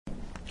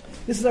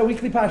This is our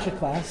weekly Pasha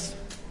class.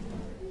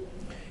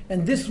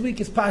 And this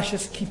week is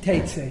Pashas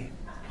Kitetse.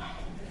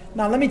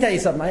 Now let me tell you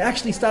something. I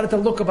actually started to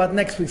look about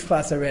next week's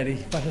class already.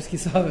 Pashas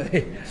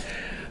Kisave.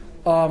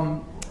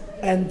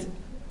 And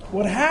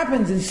what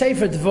happens in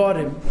Sefer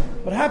Dvarim,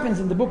 what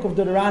happens in the book of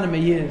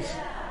Deuteronomy is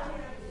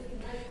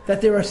that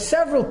there are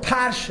several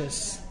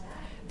Pashas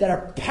that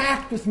are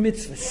packed with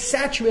mitzvahs,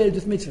 saturated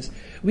with mitzvahs.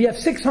 We have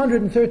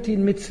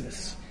 613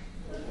 mitzvahs.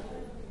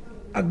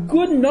 A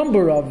good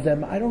number of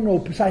them, I don't know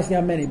precisely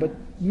how many, but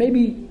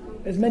maybe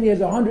as many as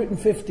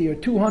 150 or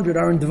 200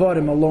 are in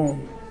Dvarim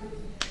alone.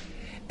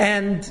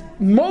 And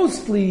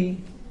mostly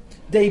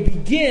they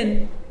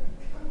begin,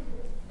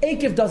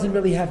 Ekev doesn't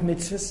really have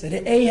mitzvahs,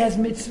 Re'eh has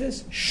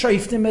mitzvahs,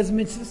 Shoftim has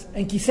mitzvahs,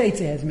 and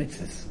Kiseitze has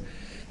mitzvahs.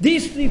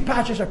 These three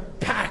pashas are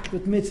packed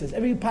with mitzvahs.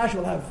 Every pash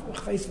will have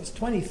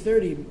 20,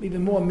 30,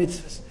 even more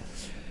mitzvahs.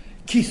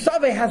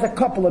 Kisave has a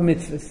couple of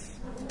mitzvahs.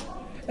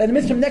 And the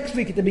mitzvah next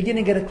week at the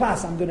beginning of the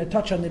class, I'm going to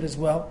touch on it as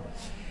well.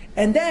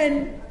 And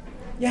then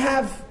you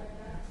have,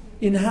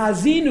 in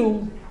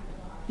Hazinu,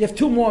 you have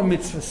two more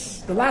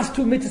mitzvahs. The last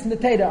two mitzvahs in the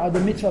Torah are the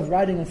mitzvah of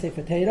writing on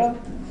Sefer Torah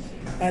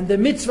and the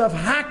mitzvah of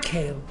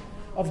Hakel,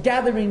 of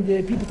gathering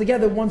the people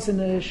together once in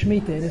a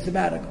Shemitah, in a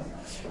sabbatical.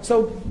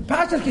 So,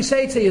 Parshat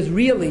Kiseitze is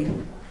really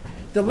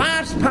the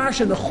last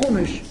parsha in the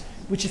Chumash,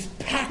 which is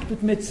packed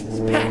with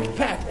mitzvahs,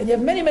 packed. And you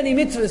have many, many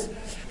mitzvahs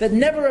that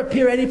never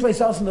appear anyplace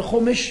else in the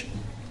Chumash.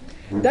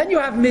 Then you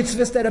have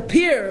mitzvahs that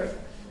appear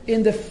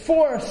in the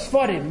four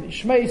Sfarim,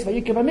 Shmeis,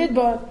 Vayikra,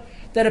 Bamidbar,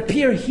 that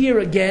appear here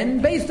again,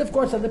 based, of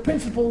course, on the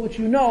principle which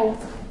you know,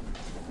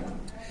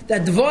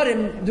 that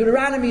Dvarim,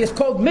 Deuteronomy, is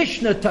called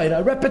Mishnah Torah,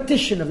 a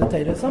repetition of the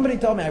Torah. Somebody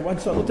told me, I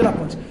looked it up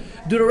once.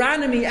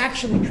 Deuteronomy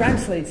actually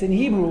translates in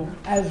Hebrew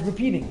as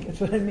repeating.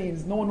 That's what it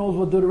means. No one knows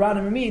what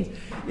Deuteronomy means.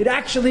 It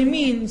actually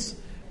means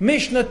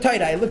Mishnah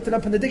Torah. I looked it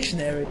up in the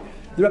dictionary.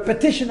 The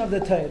repetition of the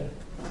Torah.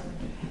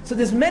 So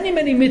there's many,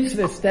 many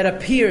mitzvahs that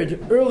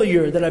appeared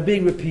earlier that are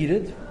being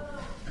repeated.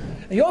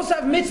 And you also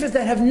have mitzvahs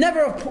that have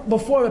never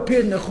before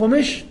appeared in the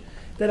Chumash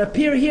that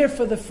appear here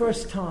for the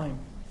first time.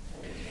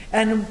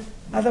 And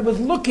as I was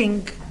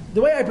looking,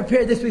 the way I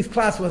prepared this week's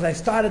class was I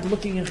started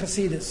looking in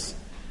Chassidus.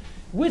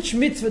 Which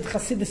mitzvah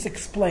Chassidus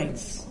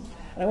explains?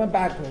 And I went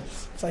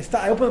backwards. So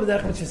I opened up the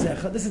Derech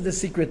Mitzvah. This is the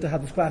secret to how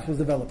this class was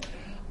developed.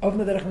 Open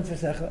the Derech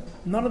Mitzvah.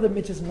 None of the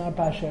mitzvahs in our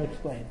Pasha are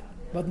explained.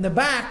 But in the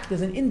back,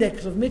 there's an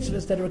index of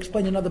mitzvahs that are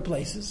explained in other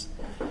places.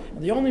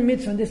 And the only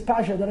mitzvah in this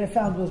Pasha that I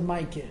found was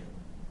Maikeh.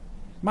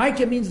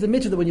 Maikeh means the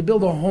mitzvah that when you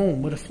build a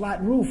home with a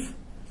flat roof,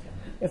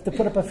 you have to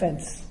put up a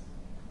fence.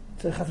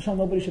 So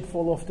nobody should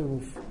fall off the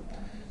roof.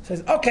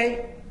 Says,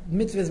 okay,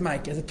 mitzvah is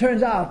Maikeh. As it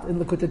turns out, in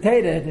Likutei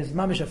Torah, there's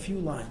mamish a few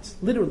lines.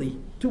 Literally,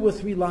 2 or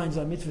 3 lines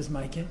on mitzvah's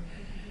Maikeh.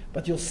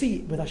 But you'll see,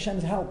 with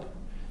Hashem's help,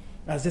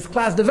 as this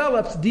class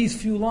develops,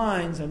 these few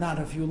lines are not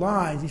a few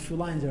lines. These few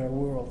lines are a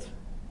world.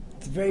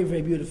 It's very,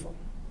 very beautiful.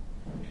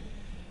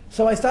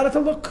 So I started to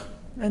look,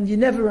 and you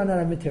never run out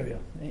of material.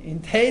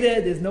 In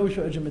Torah, there's no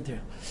shortage of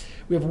material.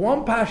 We have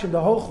one parsha in the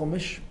whole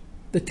Chumash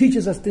that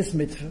teaches us this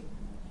mitzvah.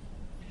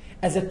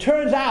 As it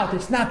turns out,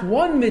 it's not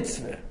one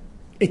mitzvah,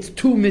 it's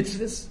 2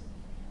 mitzvahs.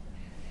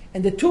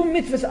 And the 2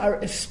 mitzvahs are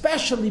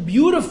especially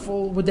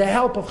beautiful with the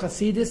help of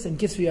Chassidus and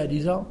Kisvei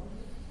Arizal.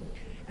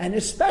 And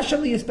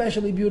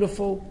especially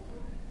beautiful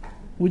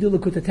with the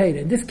Likutei Torah.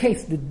 In this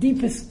case,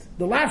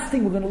 the last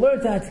thing we're going to learn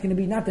tonight is going to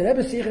be not the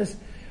Rebbe Sichos,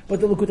 but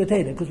the Likutei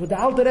Torah. Because what the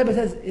Alter Rebbe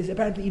says is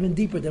apparently even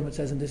deeper than what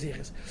says in the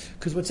Sichos.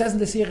 Because what says in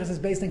the Sichos is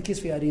based on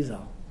Kisvei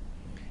Arizal.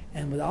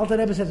 And what the Alter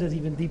Rebbe says is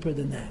even deeper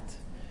than that.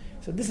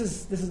 So this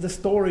is the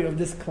story of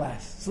this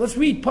class. So let's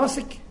read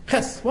Pasuk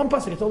Ches. One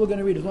Pasuk. That's all we're going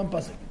to read is one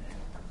Pasuk.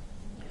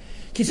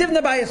 Kisiv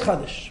Nabayis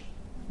Chadash.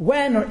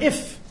 When or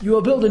if you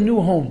will build a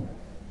new home,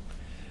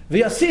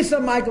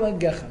 V'yasisa Michael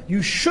Gecha.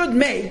 You should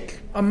make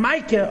a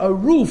Maikeh, a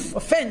roof,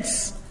 a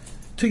fence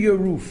to your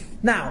roof.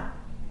 Now,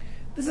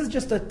 this is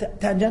just a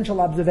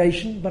tangential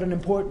observation, but an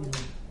important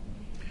one.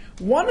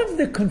 One of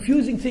the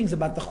confusing things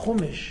about the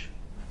Chumash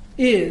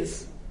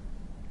is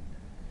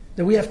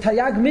that we have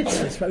Tayag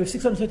mitzvahs, right? We have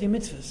 630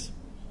 mitzvahs.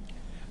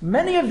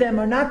 Many of them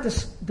are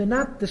they're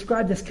not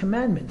described as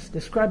commandments,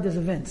 described as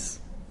events.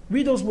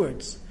 Read those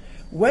words.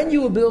 When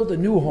you will build a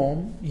new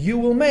home, you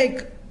will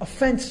make a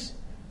fence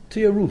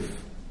to your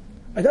roof.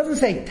 It doesn't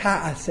say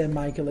ta'aseh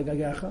Maikeh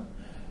legagecha.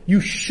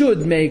 You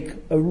should make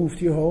a roof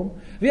to your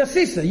home.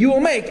 V'yasisa, you will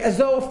make as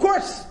though, of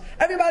course,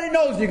 everybody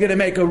knows you're going to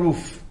make a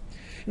roof.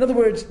 In other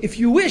words, if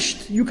you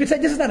wished, you could say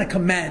this is not a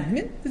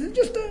commandment. This is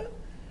just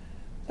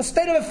a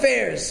state of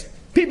affairs.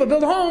 People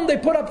build a home, they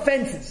put up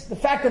fences. The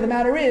fact of the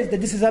matter is that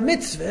this is a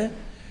mitzvah,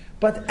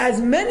 but as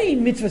many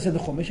mitzvahs in the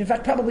Chumash, in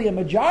fact probably a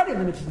majority of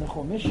the mitzvahs in the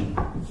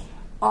Chumash,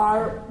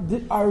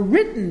 are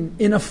written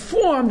in a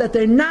form that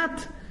they're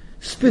not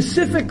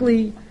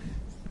specifically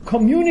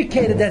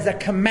communicated as a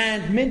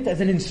commandment, as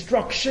an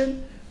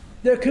instruction.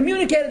 They're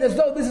communicated as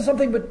though this is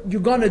something that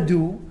you're going to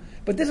do,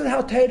 but this is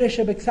how Torah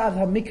Shebeksav,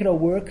 how Mikra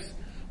works.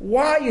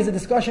 Why is a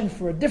discussion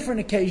for a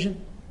different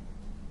occasion.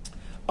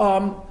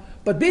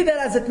 But be that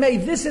as it may,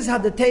 this is how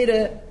the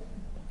Torah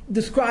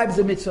describes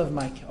the mitzvah of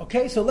Micah.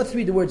 Okay, so let's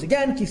read the words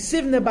again.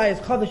 Kisivne bayis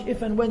chadash,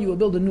 if and when you will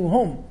build a new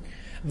home.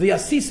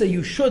 V'yasisa,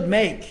 you should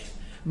make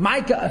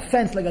Micah a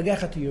fence like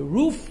agecha to your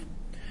roof.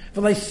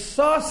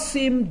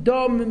 V'leisasim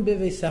domim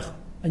beveisecha,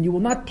 and you will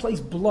not place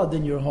blood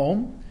in your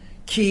home.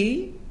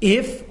 Ki,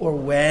 if or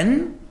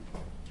when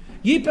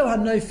Yipel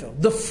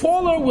hanoifel, the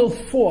faller will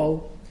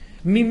fall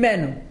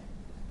mimenu,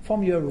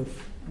 from your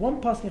roof.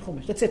 One pasuk in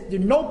Chumash. That's it.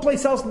 There's no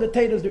place else in the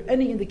Torah is there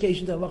any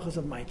indication of the halachas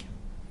of Micah.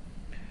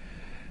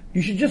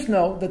 You should just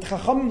know that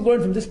Chachamim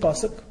learned from this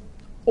pasuk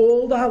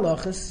all the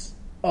halachas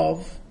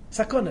of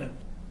sakana.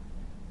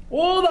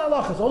 All the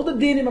halachas, all the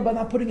dinim about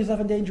not putting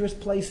yourself in dangerous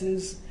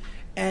places,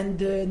 and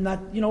not,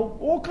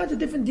 all kinds of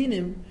different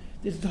dinim.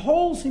 There's the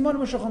whole Siman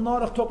Shulchan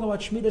Aruch talking about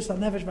Shmiras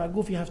HaNefesh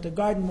VaGuf. You have to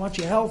guard and watch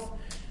your health.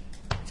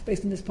 It's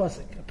based on this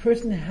pasuk. A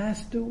person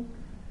has to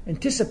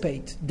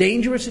anticipate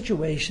dangerous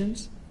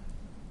situations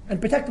and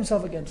protect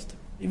himself against them.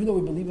 Even though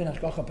we believe in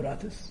Hashgacha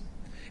Pratis,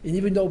 and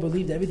even though we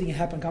believe that everything that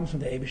happens comes from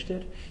the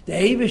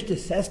Eibishter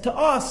says to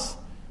us,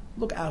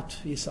 look out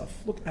for yourself,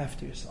 look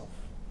after yourself.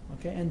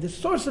 Okay, and the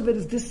source of it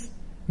is this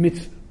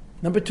mitzvah.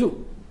 Number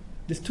 2,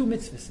 there's 2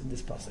 mitzvahs in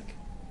this pasuk.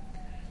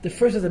 The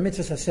first is a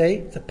mitzvah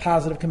saseh, it's a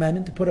positive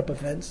commandment to put up a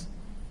fence.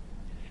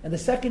 And the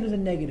second is a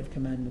negative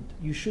commandment.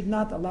 You should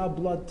not allow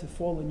blood to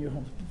fall in your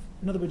home.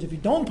 In other words, if you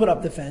don't put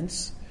up the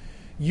fence,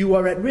 you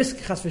are at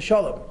risk, chas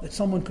v'shalom, that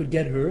someone could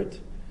get hurt.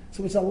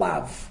 So it's a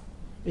lav.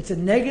 It's a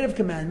negative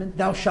commandment.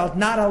 Thou shalt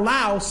not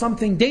allow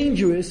something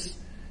dangerous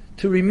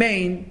to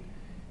remain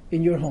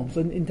in your home.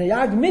 So in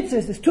Tayag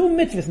mitzvahs, there's 2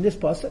 mitzvahs in this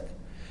pasuk.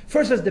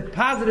 First is the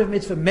positive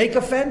mitzvah, make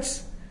a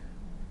fence.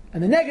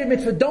 And the negative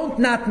mitzvah, don't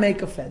not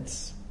make a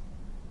fence.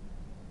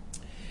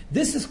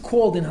 This is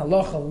called in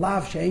halacha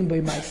lav she'ein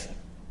bo ma'aseh.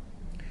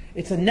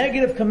 It's a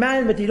negative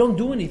commandment that you don't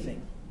do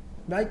anything.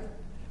 Right?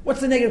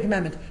 What's the negative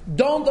commandment?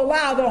 Don't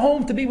allow the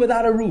home to be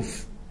without a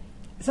roof.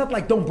 It's not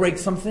like don't break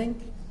something.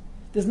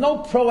 There's no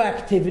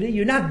proactivity.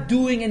 You're not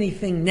doing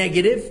anything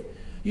negative.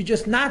 You're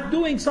just not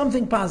doing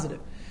something positive.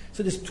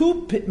 So there's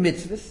 2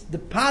 mitzvahs. The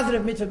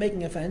positive mitzvah of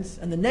making a fence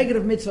and the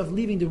negative mitzvah of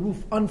leaving the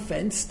roof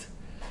unfenced.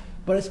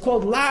 But it's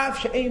called lav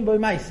she'ein bo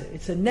ma'aseh.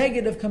 It's a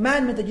negative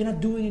commandment that you're not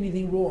doing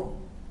anything wrong.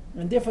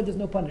 And therefore there's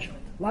no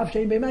punishment. Lav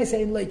she'ein bo ma'aseh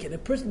ain't like it. A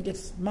person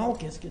gets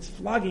malchus, gets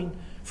flogging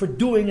for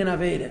doing an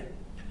aveda.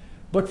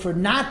 But for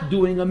not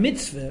doing a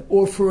mitzvah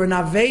or for an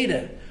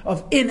aveda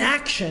of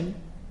inaction,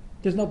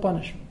 there's no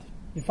punishment.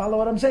 You follow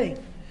what I'm saying?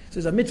 So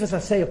there's a mitzvah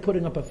saseh of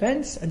putting up a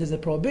fence, and there's a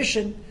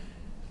prohibition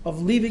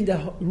of leaving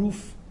the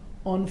roof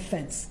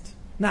unfenced.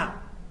 Now,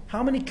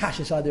 how many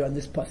kashas are there on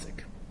this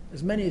pasuk?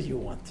 As many as you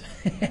want.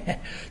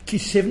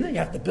 Kisivna, you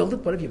have to build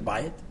it. What if you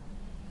buy it?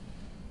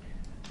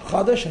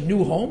 Chadash, a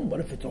new home. What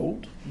if it's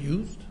old,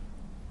 used?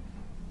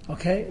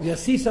 Okay.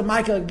 Yasisa,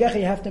 Michael, Gecha,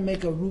 you have to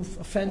make a roof,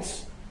 a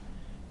fence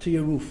to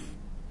your roof.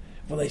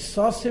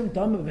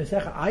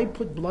 I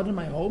put blood in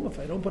my home. If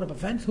I don't put up a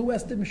fence, who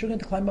asked the Meshuggah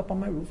to climb up on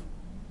my roof?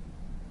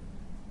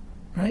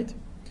 Right?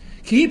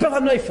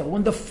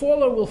 When the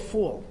faller will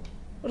fall.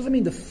 What does it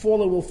mean, the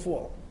faller will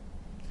fall?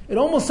 It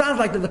almost sounds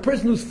like that the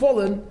person who's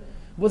fallen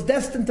was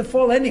destined to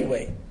fall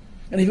anyway.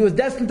 And if he was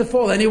destined to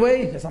fall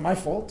anyway, it's not my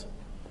fault.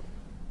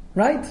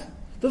 Right?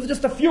 Those are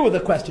just a few of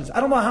the questions. I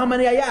don't know how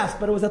many I asked,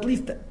 but it was at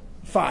least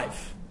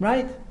 5.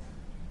 Right?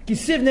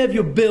 Kisivne, if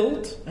you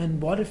build,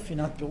 and what if you're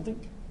not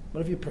building?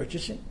 What if you're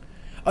purchasing?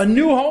 A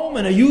new home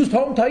and a used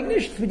home,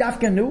 taignish,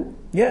 vidafka new.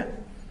 Yeah.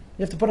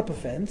 You have to put up a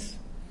fence.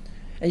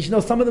 And you should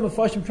know some of the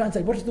Mefarshim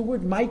translate, what does the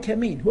word Ma'akeh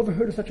mean? Who ever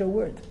heard of such a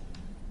word?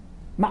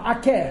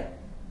 Ma'akeh.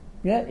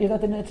 Yeah? Is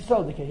that in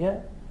Etzrodike? Yeah?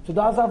 So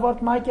da ist das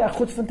Wort Ma'akeh, a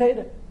chutz von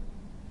Teire.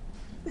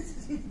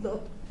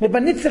 Mit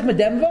benitzig mit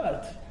dem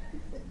Wort.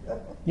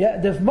 Yeah?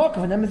 The Mokah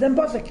von dem is dem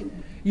Basik. You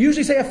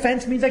usually say a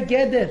fence means a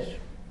geder.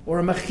 Or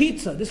a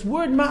mechitza. This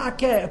word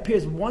Ma'akeh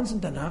appears once in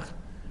Tanakh.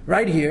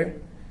 Right here.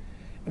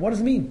 And what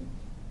does it mean?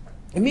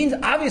 It means,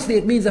 obviously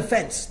it means a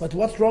fence. But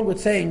what's wrong with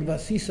saying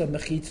vasisa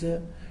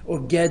mechitza, or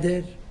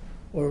geder,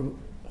 or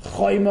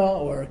choima,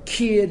 or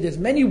kir? There's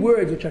many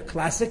words which are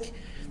classic.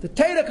 The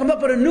Torah comes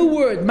up with a new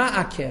word,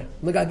 ma'akeh,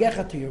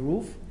 legagecha, to your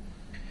roof.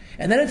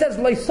 And then it says,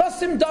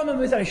 leisasim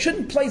damim, I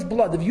shouldn't place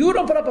blood. If you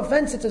don't put up a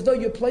fence, it's as though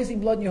you're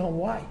placing blood in your home.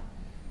 Why?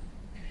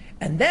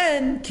 And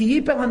then,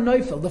 ki yipel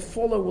hanoifel, the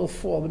faller will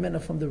fall, the men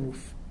from the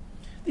roof.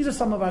 These are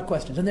some of our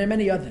questions, and there are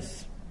many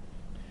others.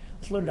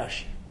 Let's learn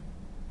Rashi.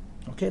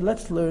 Okay,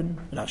 let's learn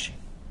Rashi.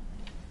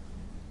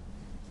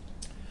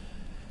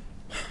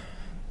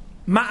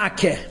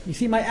 Ma'akeh. You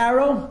see my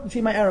arrow? You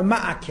see my arrow?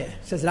 Ma'akeh.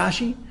 Says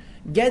Rashi,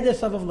 Geder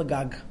savav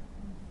lagag.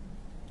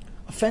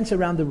 A fence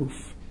around the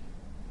roof.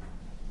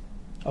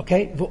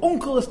 Okay?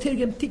 V'unkel is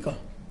tirgem tika.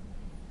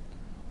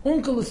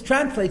 Unkel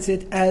translates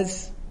it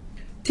as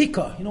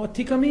tika. You know what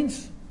tika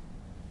means?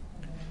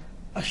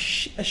 A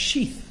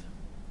sheath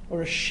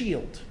or a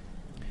shield.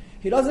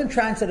 He doesn't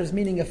translate it as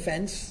meaning a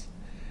fence.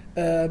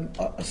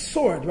 A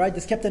sword, right?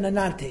 Is kept in a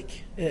nantik.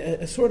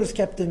 A sword is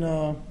kept in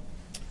a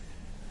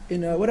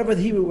whatever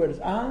the Hebrew word is.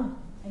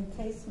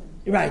 Encasement.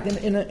 Right,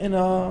 in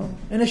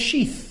a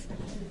sheath.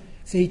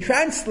 So he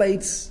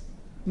translates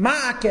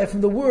Ma'akeh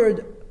from the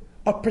word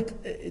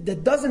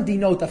that doesn't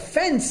denote a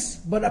fence,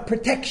 but a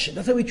protection.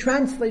 That's how he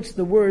translates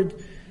the word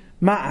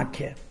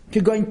ma'akeh.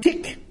 Kegoin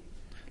tik,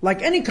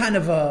 like any kind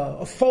of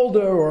a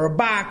folder or a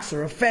box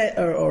or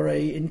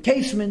a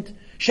encasement,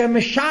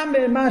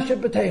 shemeshameh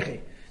ma'aseh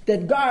b'teichi,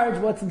 that guards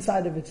what's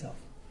inside of itself.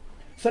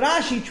 So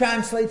Rashi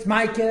translates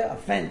ma'akeh, a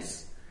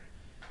fence.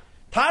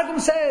 Targum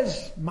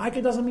says,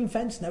 ma'akeh doesn't mean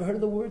fence. Never heard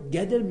of the word.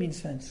 Geder means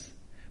fence.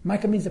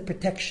 Ma'akeh means a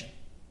protection.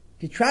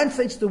 He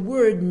translates the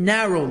word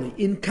narrowly,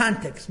 in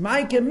context.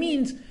 Ma'akeh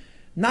means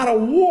not a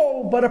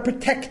wall, but a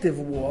protective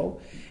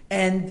wall.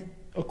 And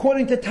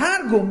according to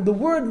Targum, the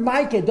word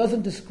ma'akeh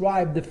doesn't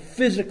describe the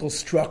physical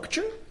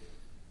structure.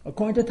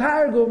 According to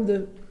Targum,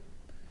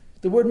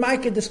 the word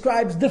ma'akeh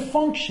describes the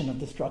function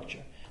of the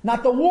structure.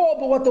 Not the wall,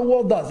 but what the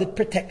wall does. It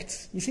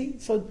protects. You see?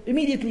 So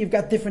immediately you've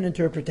got different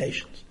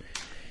interpretations.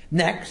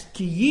 Next,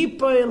 ki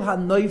yipel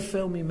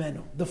hanoifel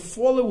mimeno. The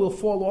faller will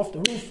fall off the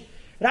roof.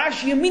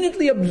 Rashi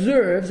immediately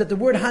observes that the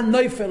word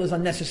hanoifel is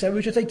unnecessary.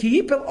 We should say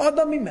ki yipel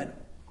adam mimeno.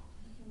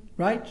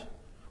 Right?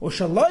 Or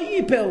shalai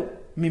yipel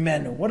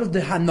mimeno. What is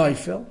the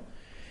hanoifel?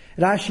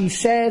 Rashi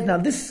says, now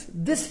this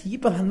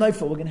yipel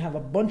hanoifel, we're going to have a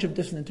bunch of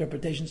different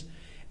interpretations,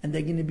 and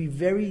they're going to be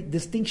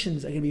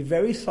distinctions are going to be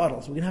very subtle.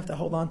 So we're going to have to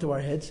hold on to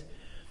our heads.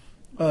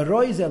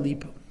 Roy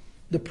zelipel.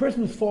 The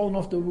person who's fallen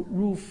off the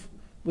roof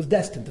was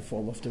destined to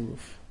fall off the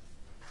roof.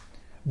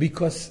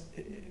 Because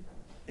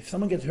if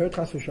someone gets hurt,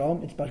 chas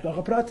v'shalom, it's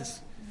bashgacha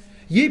pratis.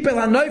 Yipel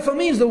hanoifel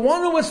means the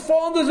one who has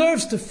fallen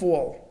deserves to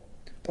fall.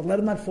 But let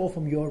him not fall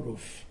from your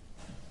roof.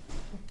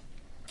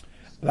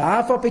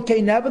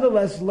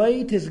 Nevertheless,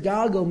 his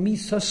galgal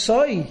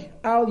misasoi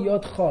al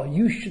yotcha.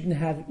 You shouldn't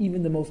have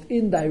even the most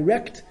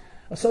indirect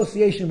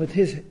association with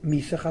his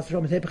misa, chas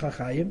v'shalom, his hepech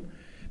hachayim.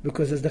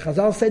 Because as the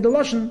Chazal say, the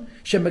Lashon,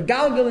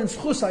 shemegalgal in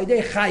schus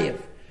aidei chayev.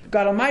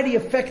 God Almighty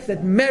affects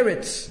that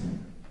merits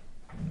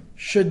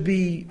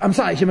shemegalgal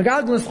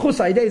in schus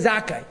aidei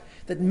zakai.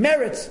 That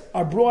merits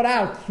are brought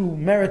out through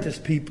meritorious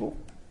people.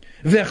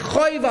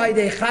 V'choiv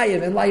aidei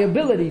chayev, and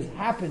liabilities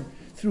happen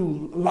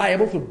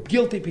through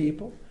guilty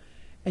people.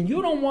 And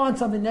you don't want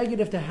something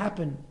negative to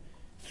happen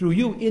through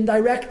you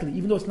indirectly,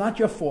 even though it's not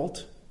your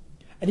fault,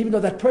 and even though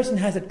that person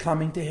has it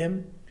coming to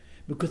him,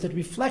 because it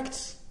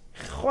reflects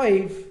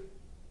choiv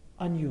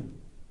on you.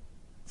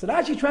 So that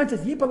actually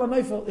translates yipal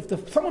hanoifel.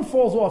 If someone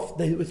falls off,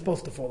 they were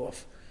supposed to fall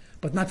off,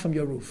 but not from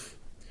your roof,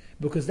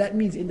 because that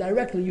means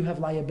indirectly you have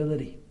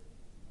liability.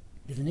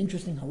 There's an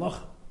interesting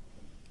halacha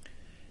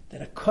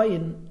that a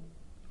kohen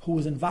who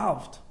was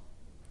involved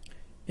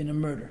in a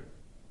murder,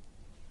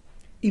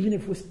 even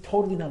if it was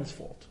totally not his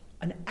fault,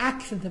 an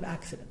accident of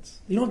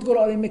accidents. You don't have to go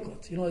to Alei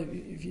Miklat. You know,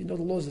 if you know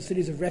the laws of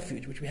cities of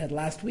refuge, which we had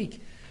last week,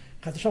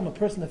 a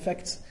person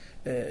affects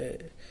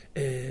death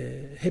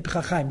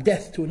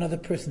to another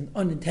person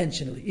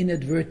unintentionally,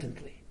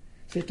 inadvertently.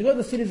 So you have to go to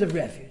the cities of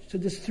refuge. So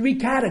there's three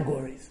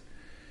categories.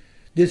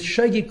 There's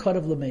Shogi Kod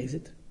of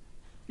Lamezit.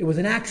 It was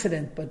an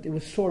accident, but it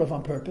was sort of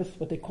on purpose,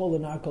 what they call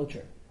in our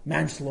culture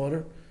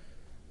manslaughter.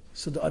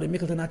 So the Alei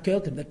Miklat are not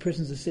killed him. That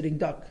person's a sitting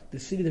duck. The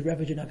cities of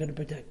refuge are not going to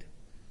protect him.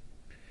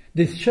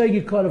 This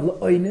Shogi Kod of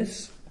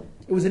La'oinis,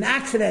 it was an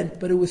accident,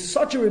 but it was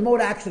such a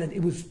remote accident,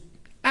 it was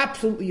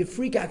absolutely a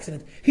freak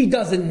accident. He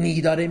doesn't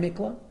need Alei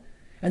Miklat.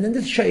 And then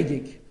this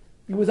Shogig,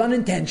 it was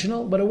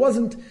unintentional, but it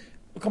wasn't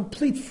a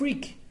complete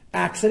freak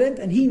accident,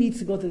 and he needs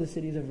to go to the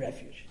cities of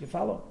refuge. You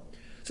follow?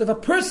 So if a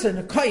person,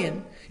 a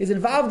kohen, is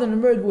involved in a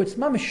murder with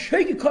mamash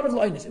Shogi Kod of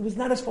La'oinis, it was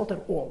not his fault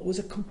at all. It was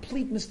a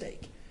complete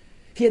mistake.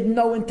 He had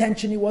no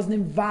intention, he wasn't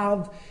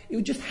involved,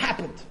 it just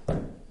happened.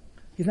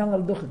 He's not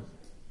allowed to duchen.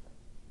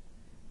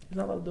 He's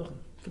not allowed to duchen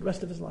for the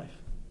rest of his life.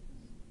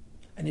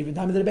 And even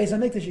time of the Beis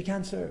HaMikdash, you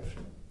can't serve.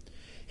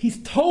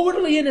 He's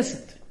totally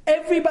innocent.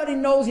 Everybody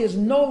knows he has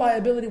no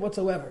liability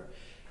whatsoever.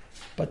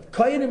 But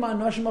kohenim are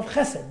anoshim of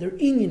chesed. Their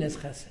inyan is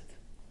chesed.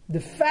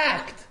 The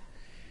fact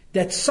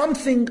that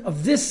something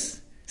of this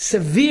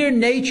severe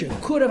nature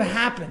could have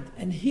happened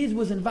and his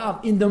was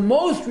involved in the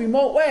most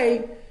remote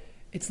way,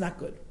 it's not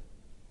good.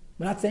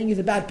 We're not saying he's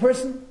a bad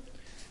person.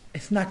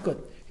 It's not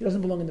good. He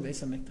doesn't belong in the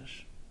Beis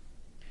HaMikdash.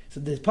 So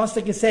the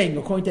pasuk is saying,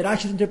 according to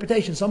Rashi's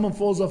interpretation, someone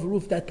falls off a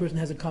roof, that person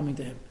has it coming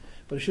to him.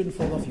 But it shouldn't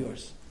fall off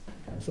yours.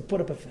 So put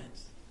up a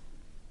fence.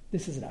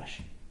 This is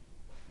Rashi.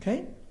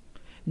 Okay?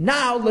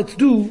 Now let's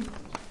do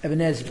Even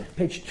Ezra,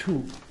 page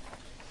 2.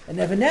 And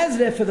Even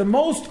Ezra, for the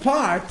most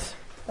part,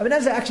 Even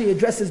Ezra actually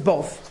addresses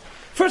both.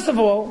 First of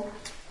all,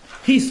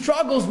 he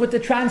struggles with the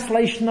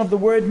translation of the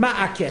word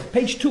ma'akeh.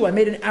 Page 2, I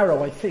made an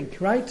arrow, I think,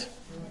 right?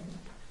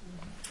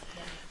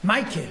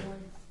 Ma'akeh.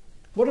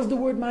 What does the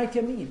word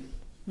ma'akeh mean?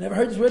 Never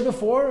heard this word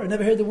before, or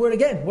never heard the word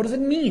again. What does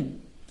it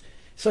mean?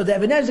 So the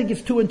Even Ezra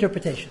gives two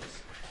interpretations.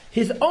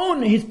 His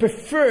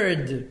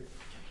preferred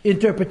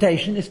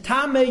interpretation is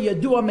Tameh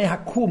Yadua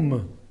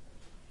Mehakum.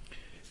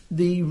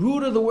 The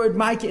root of the word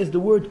ma'akeh is the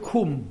word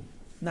kum.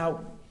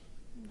 Now,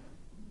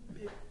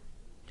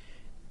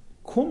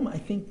 kum I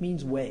think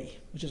means whey,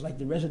 which is like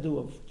the residue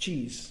of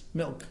cheese,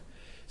 milk.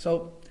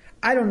 So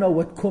I don't know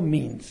what kum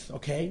means,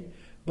 okay?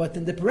 But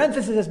in the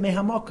parenthesis is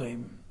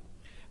mehamakim.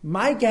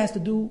 Micah has to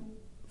do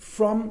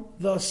from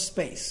the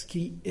space.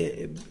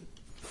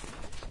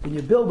 When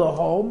you build a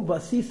home,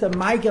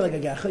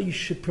 you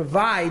should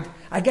provide,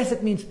 I guess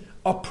it means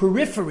a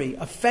periphery,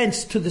 a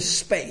fence to the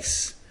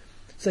space.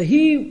 So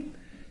he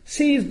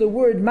sees the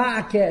word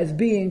ma'akeh as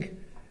being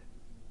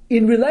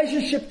in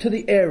relationship to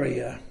the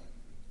area,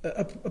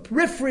 a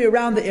periphery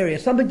around the area,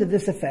 something to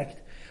this effect.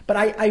 But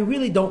I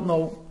really don't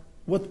know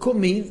what kum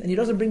means, and he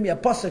doesn't bring me a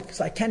pasuk,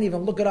 so I can't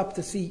even look it up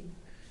to see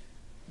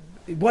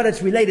what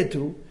it's related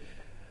to.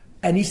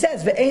 And he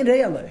says, Ve'ein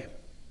re'aleh.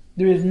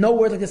 There is no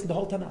word like this in the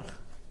whole Tanakh.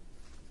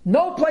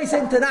 No place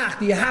in Tanakh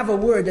do you have a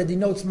word that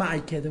denotes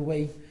ma'akeh the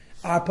way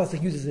our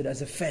pasuk uses it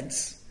as a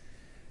fence.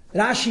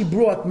 Rashi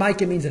brought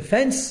ma'akeh means a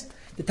fence.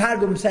 The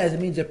Targum says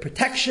it means a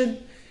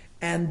protection.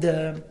 And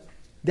the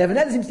Even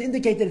HaEzer seems to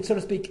indicate that it's, so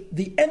to speak,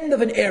 the end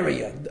of an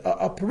area,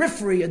 a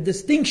periphery, a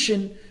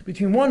distinction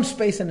between one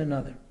space and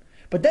another.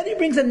 But then he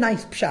brings a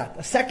nice pshat,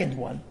 a second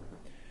one.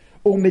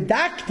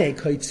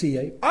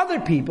 Other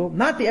people,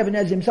 not the Even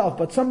HaEzer himself,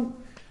 but some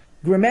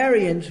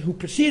grammarians who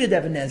preceded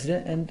Even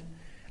HaEzer, and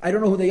I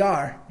don't know who they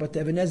are, but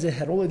Even HaEzer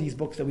had all of these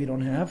books that we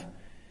don't have.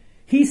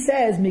 He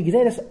says,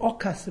 Migreres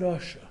okas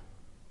rasha.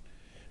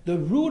 The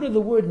root of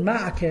the word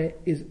ma'akeh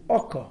is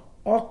oka.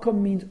 Oka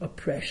means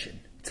oppression,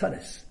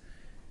 tzaris.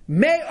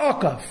 Me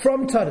oka,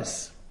 from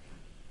tzaris.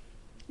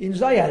 In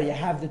Zayar you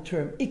have the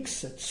term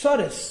iksa,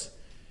 tzaris,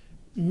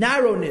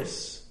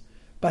 narrowness.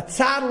 But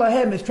tzar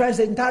lahem is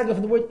translated in Targum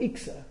from the word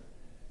iksa.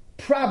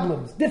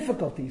 Problems,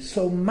 difficulties.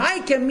 So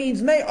ma'akeh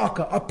means me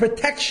oka, a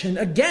protection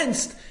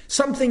against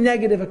something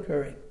negative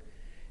occurring.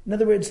 In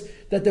other words,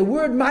 that the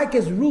word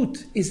ma'akeh's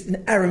root is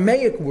an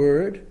Aramaic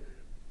word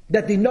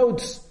that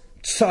denotes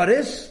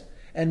tzaris,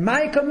 and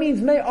ma'akeh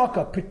means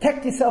me'aka,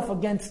 protect yourself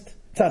against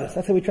tzaris.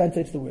 That's how we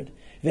translate the word.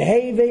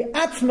 Veheve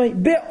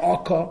atzmei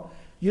be'aka,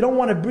 you don't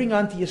want to bring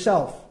onto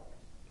yourself.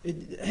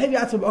 Hevi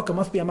atzmei be'aka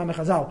must be a Mameh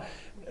Chazal,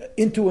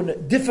 into a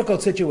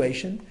difficult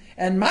situation.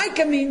 And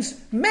ma'akeh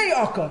means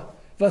me'aka.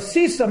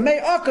 Vasisa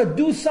me'aka,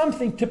 do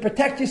something to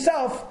protect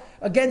yourself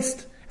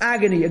against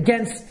agony,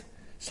 against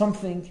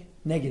something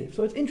negative.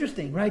 So it's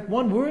interesting, right?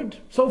 One word.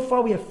 So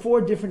far we have 4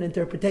 different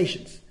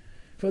interpretations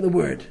for the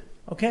word.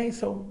 Okay,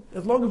 so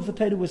as long as the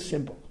Torah was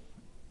simple.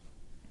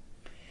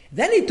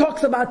 Then he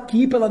talks about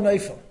ki yipel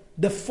ha'neifel,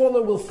 the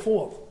faller will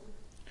fall.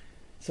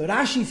 So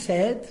Rashi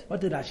said,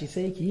 what did Rashi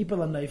say? Ki yipel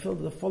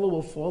ha'neifel, the faller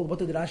will fall. What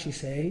did Rashi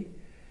say?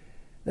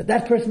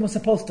 That person was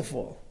supposed to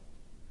fall.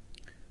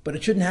 But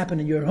it shouldn't happen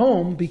in your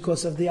home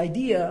because of the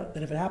idea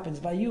that if it happens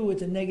by you,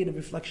 it's a negative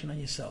reflection on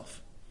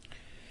yourself.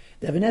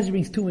 The Even HaEzer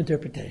brings 2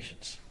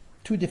 interpretations,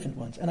 2 different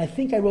ones. And I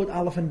think I wrote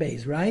Aleph and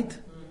Beis, right?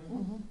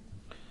 Mm-hmm.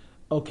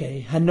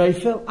 Okay,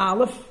 Hanoifel,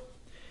 Aleph,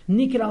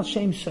 Nikir al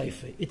Shem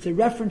Seife. It's a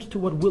reference to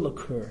what will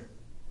occur.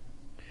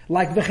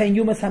 Like V'chein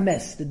Yumas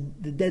Hames,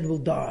 the dead will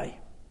die.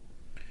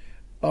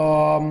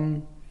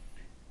 And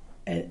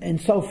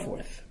so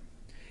forth.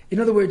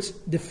 In other words,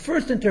 the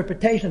first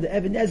interpretation of the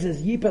Even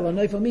HaEzer's Yipel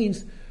Hanoifel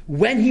means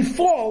when he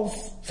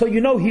falls, so you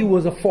know he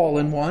was a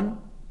fallen one.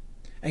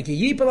 And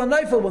Ki Yipel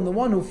Hanoifel, when the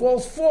one who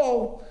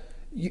fall,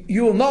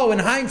 you will know in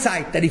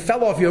hindsight that he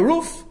fell off your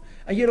roof,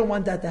 and you don't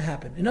want that to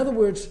happen. In other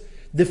words,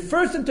 the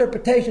first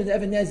interpretation of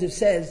Even HaEzer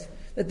says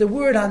that the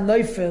word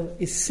hanoifel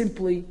is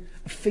simply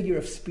a figure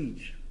of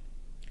speech.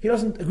 He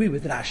doesn't agree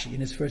with Rashi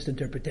in his first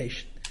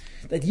interpretation.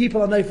 That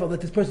yipel hanoifel,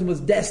 that this person was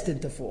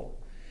destined to fall.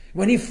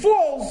 When he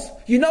falls,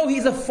 you know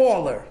he's a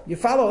faller. You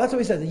follow? That's what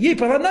he says.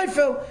 Yipel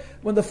hanoifel,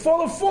 when the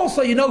faller falls,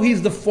 so you know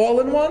he's the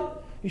fallen one,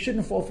 you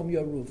shouldn't fall from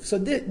your roof. So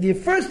the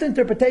first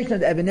interpretation of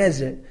the Even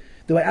HaEzer,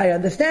 the way I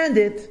understand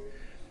it,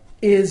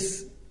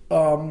 is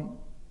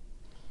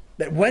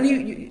that when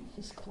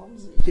he's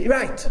clumsy.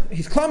 Right.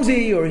 He's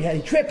clumsy or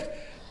he tripped.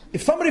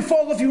 If somebody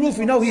falls off your roof,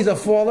 you know he's a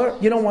faller.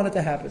 You don't want it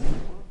to happen.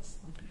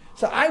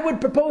 So I would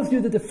propose to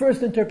you that the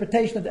first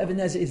interpretation of the Even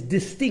HaEzer is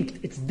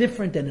distinct. It's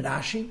different than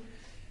Rashi.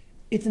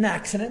 It's an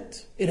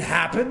accident. It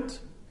happened.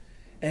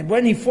 And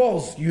when he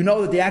falls, you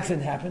know that the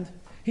accident happened.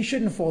 He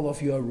shouldn't fall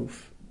off your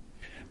roof.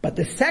 But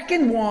the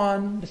second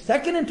one, the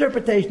second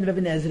interpretation of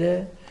Even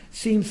HaEzer,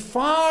 seems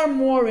far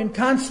more in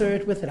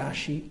concert with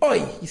Rashi.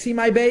 Oi, you see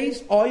my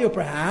base? Oi, or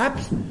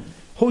perhaps,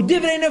 who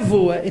divrei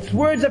nevuah, it's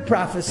words of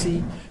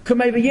prophecy,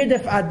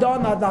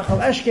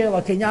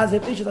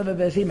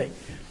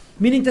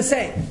 meaning to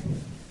say,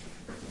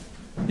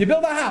 you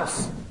build a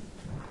house.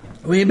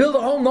 When you build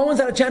a home, no one's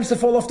had a chance to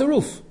fall off the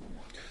roof.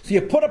 So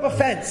you put up a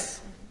fence.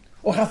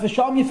 Or chas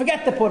v'shalom, you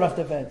forget to put up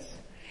the fence.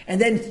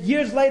 And then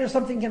years later,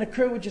 something can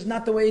occur which is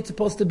not the way it's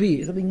supposed to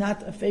be. Something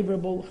not a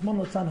favorable,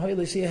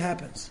 see it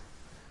happens.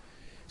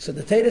 So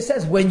the Torah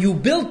says, when you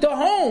built the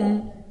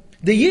home,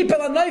 the Yipel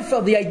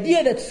HaNoifel, the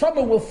idea that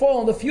someone will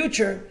fall in the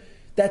future,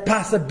 that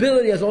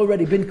possibility has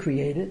already been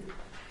created,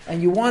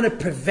 and you want to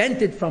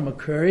prevent it from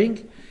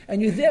occurring,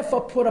 and you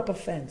therefore put up a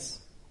fence.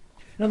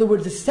 In other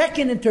words, the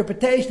second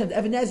interpretation of the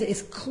Even HaEzer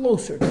is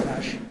closer to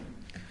Rashi.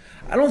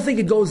 I don't think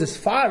it goes as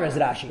far as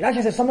Rashi. Rashi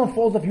says, if someone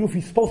falls off your roof,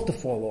 he's supposed to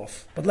fall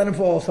off, but let him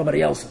fall off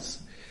somebody else's.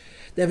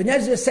 The Even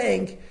HaEzer is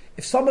saying,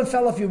 if someone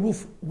fell off your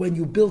roof when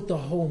you built the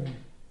home,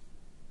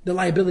 The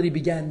liability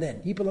began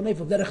then.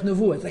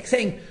 It's like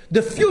saying,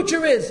 the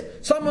future is,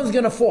 someone's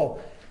going to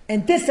fall.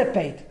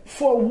 Anticipate,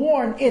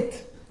 forewarn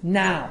it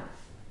now.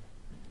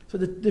 So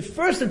the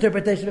first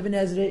interpretation of Ibn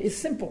Ezra is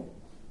simple.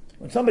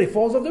 When somebody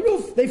falls off the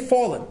roof, they've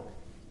fallen.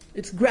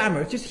 It's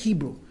grammar, it's just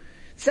Hebrew.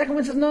 Second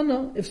one says,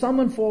 no, if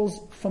someone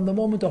falls from the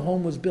moment a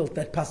home was built,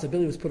 that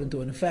possibility was put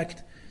into an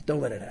effect,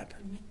 don't let it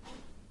happen.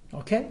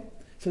 Okay?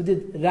 So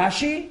did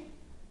Rashi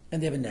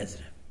and Ibn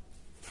Ezra.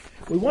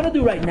 What we want to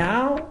do right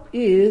now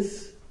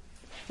is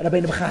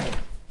Rabbeinu Bechaya.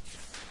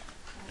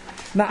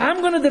 Now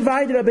I'm going to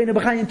divide Rabbeinu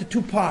Bechaya into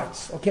two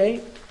parts,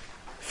 okay?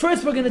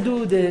 First we're going to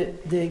do the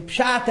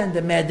Pshat and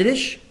the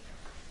Medrash,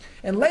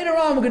 and later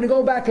on we're going to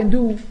go back and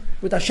do,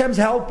 with Hashem's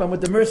help and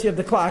with the mercy of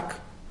the clock,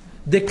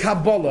 the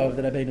Kabbalah of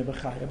the Rabbeinu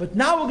Bechaya. But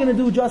now we're going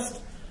to do just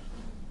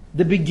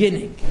the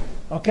beginning,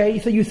 okay?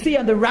 So you see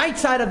on the right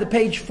side of the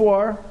page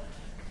 4,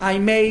 I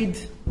made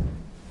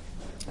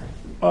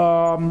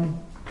an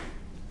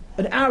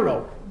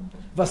arrow.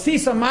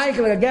 Vasisa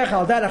Michael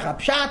Gagecha Alderach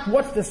Pshat.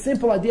 What's the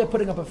simple idea of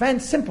putting up a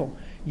fence? Simple.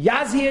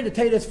 Yazhir, the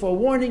Torah is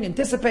forewarning,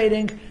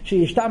 anticipating.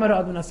 Sheishtamer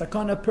Adon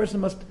Sakana. A person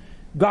must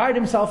guard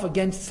himself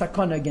against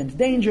sakana, against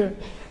danger.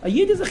 A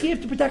yid is a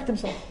chiyuv to protect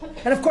himself.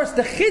 And of course,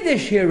 the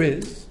chiddush here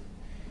is,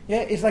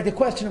 it's like the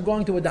question of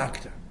going to a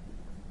doctor.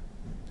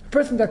 A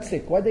person got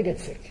sick. Why did they get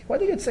sick? Why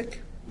did they get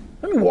sick?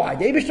 I mean, why?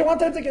 The Eibishter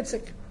wanted them to get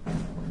sick.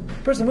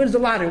 A person wins the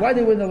lottery. Why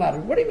did they win the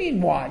lottery? What do you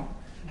mean, why?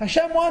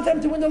 Hashem wants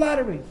them to win the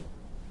lottery.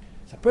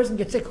 So a person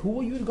gets sick, who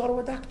are you to go to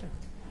a doctor?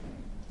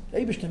 The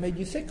Eibishter made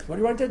you sick. What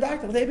do you want to the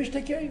doctor? Let the Eibishter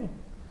take care of you.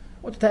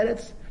 What's the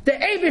teretz? The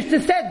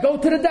Eibishter said, go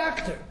to the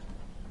doctor.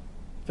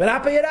 You're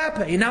not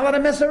allowed to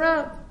mess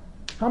around.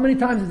 How many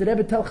times did the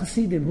Rebbe tell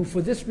Hasidim, who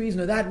for this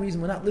reason or that reason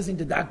were not listening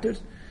to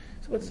doctors?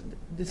 So it's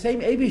the same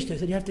Eibishter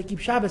said you have to keep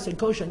Shabbos and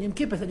kosher, and Yom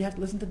Kippur said you have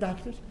to listen to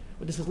doctors.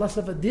 Well, this is less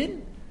of a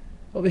din.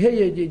 Over here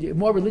you're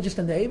more religious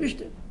than the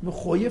Eibishter.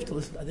 Mechoyev to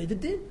listen to the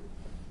din.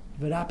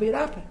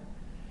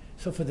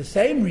 So for the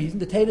same reason,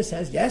 the Torah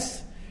says,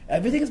 yes,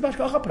 everything is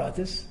Bashkacha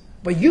Pratis,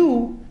 but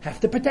you have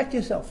to protect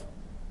yourself.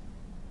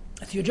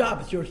 That's your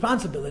job, it's your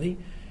responsibility.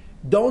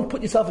 Don't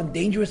put yourself in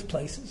dangerous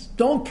places.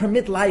 Don't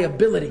permit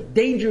liability,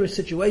 dangerous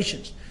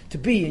situations to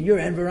be in your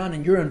environment,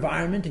 in your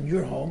environment, in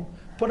your home.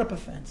 Put up a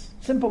fence.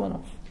 Simple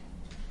enough.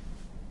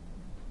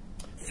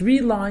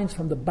 3 lines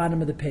from the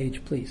bottom of the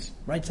page, please.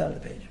 Right side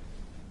of the page.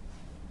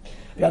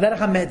 Yaderach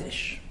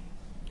HaMedrash.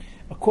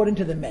 According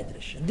to the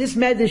Medrash. And this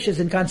Medrash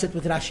is in concept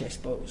with Rashi, I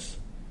suppose.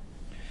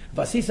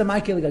 Vasisa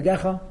Michael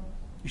Gagecha.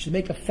 You should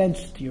make a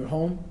fence to your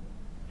home.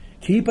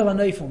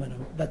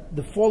 That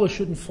the faller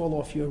shouldn't fall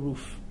off your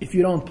roof if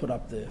you don't put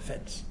up the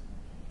fence.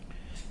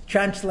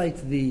 Translate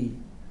the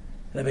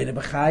Rabbeinu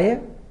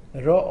Bechaya.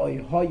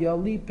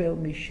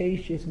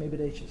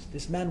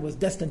 This man was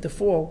destined to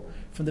fall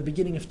from the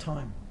beginning of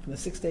time, from the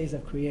 6 days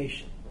of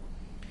creation.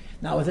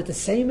 Now, is it the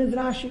same as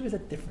Rashi or is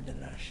it different than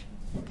Rashi?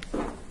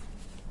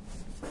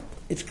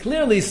 It's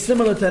clearly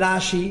similar to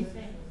Rashi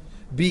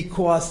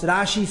because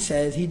Rashi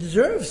says he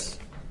deserves,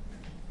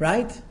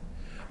 right?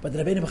 But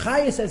the Rabbeinu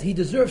Bechaya says he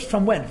deserves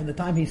from when? From the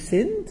time he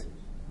sinned?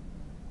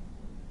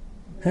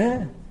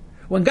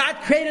 When God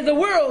created the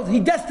world, he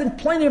destined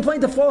Pliny and Pliny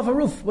to fall off a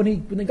roof.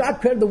 When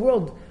God created the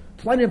world,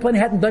 Pliny and Pliny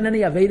hadn't done any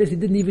Avedas, he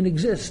didn't even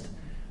exist.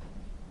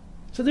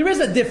 So there is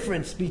a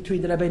difference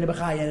between the Rabbeinu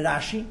Bechaya and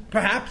Rashi,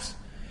 perhaps.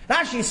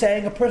 Rashi is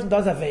saying a person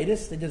does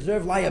Avedas, they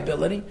deserve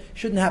liability,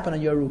 shouldn't happen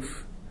on your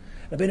roof.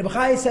 Rabbeinu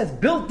Bechaya says,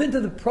 built into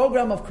the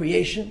program of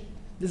creation,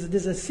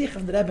 there's a sikh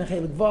of the Rebbe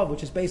Chelik Vav,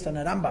 which is based on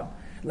a Rambam,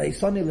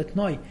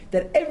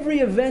 that every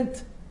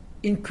event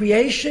in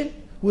creation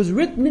was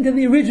written into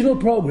the original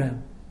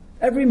program.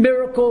 Every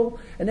miracle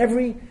and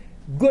every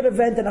good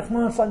event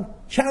and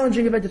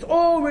challenging event is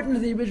all written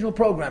into the original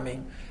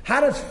programming.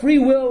 How does free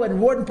will and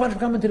reward and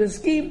punishment come into the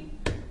scheme?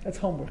 That's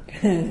homework.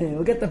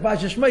 We'll get the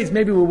Pasha Shmais,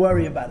 maybe we'll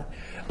worry about it.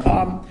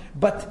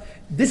 But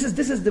this is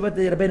what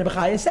the Rabbeinu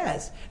Bechaya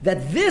says,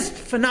 that this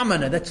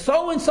phenomena, that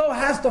so-and-so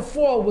has to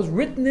fall, was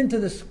written into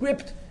the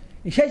script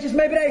in Sheshis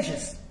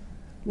Meibreishis.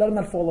 Let him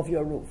not fall off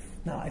your roof.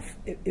 Now, if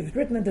it's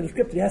written into the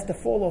script, he has to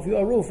fall off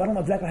your roof. I don't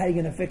know exactly how you're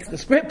going to fix the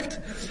script,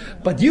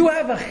 but you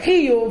have a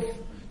chiyuv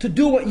to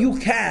do what you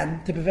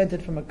can to prevent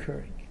it from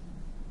occurring.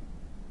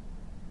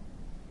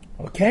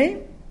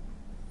 Okay?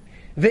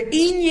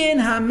 Ve'inyin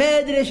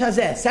ha-medrash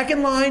hazeh.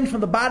 Second line from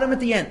the bottom at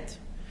the end.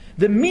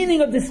 The meaning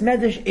of this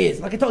medrash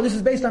is, like I told, this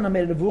is based on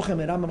Amir Revuchem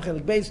and Rambam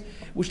Chelik Beis,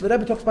 which the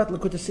Rebbe talks about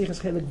Lekut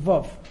HaSichos Chelik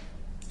Vav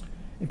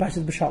in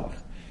Parshas B'Shalach.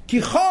 Ki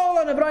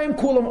chol an Avrayim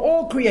kulam,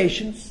 all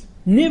creations,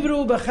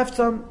 Nivru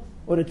b'cheftzam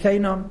or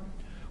eteinam,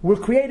 were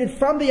created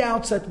from the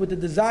outset with the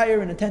desire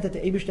and intent that the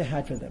Eibishter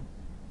had for them.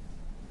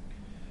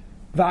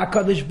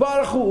 V'akadosh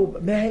Baruch Hu,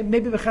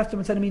 maybe b'cheftzam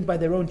instead means by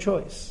their own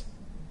choice.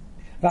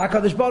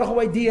 V'akadosh Baruch Hu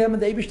idiyam,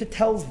 and the Eibishter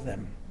tells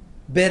them,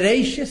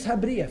 Bereishis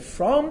habriya,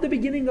 from the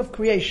beginning of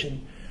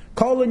creation,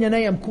 kol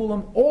inyanayim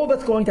kulam, all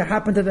that's going to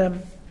happen to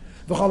them,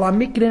 v'chol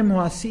hamikrim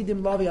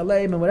ha'asidim lavi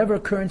aleim, and whatever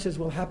occurrences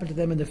will happen to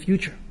them in the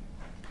future.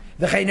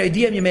 V'chein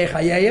idiyam yemei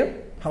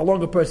chayeyim, how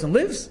long a person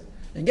lives,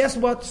 And guess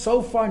what?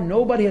 So far,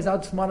 nobody has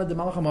outsmarted the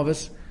Malach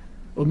HaMavis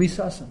or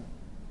Misasam.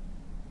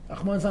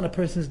 Achman's on a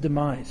person's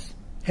demise.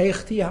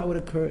 Heichti, how it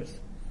occurs.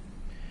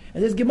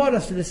 And there's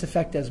Gemaras to this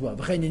effect as well.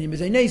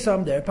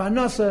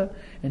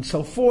 And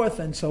so forth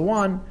and so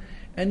on.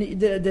 And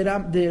the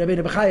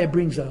Rabbeinu Bechaya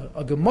brings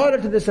a Gemara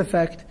to this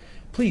effect.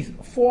 Please,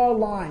 4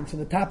 lines on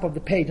the top of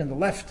the page on the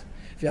left.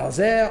 Therefore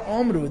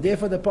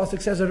the Pasuk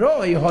says,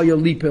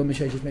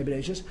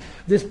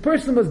 this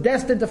person was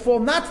destined to fall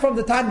not from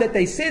the time that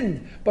they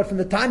sinned, but from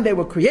the time they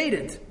were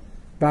created.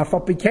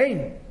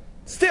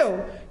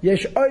 Still,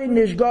 if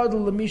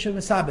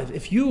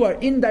you are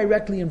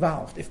indirectly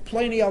involved, if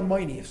Pliny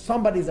Almoini, if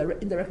somebody is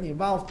indirectly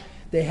involved,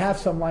 they have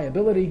some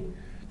liability,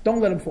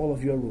 don't let him fall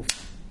off your roof.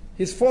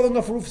 His falling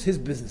off roof is his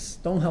business.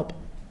 Don't help him.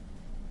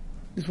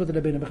 This is what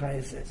the Rabbeinu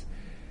Bechaya says.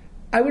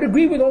 I would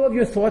agree with all of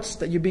your thoughts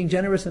that you're being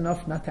generous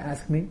enough not to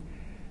ask me.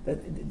 That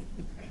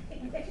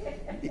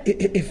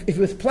if it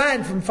was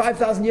planned from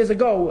 5,000 years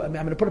ago, I'm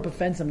going to put up a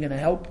fence, I'm going to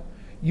help.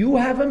 You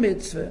have a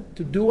mitzvah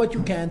to do what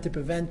you can to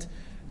prevent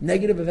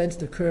negative events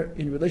to occur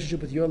in relationship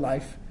with your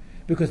life,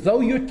 because though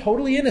you're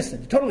totally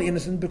innocent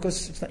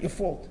because it's not your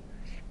fault.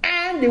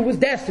 And it was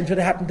destined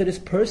to happen to this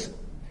person.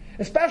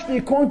 Especially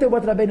according to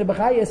what Rabbeinu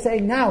Bechaya is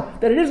saying now,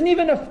 that it isn't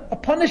even a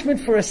punishment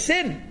for a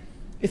sin.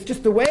 It's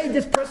just the way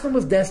this person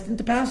was destined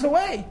to pass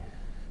away.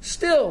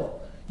 Still,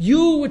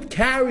 you would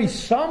carry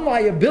some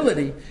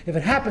liability if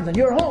it happens in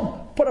your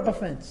home. Put up a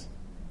fence.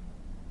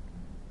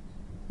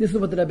 This is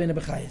what the Rabbeinu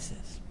Bechaya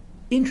says.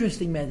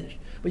 Interesting message.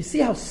 But you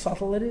see how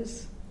subtle it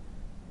is?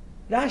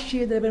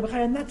 Rashi and the Rabbeinu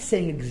Bechaya are not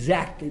saying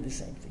exactly the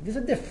same thing. There's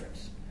a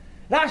difference.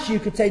 Rashi, you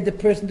could say the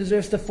person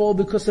deserves to fall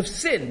because of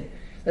sin.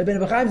 The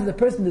Rabbeinu Bechaya says the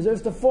person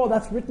deserves to fall.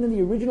 That's written in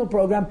the original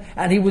program,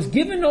 and he was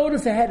given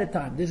notice ahead of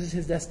time. This is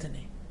his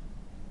destiny.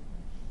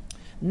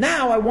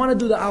 Now I want to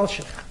do the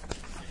Alshich.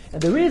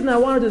 And the reason I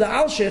want to do the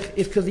Alshich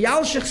is because the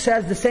Alshich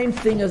says the same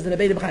thing as the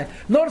Rabbeinu Bechaya.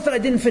 Notice that I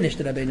didn't finish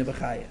the Rabbeinu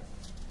Bechaya.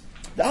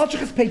 The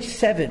Alshich is page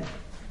 7.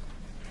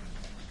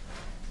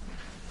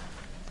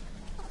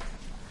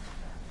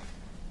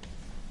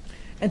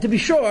 And to be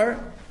sure,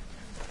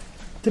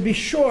 the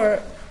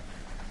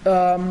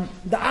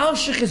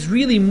Alshich is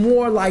really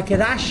more like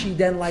Rashi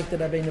than like the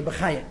Rabbeinu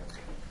Bechaya.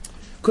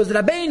 Because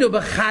Rabbeinu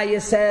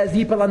Bechaya says,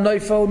 in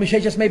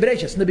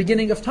the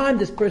beginning of time,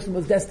 this person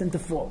was destined to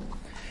fall.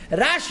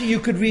 Rashi, you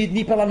could read,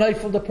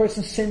 the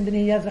person sinned and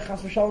he has a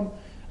chas v'shalom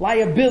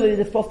liability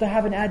that's supposed to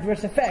have an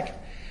adverse effect.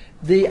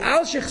 The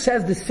Alshich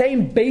says the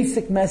same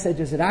basic message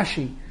as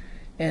Rashi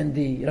and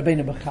the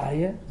Rabbeinu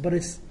Bechaya, but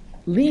it's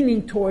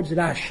leaning towards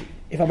Rashi,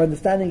 if I'm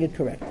understanding it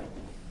correctly.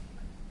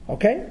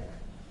 Okay?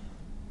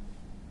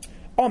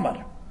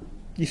 Omar.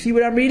 You see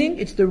what I'm reading?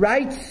 It's the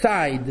right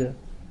side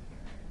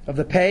of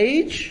the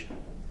page.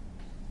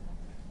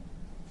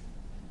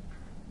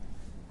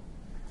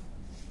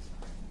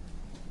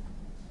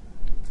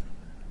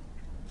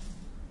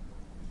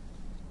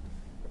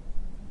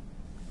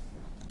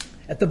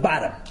 At the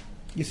bottom.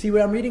 You see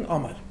what I'm reading?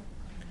 Omar.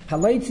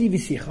 Halaitzi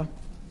v'sicha.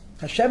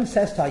 Hashem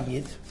says to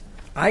Yid,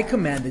 I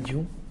commanded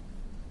you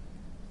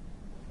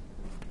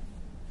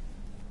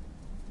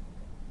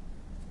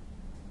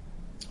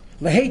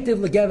L'heitiv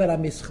l'gever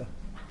amischa,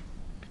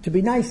 to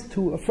be nice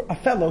to a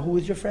fellow who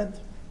is your friend.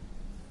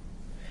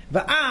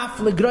 Va'af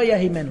l'groya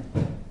himenu,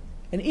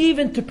 and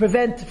even to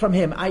prevent from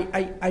him.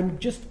 I'm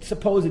just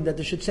supposing that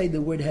they should say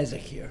the word hezek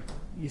here.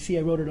 You see,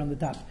 I wrote it on the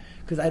top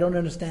because I don't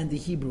understand the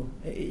Hebrew.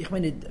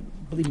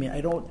 Believe me,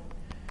 I don't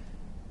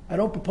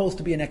propose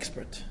to be an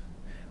expert,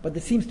 but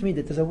it seems to me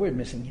that there's a word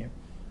missing here.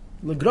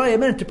 L'groya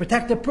himenu, to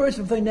protect a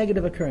person from something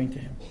negative occurring to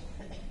him.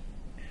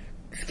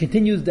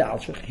 Continues the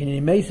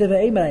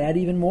Alshich. I add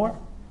even more.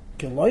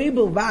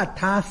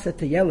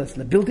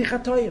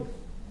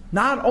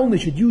 Not only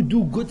should you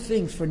do good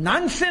things for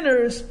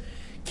non-sinners,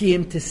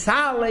 if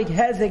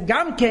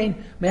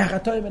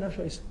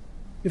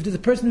there's a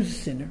person who's a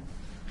sinner,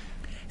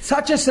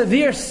 such a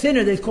severe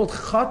sinner that is called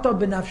chata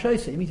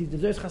b'nafshoisa, it means he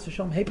deserves chas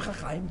v'shalom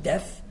heipach,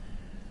 death,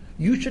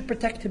 you should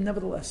protect him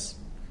nevertheless.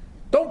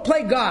 Don't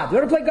play God. You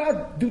want to play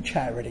God? Do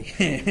charity.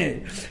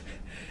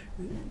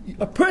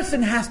 A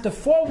person has to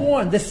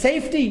forewarn the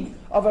safety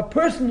of a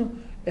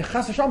person. If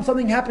chas v'shalom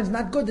something happens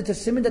not good, it's a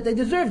simon that they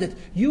deserved it.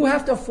 You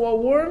have to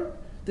forewarn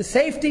the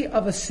safety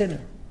of a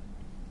sinner.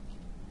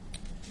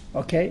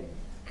 Okay?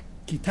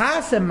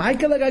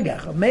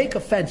 Make a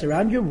fence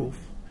around your roof.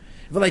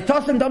 Do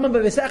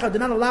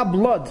not allow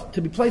blood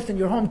to be placed in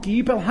your home.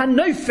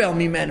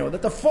 That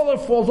the fuller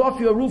falls off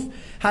your roof.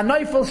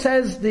 Hanoifel,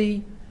 says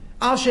the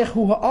Alshich,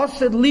 who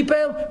ha'ased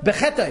lipel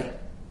bechetay.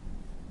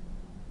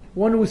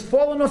 One who has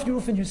fallen off your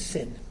roof in your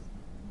sin.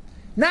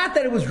 Not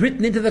that it was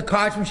written into the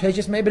cards from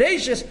Sheishes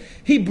Me'Bereshis.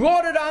 He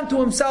brought it onto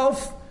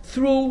himself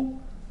through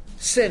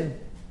sin.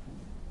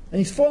 And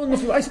he's fallen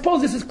off. I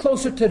suppose this is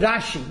closer to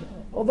Rashi,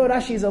 although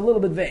Rashi is a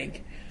little bit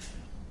vague.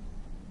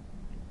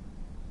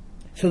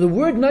 So the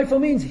word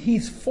Neifel means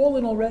he's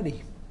fallen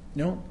already.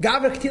 You know,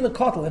 Gaver Ktila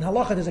Kotel. In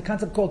Halacha there's a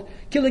concept called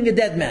killing a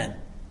dead man.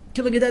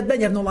 Killing a dead man,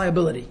 you have no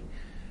liability.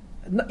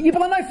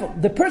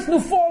 The person who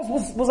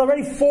falls was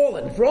already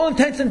fallen. For all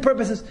intents and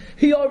purposes,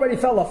 he already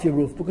fell off your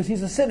roof because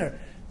he's a sinner.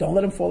 Don't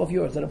let him fall off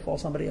yours. Let him fall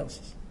somebody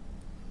else's.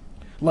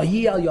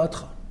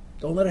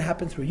 Don't let it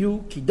happen through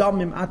you. Because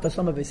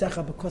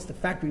the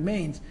fact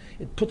remains,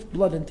 it puts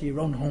blood into your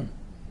own home.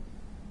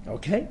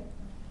 Okay?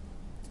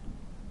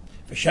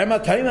 If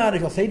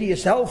you'll say to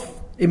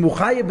yourself,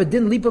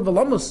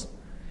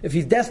 if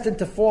he's destined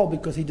to fall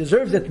because he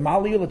deserves it,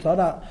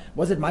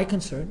 was it my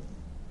concern?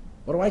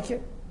 What do I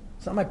care?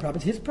 It's not my problem,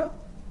 it's his problem.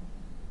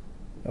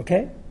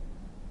 Okay?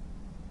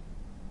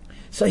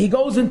 So he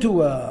goes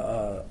into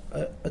a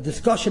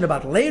discussion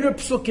about later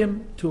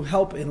psukim to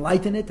help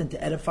enlighten it and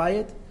to edify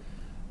it.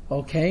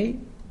 Okay?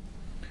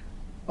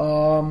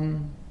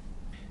 And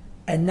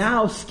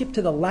now skip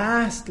to the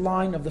last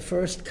line of the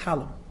first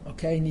column.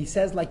 Okay? And he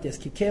says like this,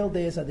 Kikel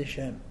Deis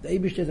Adishem. The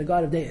Eibush is a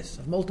God of Deis,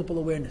 of multiple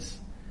awareness.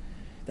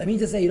 That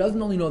means to say he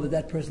doesn't only know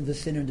that person's a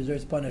sinner and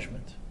deserves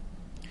punishment.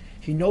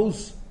 He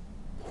knows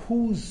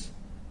whose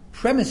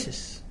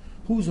premises,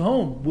 whose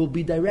home will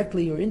be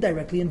directly or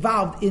indirectly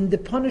involved in the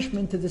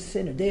punishment to the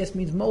sinner. Deus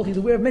means multi, he's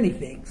aware of many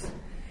things.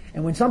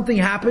 And when something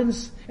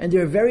happens, and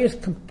there are various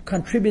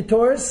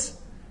contributors,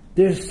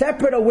 there's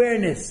separate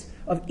awareness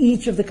of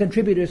each of the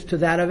contributors to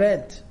that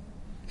event.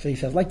 So he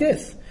says like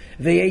this,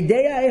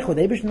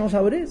 Eibush knows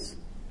how it is.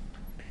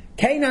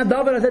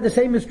 The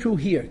same is true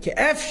here.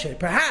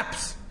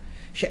 Perhaps,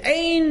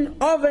 she'ein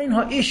ovein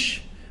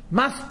ha'ish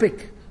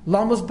maspik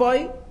lamas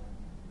boy.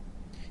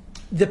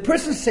 The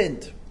person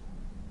sinned,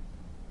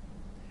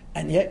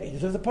 and yet he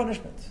deserves a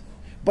punishment.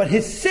 But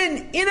his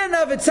sin in and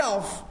of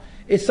itself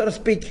is, so to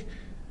speak,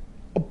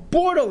 a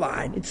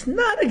borderline. It's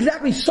not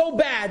exactly so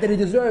bad that he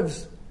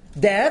deserves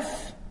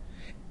death.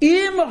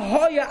 Im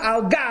hoya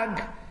al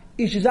gag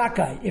ish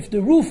zakai. If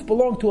the roof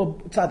belonged to a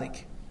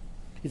tzaddik,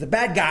 he's a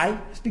bad guy,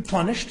 he's to be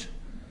punished.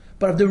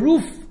 But if the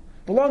roof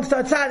belongs to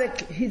a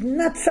tzaddik, he's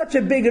not such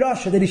a big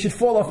rasha that he should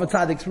fall off a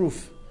tzaddik's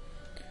roof.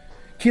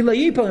 Ki la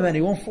yipol, and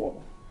he won't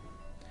fall.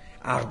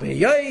 If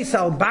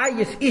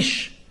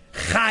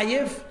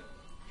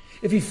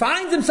he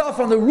finds himself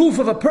on the roof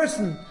of a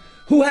person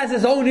who has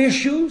his own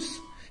issues,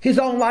 his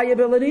own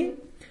liability,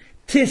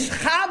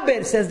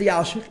 tischaber, says the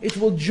Alshich, it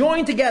will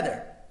join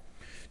together.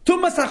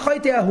 Tumas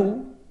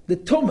hachoyteahu, the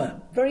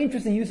tumah, very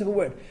interesting use of a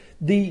word,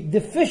 the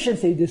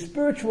deficiency, the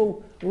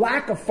spiritual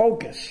lack of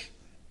focus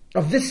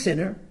of this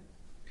sinner,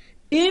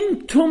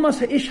 im tumas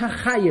ha'ish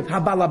hachayev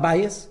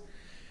habalabayis,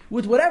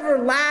 with whatever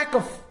lack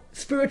of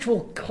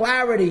spiritual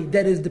clarity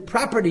that is the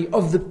property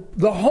of the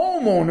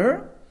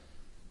homeowner,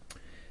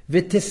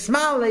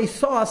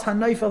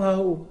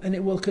 and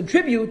it will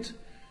contribute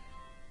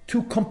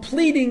to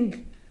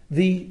completing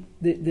the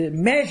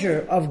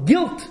measure of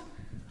guilt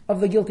of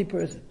the guilty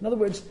person. In other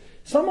words,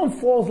 someone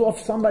falls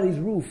off somebody's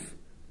roof.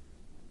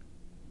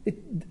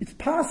 It's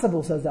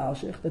possible, says the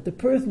Alshich, that the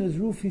person whose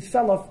roof he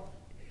fell off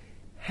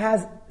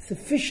has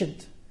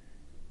sufficient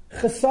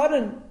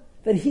chesaron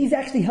that he's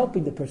actually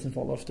helping the person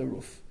fall off the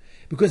roof.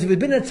 Because if it had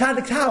been in a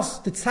tzaddik's house,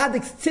 the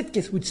tzaddik's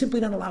tzidkis would simply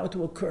not allow it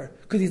to occur,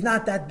 because he's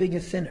not that big a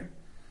sinner.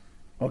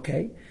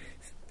 Okay?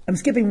 I'm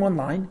skipping one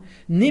line.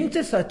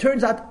 Nimtesa,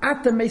 turns out,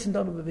 at the mason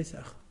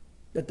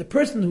that the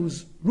person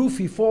whose roof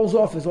he falls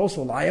off is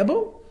also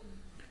liable.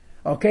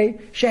 Okay?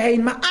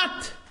 Shehein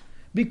ma'at,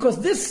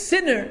 because this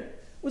sinner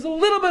was a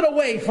little bit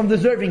away from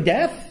deserving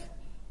death.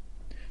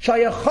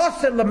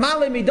 Shayachaser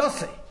lemale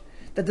midose,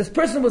 that this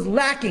person was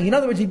lacking. In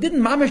other words, he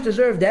didn't mamish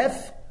deserve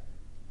death.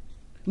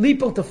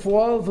 Lipel to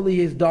fall,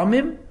 v'liyez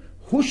damim,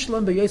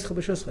 hushlam b'yeischel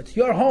b'shuschet.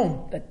 Your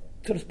home, that,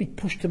 so to speak,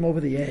 pushed him over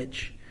the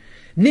edge.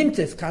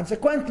 Nimtes,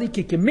 consequently,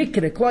 kike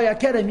mikre, kloya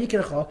kere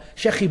mikrecha,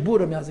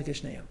 shechibura miazik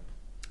eshneim.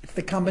 It's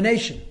the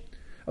combination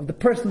of the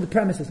person and the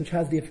premises which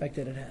has the effect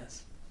that it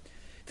has.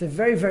 It's a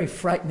very, very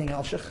frightening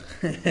Alshich.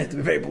 To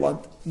be very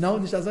blunt. No,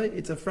 it's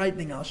a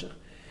frightening Alshich.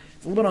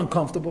 It's a little bit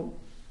uncomfortable.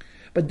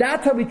 But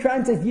that's how we try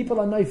and say Yipal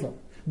HaNoifel.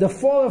 The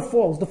faller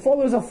falls. The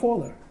faller is a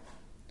faller.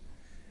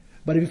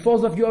 But if he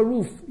falls off your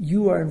roof,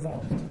 you are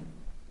involved.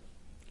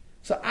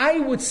 So I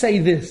would say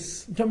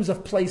this, in terms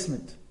of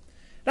placement.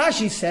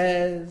 Rashi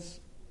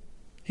says,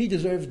 he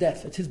deserves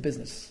death. It's his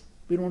business.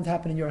 We don't want it to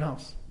happen in your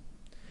house.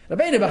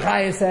 Rabbeinu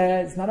Bachaya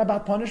says, it's not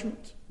about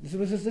punishment. This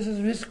is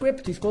his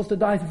script. He's supposed to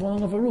die if he's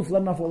falling off a roof. Let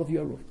him not fall off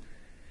your roof.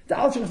 The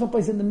Alshich is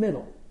someplace in the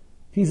middle.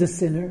 He's a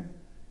sinner.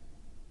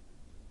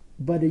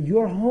 But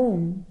your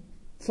home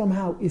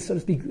somehow is, so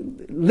to speak,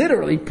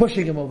 literally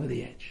pushing him over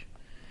the edge.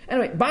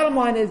 Anyway, bottom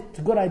line is, it's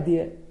a good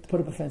idea to put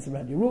up a fence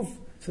around your roof,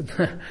 so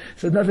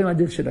nothing like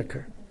this should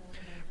occur.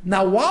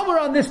 Now, while we're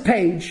on this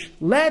page,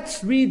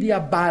 let's read the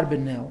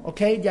Abarbanel.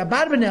 Okay, the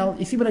Abarbanel,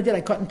 you see what I did?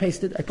 I cut and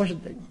pasted. I pushed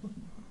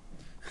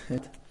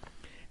it.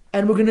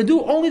 And we're going to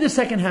do only the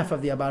second half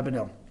of the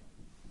Abarbanel,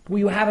 where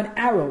you have an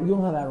arrow. You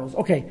don't have arrows.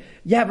 Okay,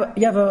 you have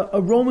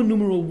a Roman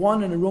numeral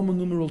 1 and a Roman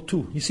numeral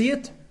 2. You see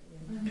it?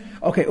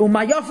 Okay.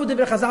 Umayafu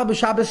devre Chazal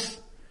b'Shabbos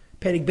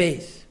perik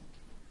beis.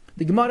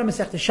 The Gemara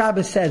Masechta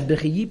Shabbos says,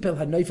 "B'chiyipel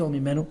hanoifel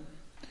mimenu."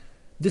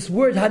 This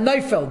word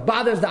hanoifel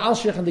bothers the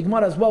Alshich and the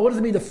Gemara as well. What does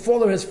it mean? The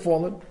faller has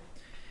fallen.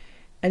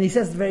 And he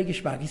says very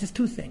geschmack. He says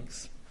two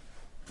things.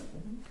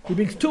 He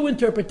brings two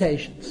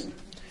interpretations.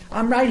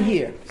 I'm right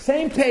here.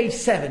 Same page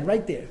 7,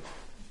 right there.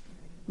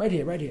 Right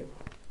here.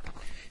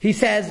 He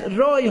says,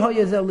 Roi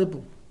hoyezel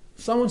libu.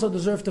 So-and-so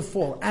deserved to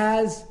fall,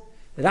 as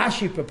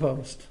Rashi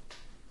proposed.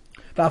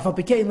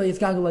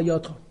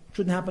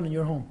 Shouldn't happen in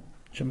your home.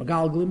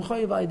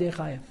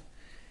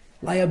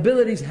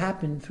 Liabilities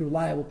happen through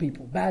liable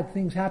people. Bad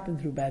things happen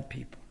through bad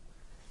people.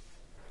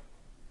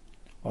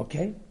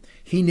 Okay?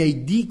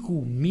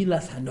 Hinediku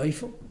milas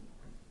hanoifel.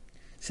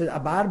 Said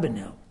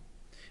Abarbanel.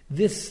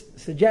 This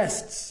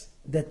suggests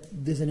that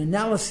there's an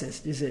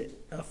analysis, there's a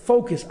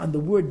focus on the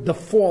word the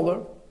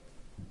faller.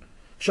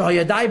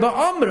 Shahayadai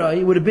ba'amra,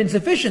 it would have been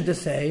sufficient to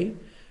say,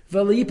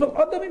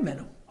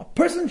 a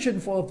person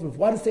shouldn't fall off the roof.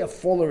 Why does it say a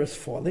faller is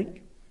falling?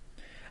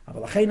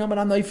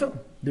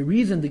 The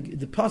reason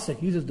the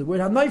pasuk uses the word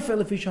hanoifel,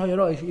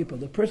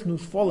 the person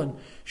who's fallen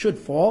should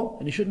fall,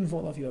 and he shouldn't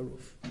fall off your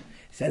roof. It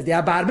says the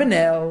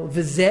Abarbanel,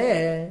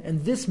 v'zeh,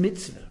 and this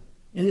mitzvah,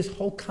 and this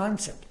whole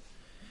concept,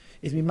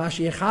 is it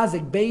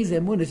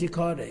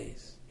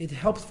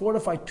helps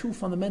fortify two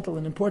fundamental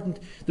and important,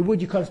 the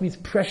word yikares means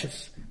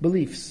precious,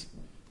 beliefs.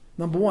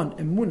 Number one,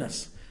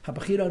 emunas,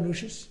 habachira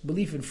anushis,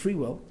 belief in free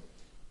will.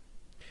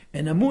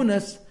 And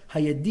emunas,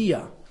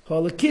 hayadiyah,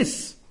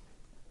 halakis,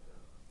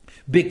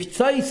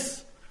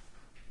 biktzais,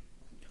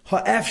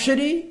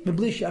 ha'afshari,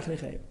 mebli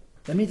shachrechem.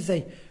 That means to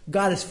say,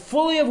 God is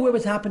fully aware of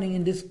what's happening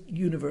in this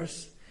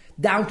universe,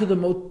 down to the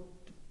most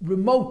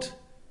remote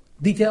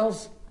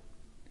details.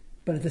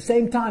 But at the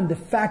same time, the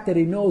fact that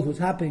He knows what's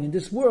happening in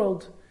this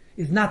world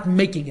is not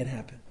making it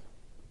happen.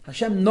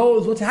 Hashem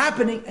knows what's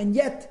happening, and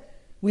yet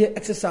we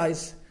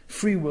exercise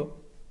free will.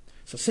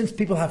 So since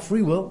people have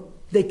free will,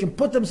 they can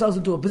put themselves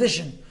into a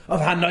position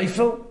of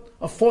hanoifel,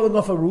 of falling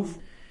off a roof,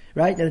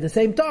 right? And at the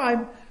same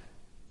time,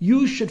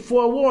 you should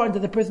forewarn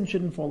that the person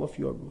shouldn't fall off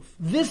your roof.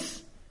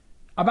 This,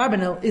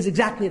 Abarbanel, is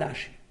exactly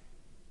Rashi.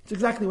 It's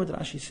exactly what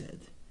Rashi said.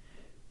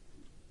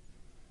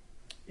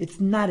 It's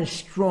not as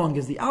strong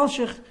as the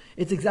Alshich.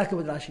 It's exactly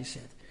what Rashi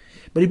said.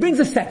 But he brings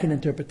a second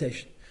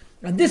interpretation.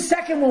 And this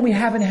second one we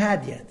haven't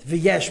had yet.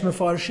 V'yesh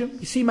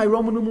mefarshim. You see my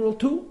Roman numeral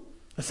 2?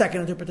 A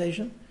second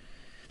interpretation.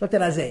 Look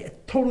at Isaiah. A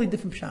totally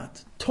different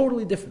shot.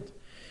 Totally different.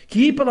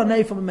 Ki yipal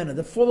hanei from a minute.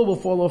 The faller will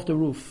fall off the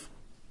roof.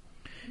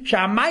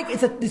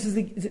 This is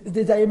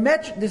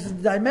the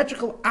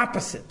diametrical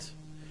opposite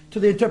to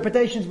the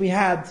interpretations we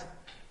had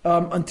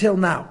until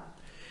now.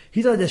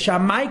 He said the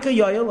Shamaika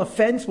Yoel, a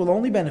fence will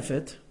only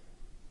benefit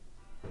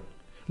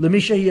a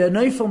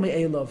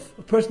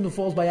person who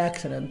falls by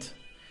accident,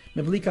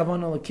 without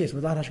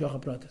hashgacha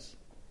pratis.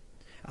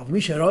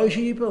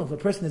 If a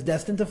person is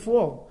destined to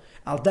fall,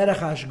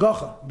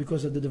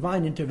 because of the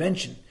divine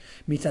intervention,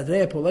 because of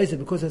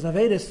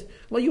Averis,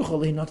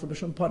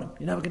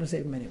 you're never going to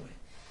save him anyway.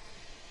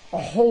 A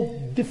whole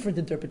different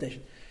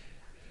interpretation.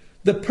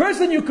 The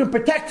person you can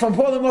protect from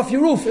falling off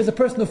your roof is a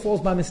person who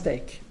falls by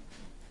mistake.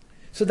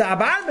 So the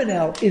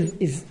Abarbanel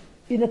is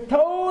in a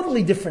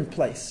totally different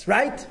place,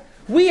 right?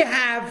 We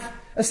have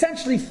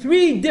essentially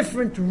 3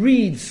 different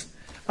reads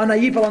on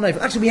Ayipal and Ayipal.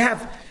 Actually, we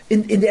have,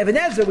 in the Even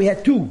Ezra, we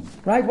had 2,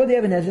 right? What did the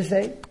Even Ezra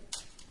say?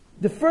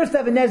 The first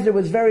Even Ezra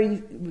was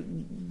very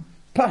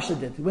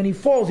pashadit. When he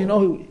falls, you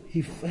know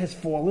he has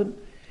fallen.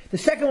 The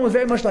second one was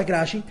very much like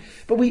Rashi.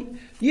 But Yipal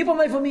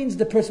and Ayipal means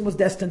the person was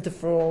destined to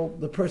fall,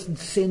 the person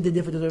sinned and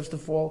therefore deserves to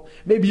fall.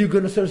 Maybe you're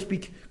going to, so to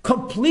speak,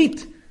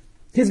 complete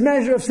his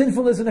measure of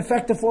sinfulness and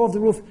effect to fall off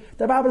the roof.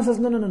 The Bible says,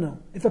 no.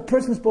 If a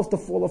person is supposed to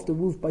fall off the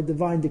roof by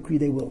divine decree,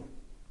 they will.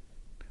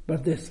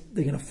 But if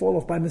they're going to fall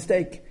off by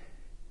mistake,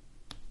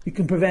 you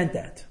can prevent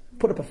that.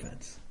 Put up a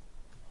fence.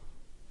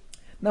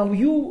 Now,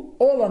 you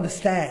all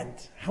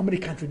understand how many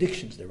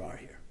contradictions there are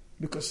here.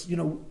 Because,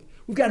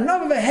 we've got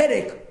enough of a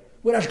headache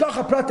with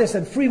Hashgacha Pratis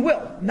and free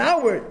will.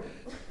 Now we're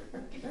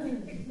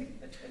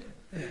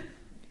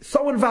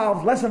so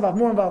involved, less involved,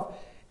 more involved.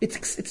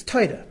 It's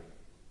tighter.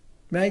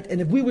 Right?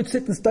 And if we would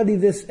sit and study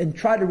this and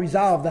try to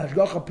resolve the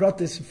Hashgacha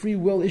Pratis free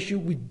will issue,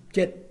 we'd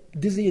get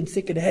dizzy and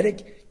sick and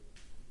headache.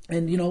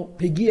 And,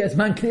 Pigia is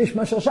man krish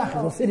mashal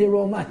shachar. We'll sit here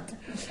all night.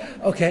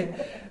 Okay?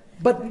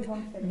 But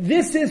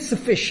this is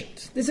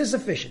sufficient. This is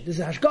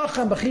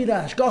Hashgacha and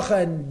Bechira,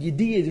 Hashgacha and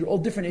Yediyah, they're all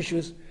different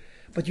issues.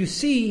 But you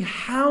see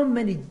how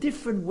many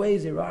different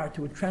ways there are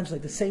to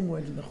translate the same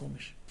words in the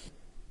Chumash.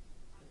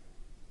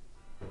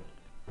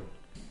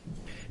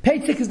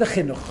 Page 6 is the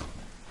Chinuch.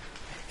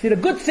 See, the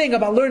good thing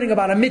about learning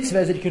about a mitzvah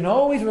is that you can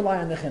always rely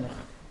on the Chinuch.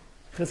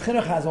 Because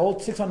Chinuch has all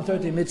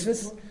 630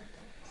 mitzvahs.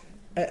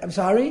 I'm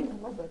sorry? I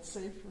love that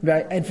safer.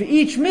 Right, and for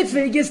each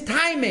mitzvah, he gives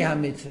time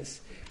ha-mitzvahs.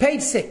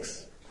 Page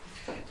 6.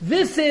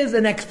 This is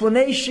an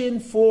explanation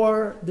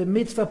for the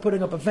mitzvah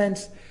putting up a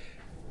fence.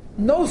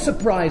 No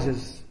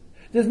surprises.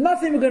 There's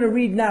nothing we're going to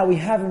read now we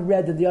haven't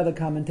read in the other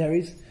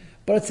commentaries,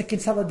 but it's a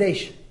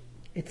consolidation.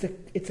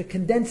 It's a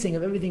condensing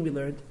of everything we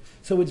learned.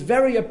 So it's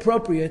very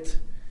appropriate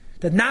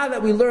that now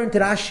that we learned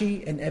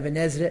Rashi and Even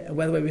Ezra, and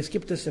by the way, we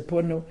skipped the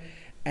Seporno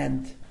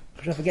and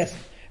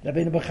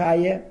Rabbeinu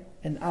Bechaya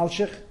and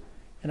Alshich,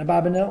 and a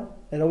Babanel.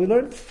 That all we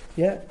learned?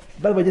 Yeah.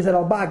 By the way, there's that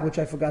Al-Bag, which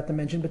I forgot to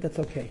mention, but that's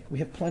okay. We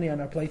have plenty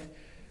on our plate.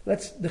 The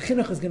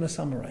Chinuch is going to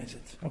summarize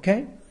it.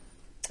 Okay?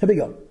 Here we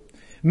go.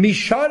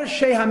 Mishar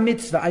Shei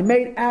mitzvah. I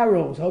made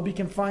arrows. I hope you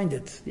can find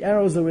it. The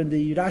arrows are in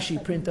the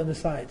Rashi print on the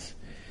sides.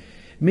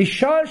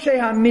 Mishar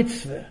Shei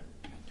mitzvah.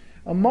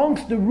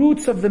 Amongst the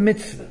roots of the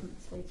mitzvah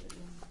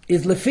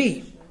is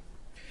lefi.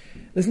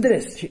 Listen to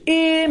this.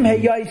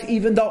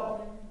 Even though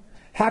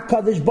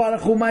HaKadosh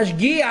Baruch Hu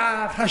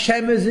Mashgiach,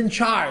 Hashem is in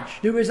charge.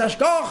 There is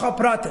Ashgacha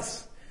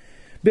Pratis.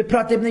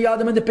 Bepratim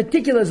Neyadim, in the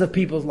particulars of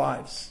people's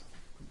lives.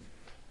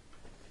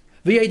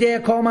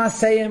 V'yedei kol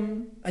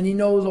ma'aseim, and He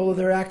knows all of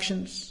their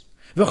actions.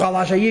 V'chal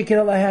asher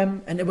yikir lahem,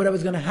 and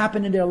whatever's going to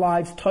happen in their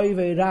lives,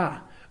 toiv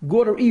ra,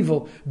 good or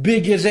evil,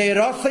 b'gezei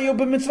rasayu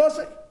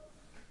b'mitzvasei.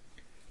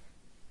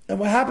 And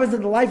what happens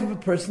in the life of a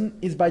person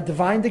is by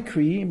divine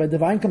decree, by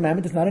divine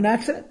commandment. It's not an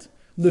accident.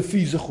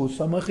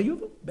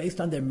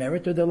 Based on their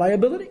merit or their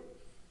liability.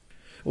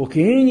 The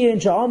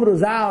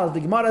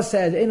Gemara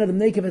says,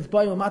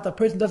 a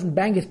person doesn't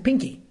bang his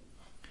pinky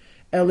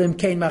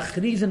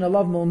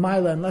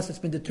unless it's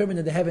been determined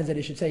in the heavens that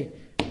he should say,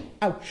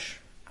 ouch.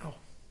 Ow.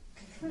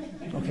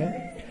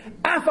 Okay?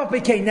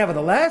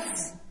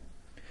 Nevertheless,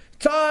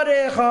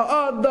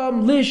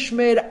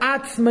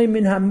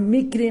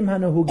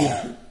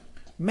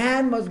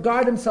 man must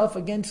guard himself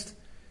against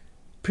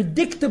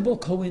predictable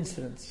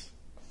coincidence.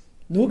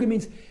 Nuga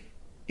means,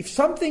 if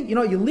something,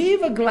 you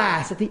leave a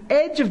glass at the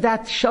edge of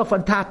that shelf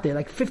on top there,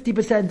 like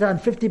 50% on,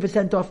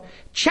 50% off,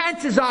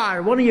 chances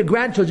are one of your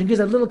grandchildren gives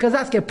a little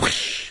kazaske,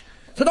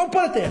 so don't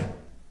put it there.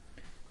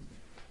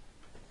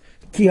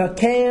 Ki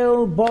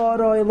hakel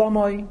baroi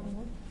lamoi,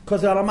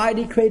 because the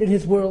Almighty created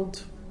His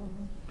world.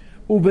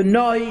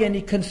 Ubenoi, and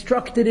He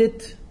constructed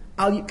it.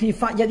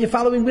 You're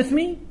following with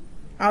me?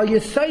 On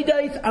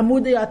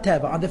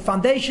the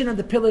foundation and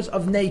the pillars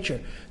of nature.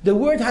 The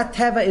word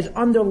hateva is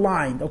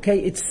underlined, okay?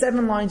 It's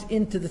 7 lines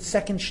into the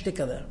second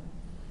shtika there.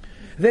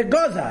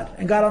 Ve'gozad,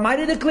 and God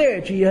Almighty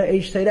declared,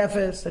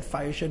 that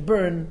fire should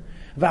burn,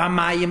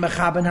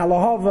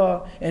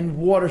 and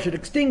water should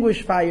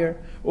extinguish fire.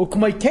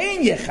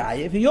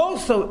 He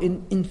also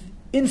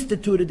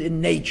instituted in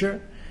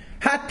nature,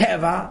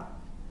 hateva,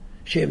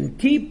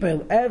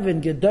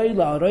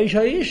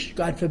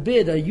 God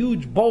forbid a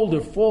huge boulder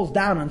falls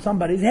down on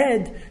somebody's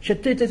head,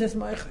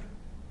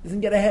 doesn't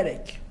get a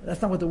headache. That's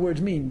not what the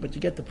words mean, but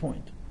you get the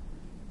point.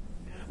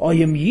 God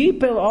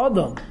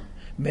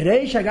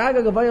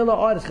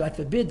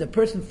forbid the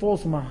person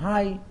falls from a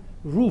high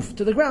roof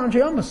to the ground,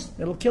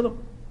 it'll kill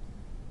him.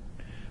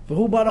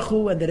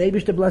 And the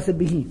Rebbe, blessed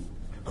be He,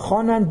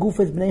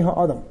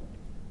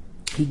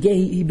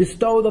 He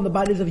bestowed on the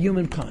bodies of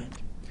humankind.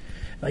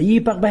 And He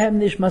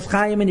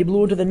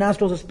blew into the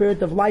nostrils a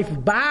spirit of life.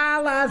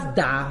 Balas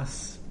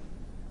das.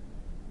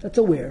 That's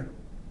aware.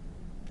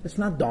 It's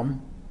not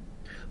dumb.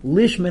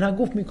 Lishmin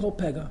haguf mikol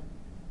pega.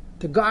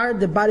 To guard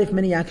the body from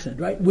any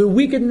accident, right? We're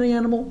weaker than the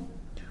animal.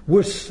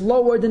 We're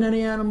slower than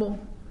any animal,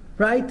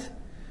 right?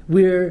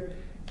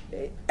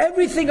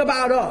 Everything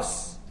about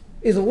us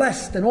is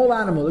less than all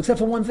animals, except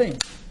for one thing.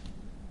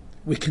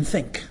 We can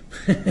think.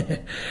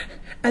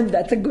 And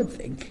that's a good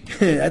thing.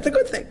 That's a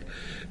good thing.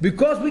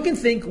 Because we can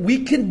think,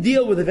 we can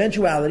deal with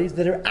eventualities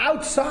that are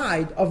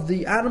outside of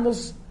the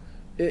animal's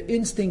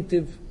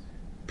instinctive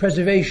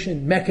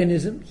preservation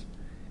mechanisms.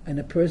 And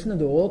a person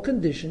under all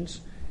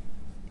conditions,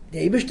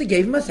 the Eibishter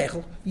gave him a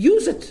seichel,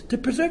 use it to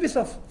preserve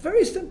yourself.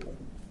 Very simple.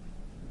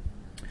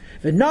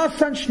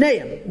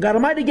 God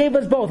Almighty gave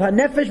us both,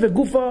 ha-nefesh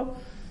ve-gufa,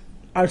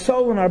 our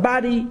soul and our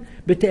body,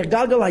 that the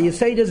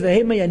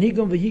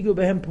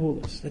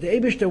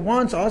Eibishter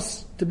wants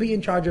us to be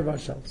in charge of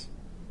ourselves.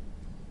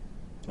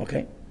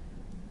 Okay?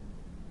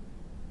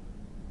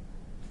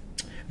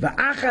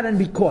 And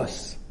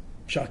because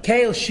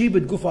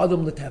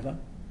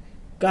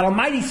God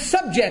Almighty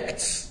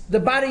subjects the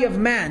body of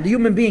man, the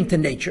human being, to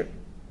nature.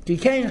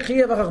 Hashem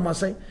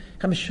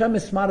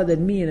is smarter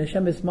than me and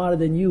Hashem is smarter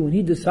than you, and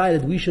He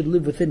decided we should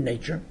live within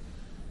nature.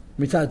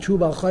 Because we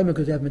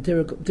have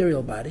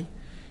material body.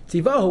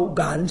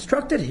 God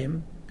instructed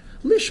him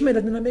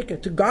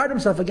to guard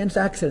himself against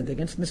accident,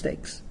 against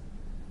mistakes.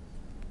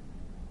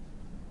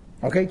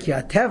 Okay,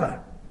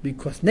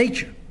 because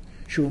nature,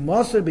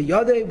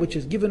 which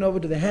is given over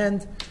to the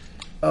hand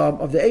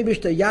of the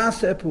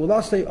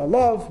Eibishter,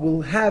 Allah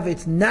will have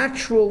its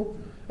natural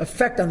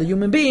effect on the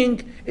human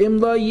being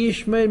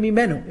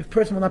if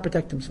person will not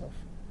protect himself.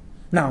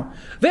 Now,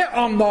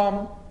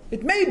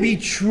 it may be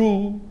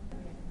true.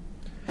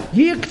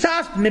 Maybe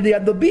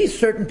there'll be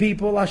certain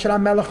people, because the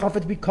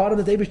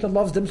Eibishter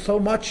loves them so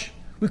much.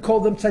 We call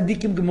them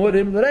tzaddikim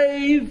gemurim,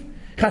 reiv,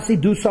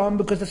 chasidusam,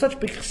 because they're such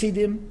big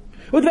chassidim.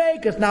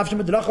 Udveikas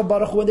nafshim edrachav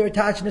baruch hu, and their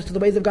attachedness to the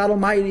ways of God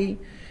Almighty,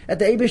 that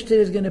the Eibishter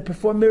is going to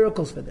perform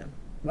miracles for them.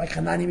 Like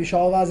Hanani,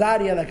 Mishael,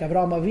 Azariah, like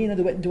Avraham Avinu,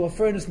 they went into a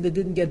furnace and they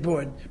didn't get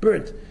burnt.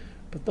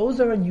 But those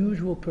are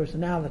unusual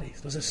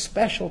personalities. Those are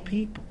special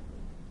people.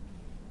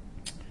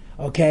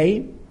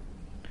 Okay?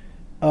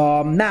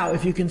 Now,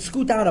 if you can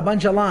scoot out a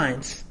bunch of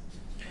lines.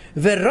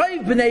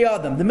 V'roiv b'nei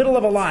Adam, the middle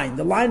of a line.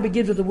 The line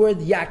begins with the word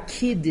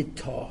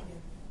yakidito.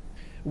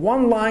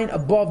 One line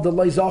above the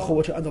loizacho,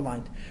 which are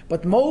underlined.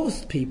 But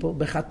most people,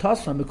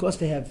 b'chatasam, because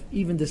they have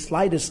even the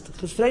slightest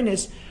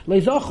chesrenis,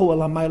 loizacho el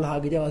hamayil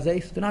ha'gadel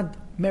hazeh, do not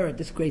merit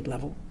this great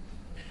level.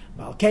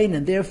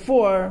 And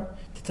therefore,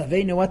 the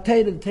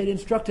Torah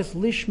instructs us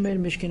lishmer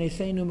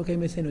mishkeneseinu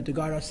mekaymeseinu, to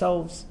guard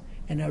ourselves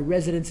and our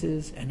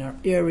residences and our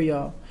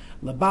area.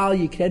 Labal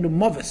yikrenu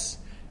movis,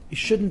 it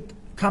shouldn't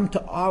come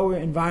to our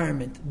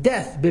environment.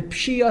 Death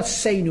b'pshia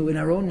seinu, in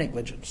our own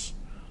negligence.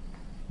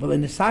 Well,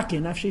 in the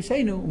sakin nafshi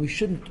seinu, we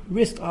shouldn't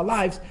risk our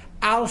lives.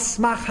 Al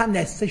smach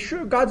hanes, say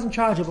sure, God's in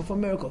charge of it for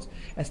miracles.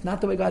 That's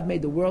not the way God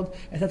made the world.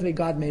 That's not the way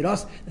God made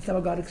us. That's not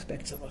what God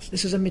expects of us.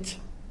 This is a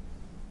mitzvah.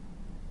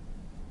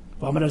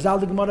 The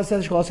Gemara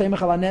says,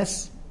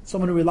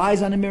 someone who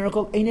relies on a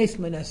miracle,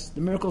 the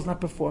miracle is not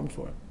performed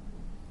for him.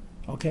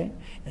 Okay?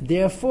 And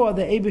therefore,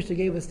 the Eibishter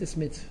gave us this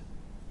mitzvah.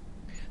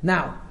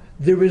 Now,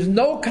 there is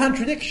no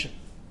contradiction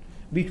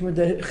between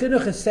the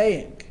Chinuch is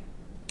saying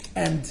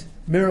and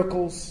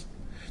miracles.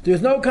 There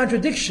is no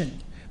contradiction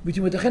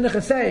between what the Chinuch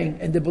is saying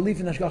and the belief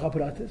in Hashgacha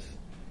Pratis.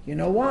 You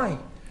know why?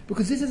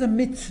 Because this is a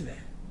mitzvah.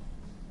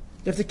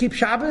 You have to keep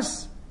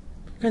Shabbos.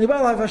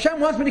 Well, if Hashem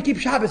wants me to keep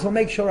Shabbos, he'll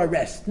make sure I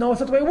rest. No, it's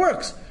not the way it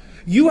works.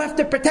 You have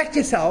to protect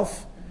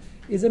yourself,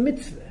 is a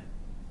mitzvah.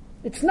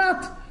 It's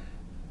not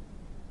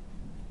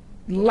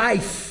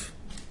life.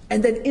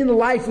 And then in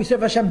life we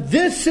serve Hashem.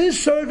 This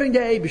is serving the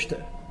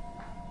Eibishter.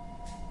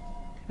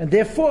 And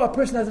therefore a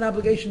person has an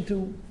obligation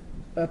to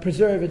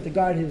preserve and to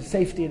guard his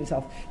safety and his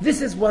health.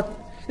 This is the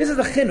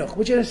chinuch,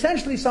 which is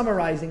essentially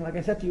summarizing, like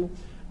I said to you,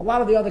 a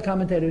lot of the other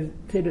commentaries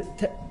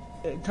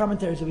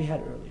that we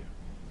had earlier.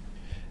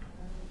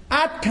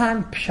 Ad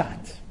kan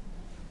pshat.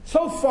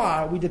 So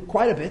far, we did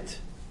quite a bit,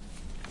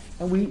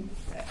 and we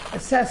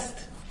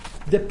assessed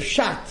the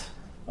pshat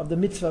of the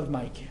mitzvah of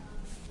Maikeh.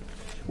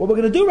 What we're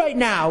going to do right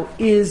now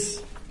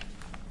is,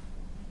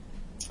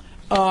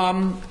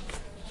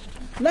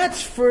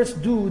 let's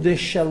first do the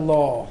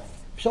Shalah.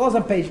 Shalah is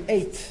on page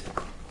 8.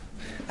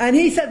 And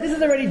he said, this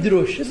is already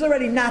drush. This is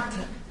already not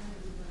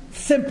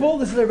simple.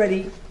 This is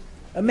already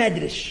a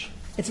medrash.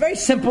 It's very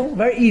simple,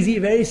 very easy,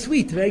 very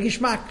sweet, very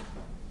gishmak.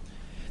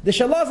 The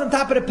Shalah is on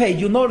top of the page.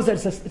 You'll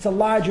notice that it's a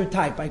larger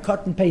type. I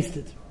cut and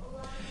pasted.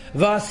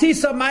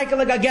 V'asisa Michael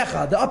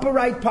Agagecha, the upper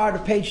right part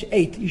of page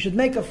 8. You should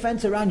make a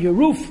fence around your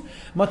roof.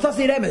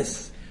 Matzasi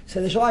Remes.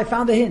 So the Shalah, I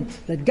found a hint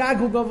that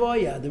Gagu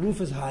Gavoya, the roof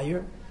is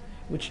higher,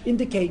 which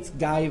indicates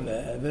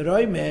Gaiva.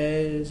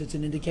 V'roimes, it's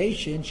an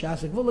indication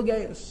Shasik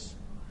Vulageus.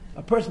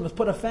 A person must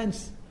put a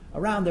fence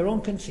around their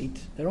own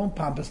conceit, their own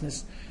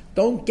pompousness.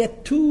 Don't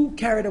get too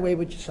carried away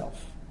with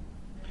yourself.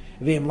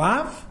 V'im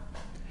lav.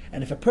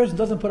 And if a person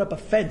doesn't put up a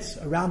fence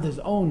around his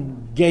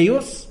own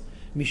geus,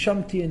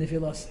 mishamti and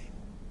nefilasi,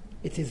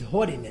 it's his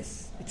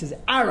haughtiness, it's his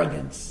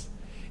arrogance,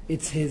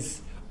 it's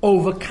his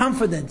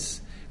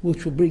overconfidence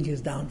which will bring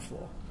his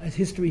downfall, as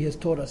history has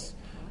taught us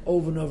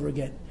over and over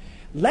again.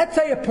 Let's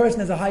say a person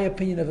has a high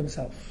opinion of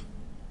himself.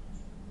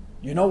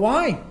 You know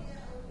why?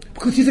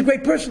 Because he's a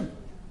great person.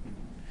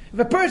 If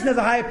a person has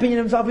a high opinion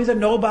of himself, he's a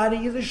nobody,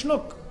 he's a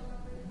schnook.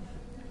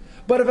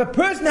 But if a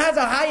person has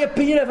a high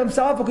opinion of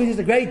himself because he's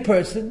a great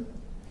person,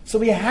 so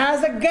he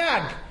has a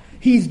gag,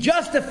 he's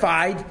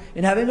justified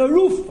in having a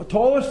roof, a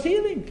taller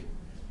ceiling.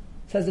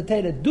 Says the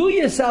Torah, do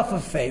yourself a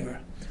favor,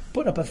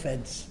 put up a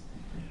fence.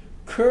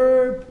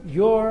 Curb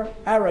your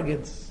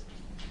arrogance.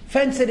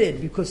 Fence it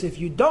in, because if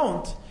you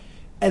don't,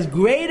 as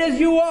great as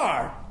you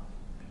are,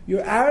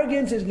 your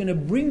arrogance is going to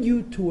bring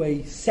you to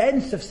a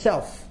sense of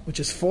self, which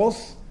is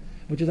false,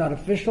 which is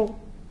artificial,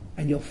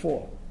 and you'll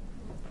fall.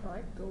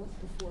 Pride goes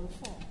before the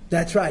fall.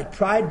 That's right.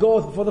 Pride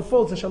goes before the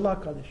fall. It's a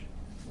Shalach Kaddish.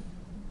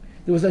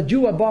 There was a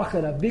Jew, a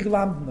Bacher, a big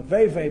lamb, a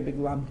very, very big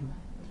lamb,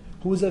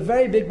 who was a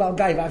very big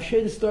Balgai. I've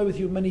shared this story with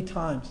you many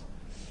times.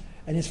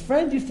 And his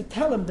friend used to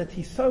tell him that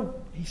he's so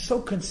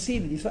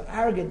conceited, he's so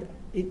arrogant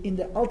in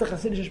the Alte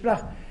Hasidische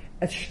Sprach.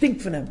 It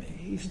stinkt from him.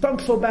 He stunk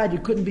so bad you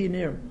couldn't be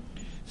near him.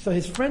 So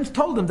his friends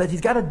told him that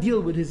he's got to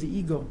deal with his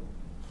ego.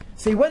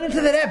 So he went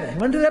into the Rebbe. He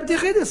went to the Rebbe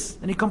Tichidus,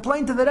 and he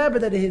complained to the Rebbe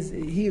that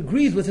he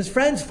agrees with his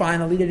friends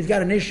finally that he's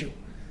got an issue.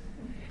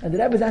 And the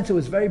Rebbe's answer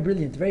was very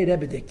brilliant, very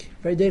Rebbidik,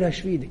 very Deir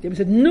HaShvidik. The Rebbe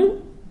said,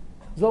 "Nu,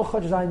 zol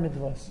chod zayin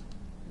mitvos."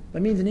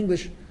 That means in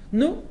English,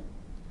 "Nu,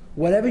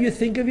 whatever you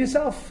think of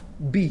yourself,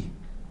 be.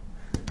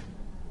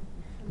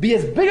 Be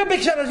as big a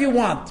big shot as you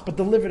want, but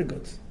deliver the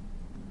goods.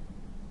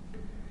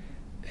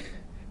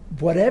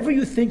 Whatever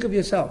you think of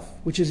yourself,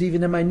 which is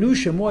even a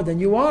minutia more than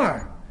you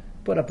are,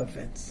 put up a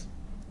fence,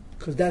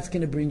 because that's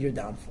going to bring your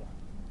downfall."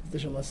 The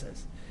Shallah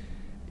says,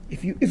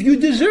 if you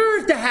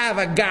deserve to have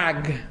a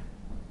gag,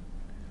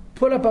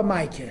 put up a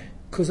maikeh,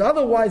 because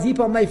otherwise,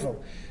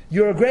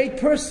 you're a great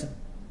person.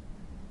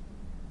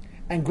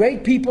 And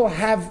great people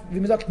have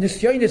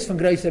nisyonis from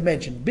Grace I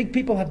mentioned. Big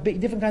people have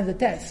different kinds of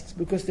tests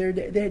because they're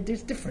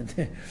different.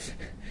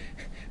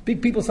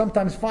 Big people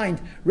sometimes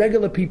find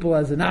regular people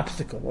as an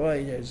obstacle. Oh,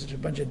 there's a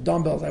bunch of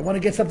dumbbells. I want to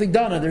get something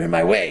done, and they're in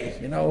my way.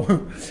 You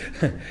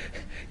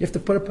have to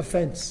put up a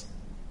fence.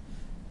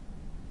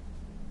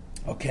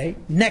 Okay.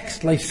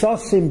 Next, you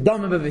shouldn't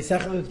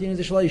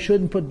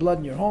put blood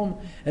in your home.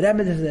 You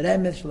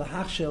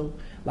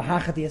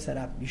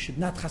should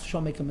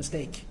not make a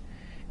mistake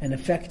and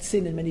affect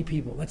sin in many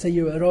people. Let's say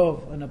you're a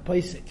rov and a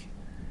paisik,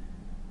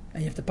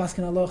 and you have to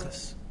paskin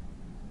halachas,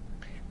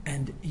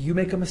 and you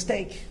make a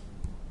mistake.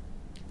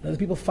 Other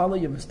people follow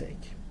your mistake.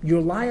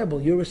 You're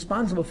liable. You're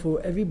responsible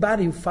for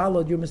everybody who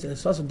followed your mistake.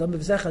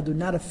 Do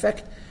not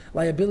affect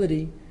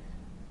liability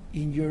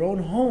in your own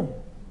home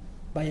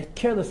by a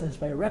carelessness,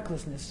 by a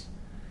recklessness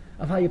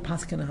of how you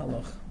paskin a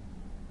halach.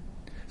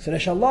 So the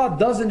Shalah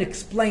doesn't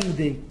explain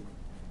the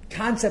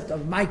concept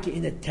of Micah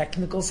in a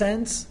technical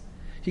sense.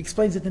 He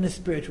explains it in a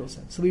spiritual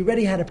sense. So we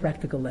already had a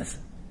practical lesson.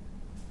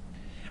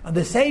 On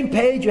the same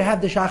page, you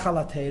have the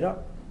Shachal HaTeira,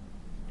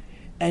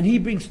 and he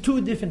brings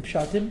two different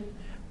pshatim.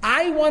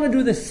 I want to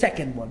do the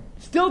second one.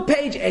 Still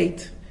page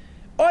 8.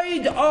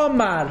 Oid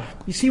Omar.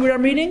 You see where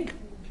I'm reading?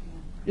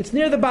 It's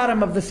near the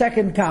bottom of the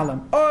second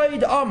column.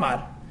 Oid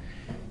Omar.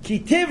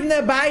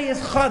 Kitivne bayis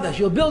chadash.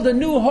 You'll build a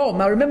new home.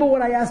 Now remember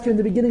what I asked you in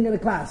the beginning of the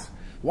class.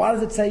 Why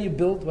does it say you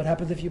build? What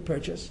happens if you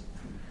purchase?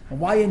 And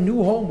why a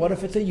new home? What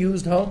if it's a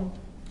used home?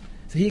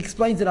 So he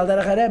explains it al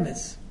derech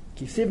haremes.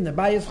 Kitivne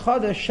bayis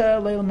chadash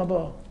shel leil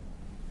mabo.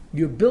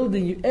 You're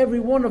building, every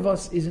one of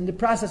us is in the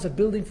process of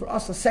building for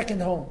us a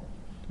second home.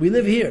 We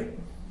live here.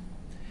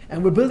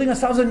 And we're building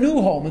ourselves a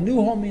new home. A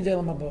new home means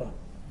Eilam Haba.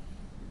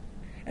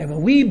 And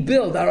when we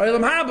build our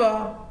Eilam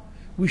Haba,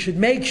 we should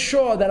make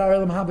sure that our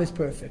Eilam Haba is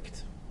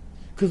perfect.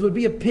 Because it would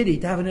be a pity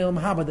to have an Eilam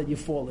Haba that you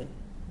fall in.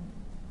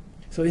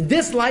 So in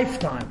this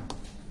lifetime,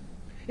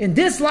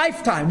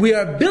 we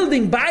are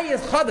building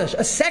Bayis Chadash,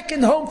 a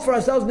second home for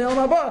ourselves in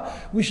Eilam Haba.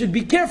 We should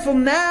be careful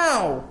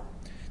now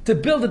to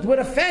build it with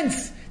a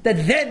fence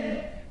that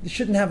then you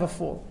shouldn't have a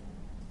fall.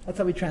 That's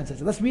how we translate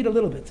it. Let's read a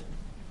little bit.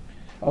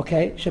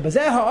 Okay, in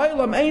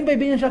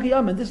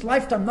this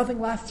lifetime, nothing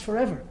lasts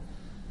forever.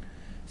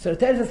 So the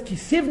Torah says,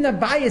 "Kisivna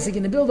bayis." You're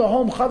going to build a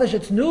home chadash.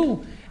 It's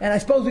new, and I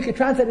suppose we could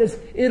translate it as,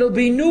 "It'll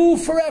be new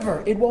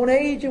forever. It won't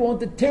age. It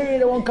won't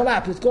deteriorate. It won't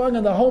collapse." It's going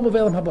on the home of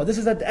Eilam Haba. This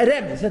is a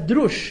remes, a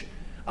drush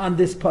on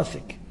this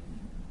pasuk.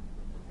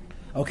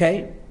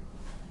 Okay.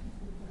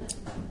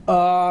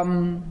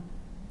 V'layeh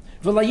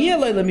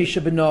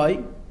le'misha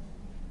b'noi.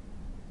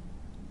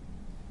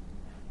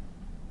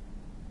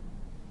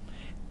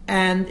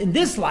 And in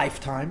this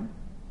lifetime,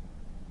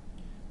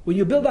 when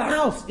you build a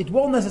house, it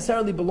won't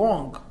necessarily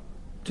belong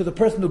to the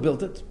person who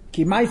built it.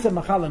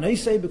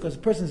 Because a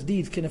person's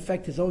deeds can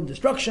affect his own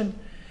destruction.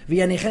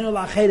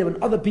 When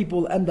other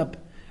people end up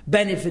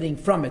benefiting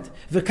from it.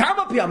 It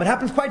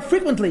happens quite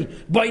frequently.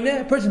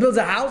 A person builds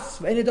a house,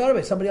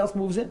 somebody else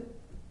moves in.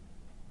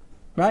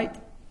 Right?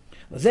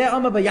 Which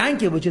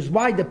is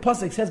why the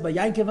pasuk says by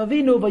Yankev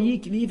Avinu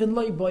even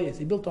loy boyes.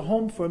 He built a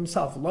home for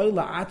himself. The home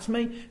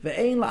that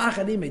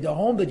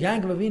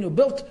Yankev Avinu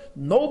built,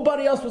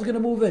 nobody else was going to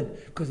move in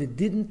because it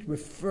didn't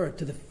refer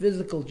to the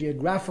physical,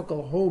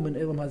 geographical home in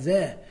Eilam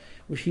Hazeh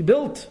which he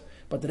built.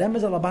 But the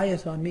remez al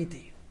abayis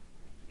amiti.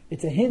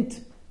 It's a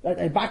hint that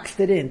I boxed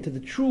it in to the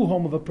true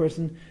home of a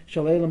person,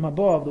 shal Eilam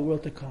Haba, of the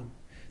world to come.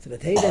 So the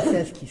Torah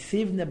says,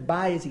 "Kisivne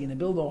bayis." You're going to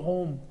build a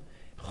home.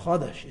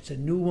 Chodesh, it's a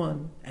new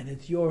one, and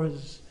it's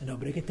yours, and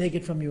nobody can take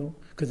it from you,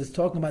 because it's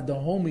talking about the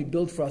home we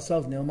built for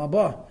ourselves, Neil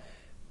Mabah.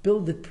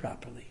 Build it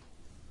properly.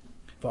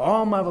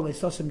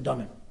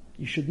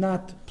 You should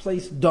not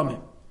place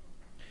domim.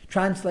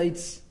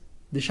 Translates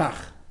the shach.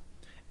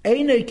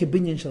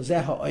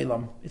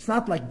 It's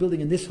not like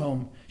building in this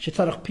home. You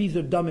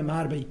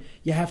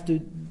have to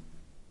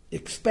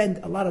expend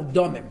a lot of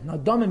domim. Now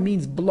domim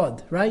means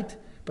blood, right?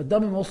 But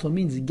domim also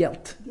means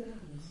gelt.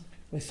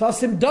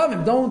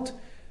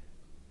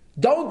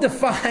 Don't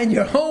define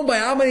your home by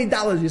how many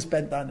dollars you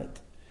spent on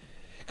it.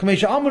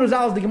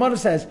 The Gemara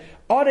says,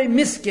 "Are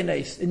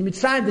miskines?" In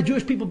Mitzrayim, the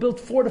Jewish people built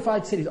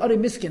fortified cities. Are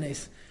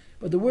miskines?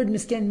 But the word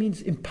misken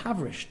means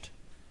impoverished.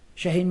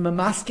 Shehin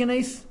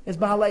mamaskines is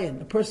bahalayin.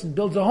 A person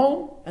builds a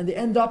home and they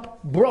end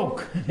up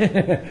broke.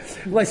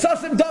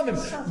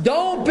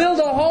 Don't build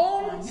a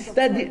home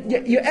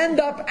that you end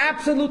up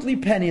absolutely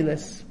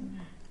penniless.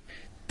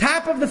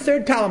 Top of the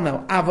third column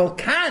now. Aval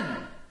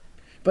kan.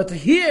 But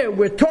here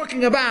we're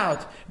talking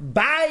about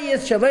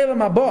Bayis Shaleilam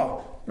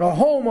Haba, a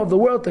home of the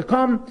world to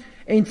come.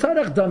 Ein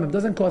tzarech damim. It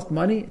doesn't cost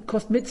money, it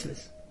costs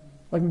mitzvahs.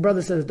 Like my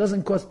brother says, it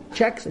doesn't cost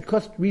checks, it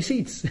costs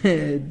receipts.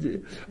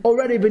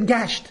 Already been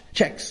cashed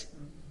checks.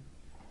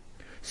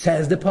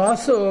 Says the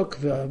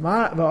pasuk,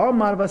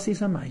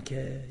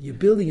 you're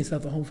building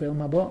yourself a home for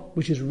Eilam Haba,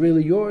 which is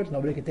really yours,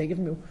 nobody can take it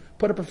from you.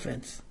 Put up a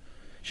fence.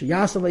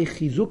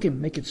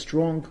 Make it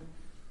strong.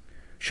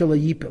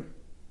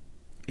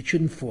 It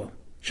shouldn't fall.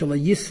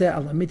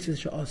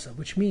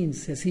 Which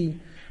means, says he,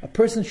 a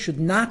person should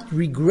not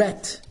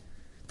regret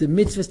the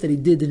mitzvahs that he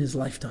did in his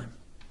lifetime.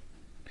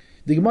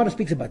 The Gemara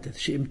speaks about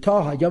this. A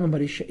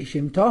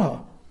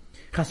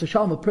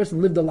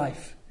person lived a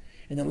life,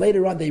 and then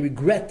later on they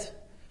regret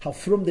how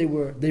frum they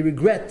were. They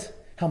regret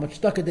how much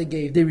tzedakah they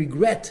gave. They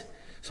regret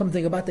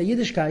something about the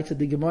Yiddishkeit. So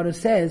the Gemara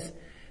says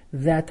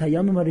that the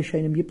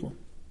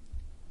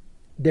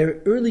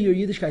their earlier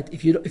Yiddishkeit,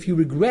 if you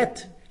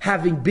regret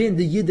having been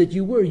the Yid that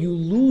you were, you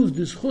lose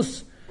the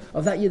schus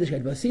of that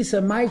Yiddishkeit.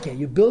 Basisa Maike,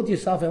 you build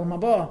yourself El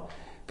Mabah,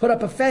 put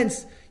up a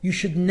fence, you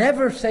should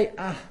never say,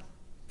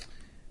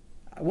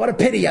 what a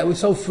pity, I was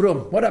so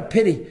frum. What a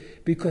pity.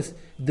 Because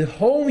the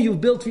home you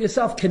built for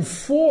yourself can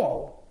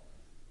fall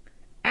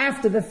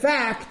after the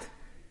fact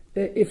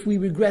if we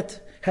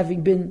regret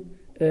having been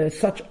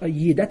such a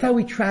Yid. That's how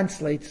he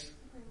translates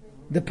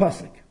the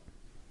pasuk.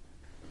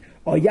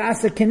 Or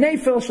Yasa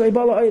Kenefel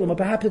Shleibala Oilam, or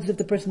perhaps it's if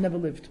the person never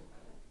lived.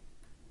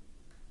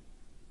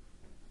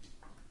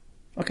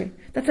 Okay,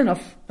 that's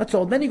enough. That's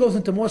all. Then he goes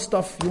into more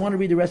stuff. You want to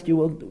read the rest, you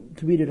will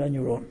to read it on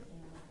your own.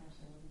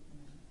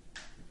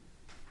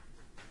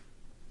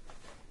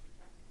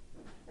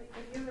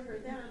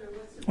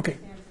 Okay.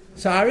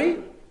 Sorry?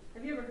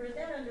 Have you ever heard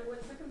that? Under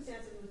what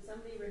circumstances would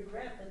somebody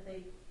regret that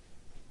they...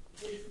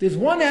 There's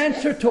one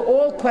answer to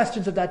all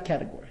questions of that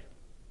category.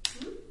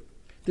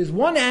 There's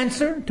one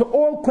answer to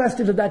all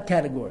questions of that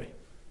category.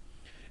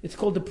 It's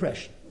called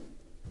depression.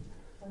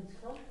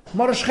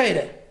 Morosh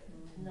Cheder.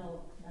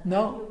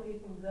 No?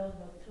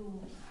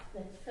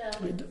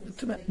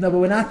 No, but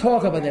we're not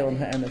talking about Elam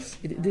Ha'emes.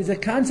 There's a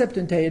concept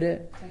in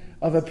Torah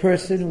of a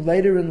person who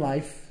later in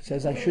life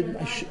says, I should.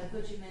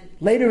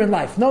 Later in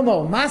life. No.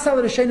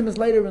 Masal Rishenim is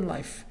later in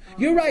life.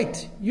 You're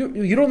right.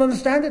 You don't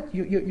understand it?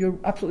 You're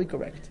absolutely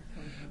correct.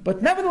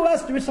 But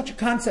nevertheless, there is such a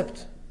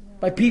concept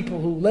by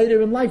people who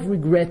later in life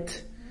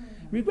regret.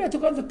 Regret. Who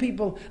comes to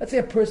people, let's say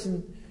a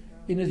person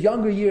in his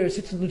younger years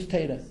sits and learns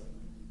Torah.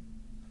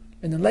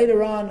 And then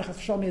later on, Chas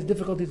V'Shalom, he has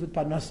difficulties with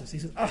Parnassus. He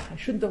says, I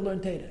shouldn't have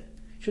learned Torah.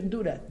 Shouldn't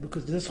do that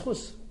because there's a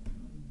schus.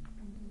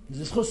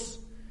 There's a schus.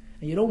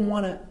 And you don't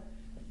want to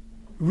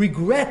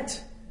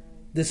regret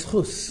the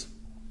schus.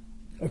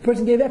 Or a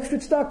person gave extra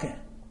tzedakah.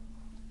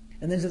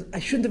 And then says, I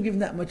shouldn't have given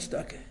that much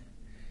tzedakah.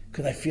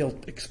 Because I feel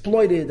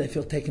exploited, I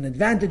feel taken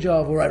advantage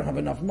of, or I don't have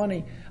enough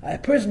money. A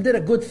person did a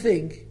good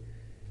thing.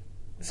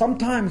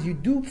 Sometimes you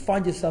do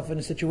find yourself in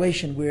a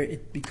situation where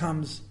it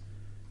becomes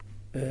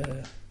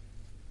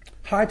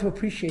hard to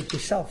appreciate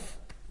yourself.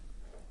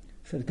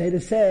 So the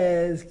Torah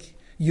says,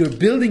 you're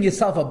building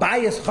yourself a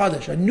bayis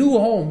chadash, a new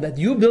home that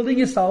you're building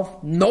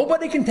yourself.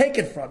 Nobody can take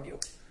it from you.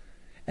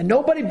 And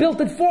nobody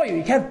built it for you.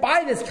 You can't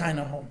buy this kind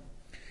of home.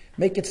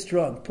 Make it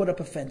strong. Put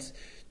up a fence.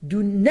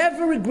 Do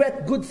never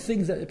regret good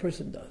things that a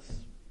person does.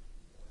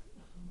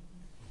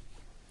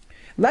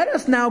 Let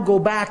us now go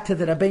back to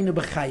the Rabbeinu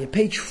Bechaya,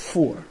 page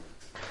 4.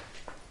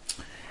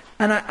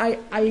 And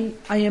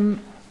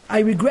I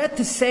regret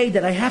to say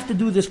that I have to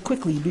do this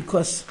quickly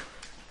because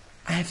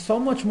I have so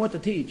much more to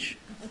teach.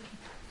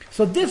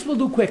 So this we'll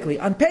do quickly.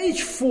 On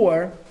page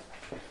 4,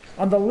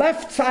 on the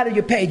left side of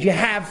your page, you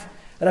have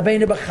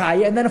Rabbeinu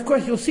Bechaya, and then of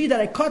course you'll see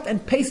that I cut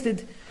and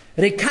pasted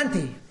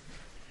Rekanti.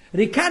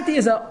 Rekanti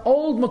is an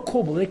old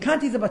Makubal.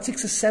 Rekanti is about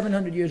 600 or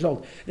 700 years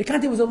old.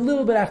 Rekanti was a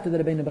little bit after the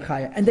Rabbeinu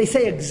Bechaya, and they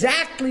say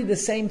exactly the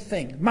same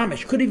thing.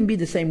 Mamish, could even be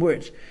the same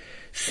words.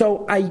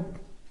 So I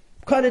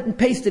cut it and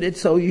pasted it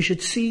so you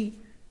should see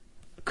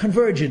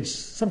convergence.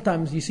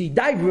 Sometimes you see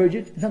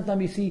divergence, and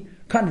sometimes you see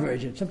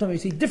convergence. Sometimes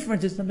you see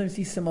differences, sometimes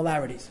you see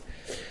similarities.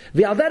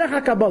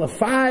 V'al-derech HaKabbalah,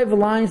 5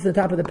 lines at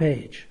the top of the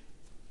page.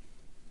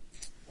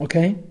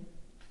 Okay?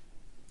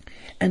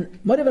 And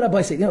whatever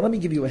Rabbi said, let me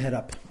give you a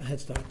head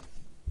start.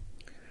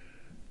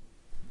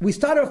 We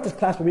started off this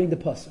class by reading the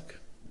pasuk.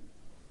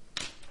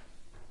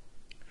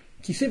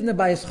 Kisivna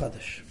bayis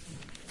chadash.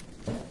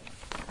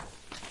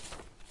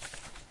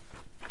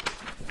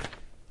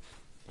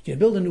 You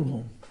build a new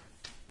home.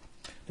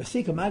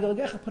 Vasika magal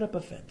gecha, put up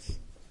a fence.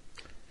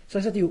 So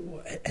I said to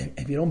you,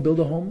 if you don't build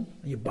a home,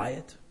 you buy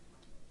it.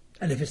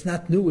 And if it's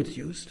not new, it's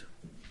used.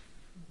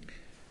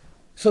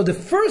 So the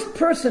first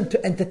person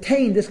to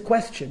entertain this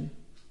question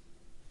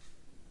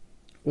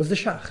was the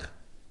Shach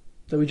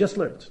that we just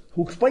learned,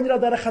 who explained it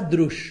out there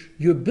Chadrush.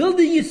 You're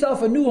building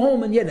yourself a new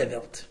home in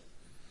Yenevelt.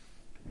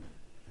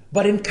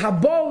 But in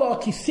Kabbalah,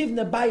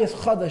 Kisivna Bayis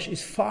Chadash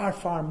is far,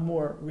 far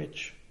more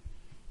rich.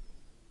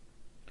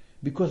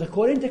 Because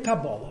according to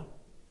Kabbalah,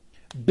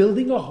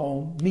 building a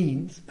home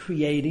means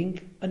creating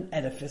an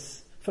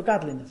edifice for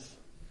godliness.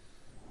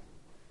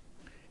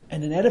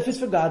 And an edifice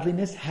for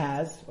godliness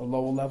has a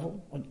lower level,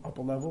 an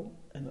upper level,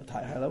 and a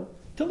higher level,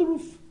 till the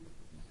roof.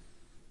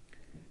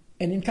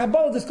 And in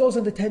Kabbalah, this goes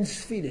on the 10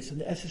 Sfiris,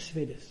 and the Esser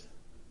Sfiris.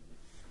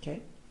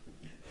 Okay?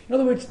 In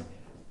other words,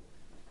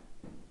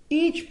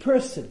 each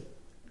person,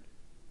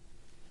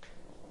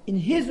 in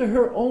his or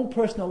her own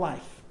personal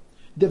life,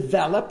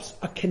 develops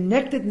a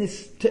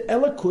connectedness to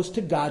Elokus,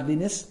 to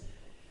godliness,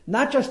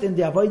 not just in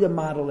the Avodah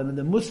model and in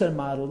the Musar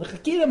model, the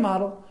Chakira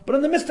model, but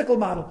in the mystical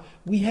model.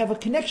 We have a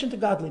connection to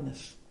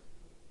godliness.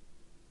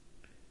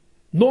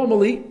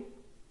 Normally,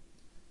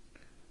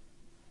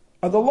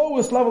 at the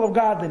lowest level of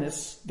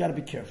godliness, got to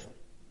be careful.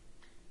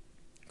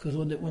 Because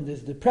when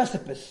there's the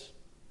precipice,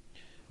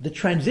 the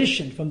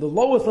transition from the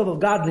lowest level of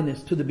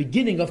godliness to the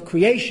beginning of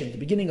creation, the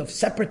beginning of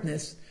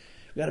separateness,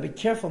 we got to be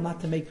careful not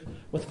to make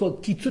what's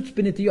called kitzutz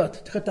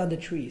b'nitiyot, to cut down the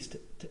trees,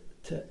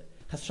 to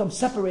have some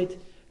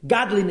separate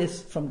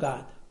godliness from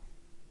God.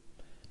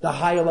 the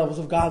higher levels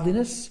of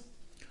godliness,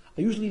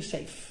 are usually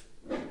safe.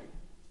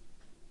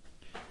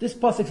 This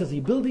pasuk says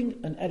you're building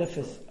an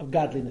edifice of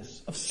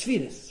godliness, of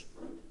sfiris,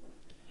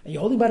 and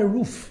you're holding by the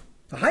roof,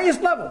 the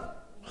highest level,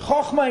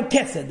 chokhmah and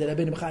kesed, that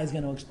Rabbeinu Bachai is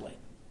going to explain.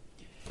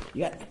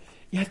 You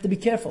have to be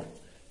careful.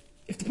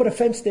 You have to put a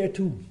fence there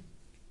too.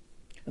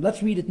 And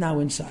let's read it now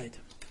inside.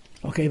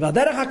 Okay,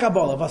 Vaderech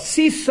HaKabbalah,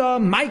 Vasisa,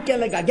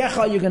 Michael,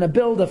 Gagecha, you're going to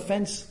build a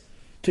fence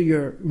to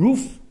your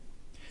roof.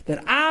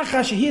 That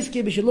Acha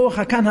Shehiske B'Shiloch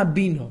HaKan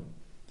HaBino.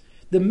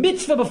 The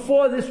mitzvah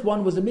before this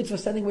one was the mitzvah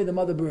sending away the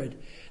mother bird.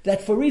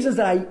 That for reasons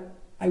that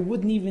I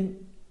wouldn't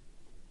even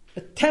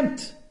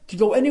attempt to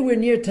go anywhere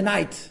near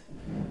tonight.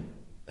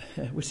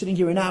 We're sitting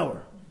here an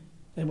hour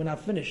and we're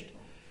not finished.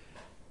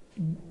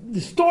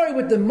 The story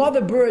with the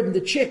mother bird and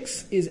the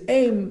chicks is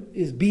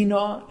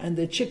Bina, and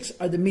the chicks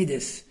are the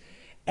Midas.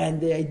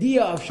 And the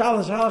idea of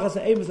Shalosh Halachas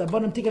and Eivos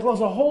Abanim Tikach,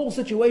 the whole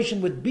situation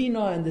with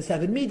Bina and the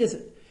 7 Midas,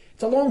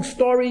 it's a long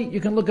story,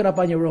 you can look it up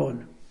on your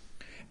own.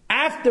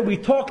 After we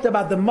talked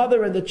about the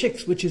mother and the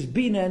chicks, which is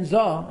Bina and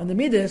Zah, and the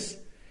Midas,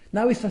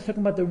 now he starts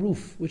talking about the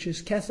roof, which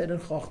is Kesed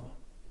and Chochmah.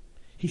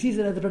 He sees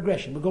it as a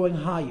progression, we're going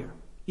higher.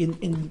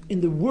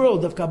 In the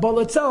world of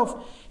Kabbalah itself,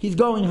 he's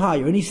going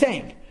higher. And he's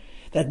saying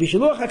that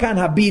Bishiluach HaKan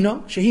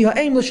HaBina, Shehi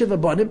HaEim L'Shiv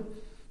Abanim,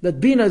 that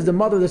Bina is the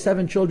mother of the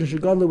 7 children,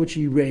 Shegadla, which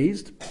he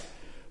raised.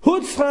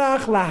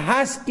 Hutzrach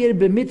lahaskir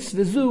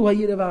b'mitzvah zu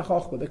ha'yira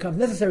v'chochma. Becomes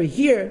necessary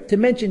here to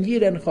mention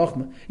Yira and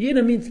Chochma.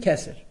 Yira means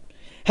Keser.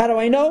 How do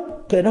I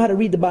know? Because I know how to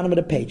read the bottom of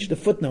the page, the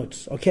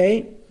footnotes,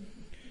 okay?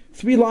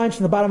 3 lines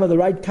from the bottom of the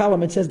right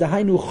column, it says,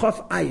 Dahainu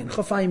Chof Ayin.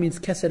 Chof Ayin means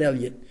Keser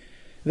Elyon.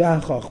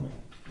 V'chochma.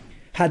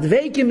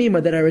 Hadvei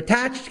kemima, that are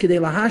attached, k'dei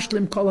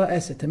lahashlim kol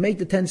ha'eset, to make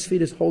the 10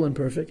 spheres whole and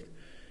perfect.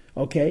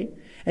 Okay?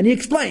 And he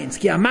explains,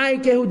 Ki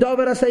amaykehu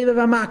dover ha'seiva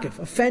v'amakif.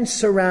 A fence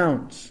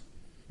surrounds.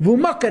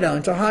 V'umakada,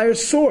 it's a higher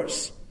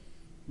source.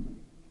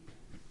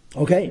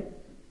 Okay?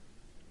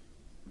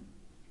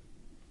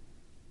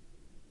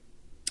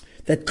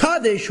 That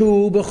Kaddish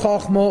hu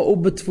b'chochma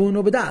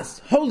u'b'tfun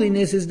u'b'das.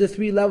 Holiness is the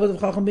 3 levels of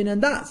Chochma, Bin,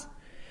 and Das.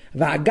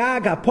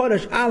 V'agag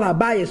ha'poresh al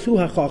ha'bayis hu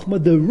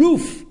ha'chochma. The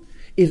roof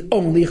is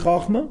only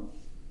Chochma.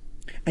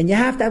 And you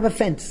have to have a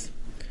fence.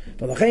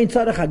 You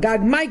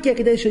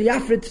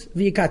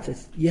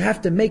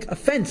have to make a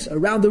fence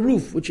around the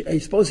roof, which I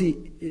suppose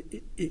he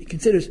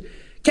considers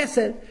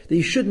keser, that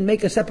you shouldn't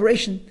make a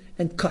separation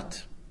and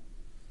cut.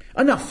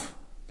 Enough.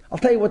 I'll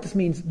tell you what this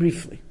means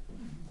briefly.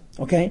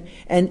 Okay?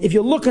 And if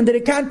you look under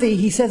the Kanti,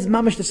 he says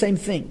mamish the same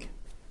thing.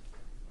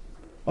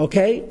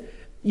 Okay?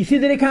 You see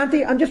the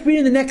Kanti? I'm just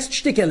reading the next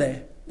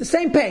shtikele. The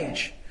same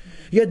page.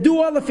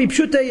 Yadua lafi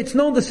pshute, it's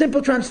known, the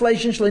simple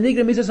translation,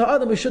 shlenigra means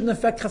we shouldn't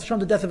affect chas v'shalom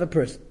the death of a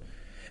person.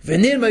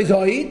 V'nir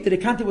me'zoid, the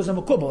Kanti was a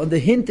makubal, and the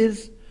hint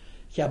is,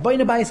 you're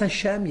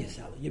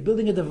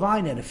building a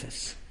divine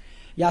edifice.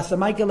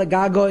 Yasamaike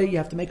legagoy, you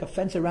have to make a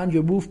fence around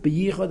your roof,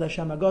 beyichod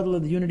Hashem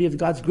agadol, the unity of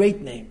God's great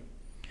name.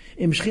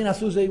 Im Shechina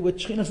Suzei,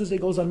 which Shechina Suzei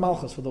goes on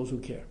Malchus for those who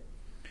care.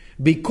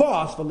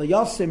 Because for the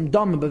Yasim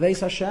Dam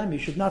Beveis Hashem, you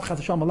should not chas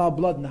v'shalom allow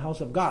blood in the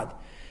house of God.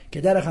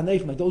 Kederach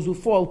hanefim, like those who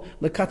fall,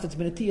 lekatzatz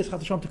benetiyas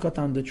chas v'shalom, to cut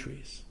down the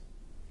trees.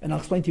 And I'll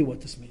explain to you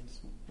what this means.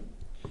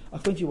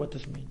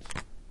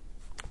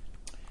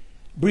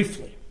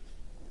 Briefly.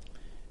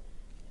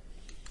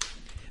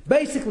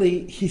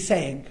 Basically, he's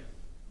saying,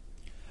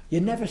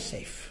 you're never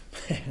safe.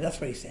 That's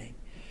what he's saying.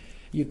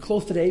 You're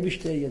close to the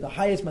Eibishter, you're the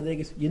highest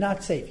Madrigas, you're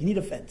not safe. You need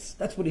a fence.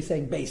 That's what he's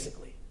saying,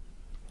 basically.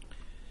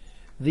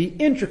 The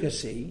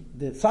intricacy,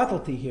 the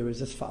subtlety here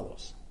is as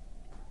follows.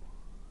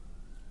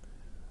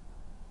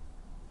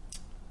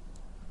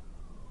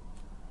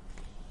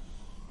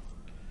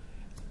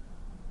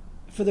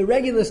 For the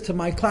regulars to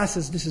my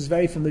classes, this is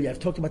very familiar. I've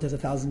talked about this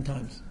 1,000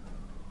 times.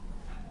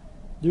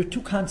 There are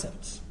 2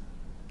 concepts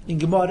in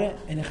Gemara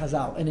and in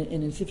Chazal and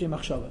in Sifrei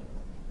Machshava.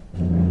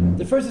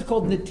 The first is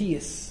called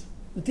Netius.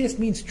 Netius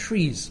means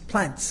trees,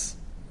 plants.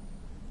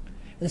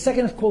 And the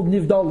second is called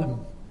Nivdalim,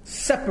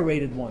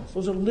 separated ones.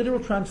 Those are literal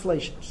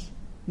translations.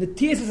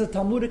 Netius is a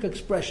Talmudic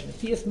expression.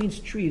 Netius means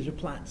trees or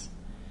plants.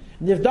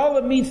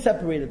 Nivdalim means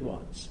separated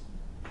ones.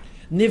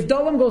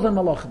 Nivdalim goes on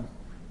Malachim.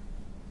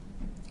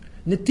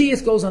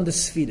 Netius goes on the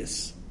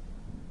Sfiris.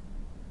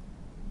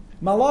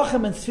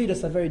 Malachim and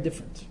Sfiris are very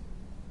different.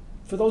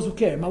 For those who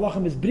care,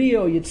 Malachim is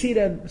Brio,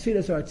 Yetzira, and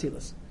Sfiris are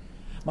Atzilas.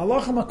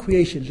 Malachim are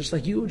creation, just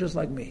like you, just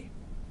like me.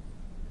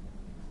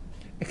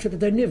 Except that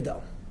they're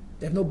Nivdal.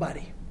 They have no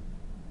body.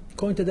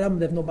 According to them,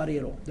 they have no body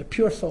at all. They're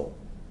pure soul.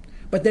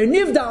 But their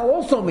Nivdal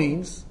also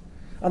means,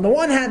 on the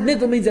one hand,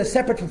 Nivdal means they're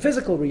separate from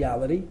physical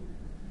reality,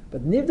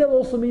 but Nivdal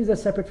also means they're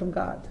separate from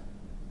God.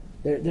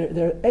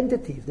 They're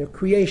entities, they're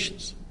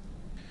creations.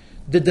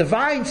 The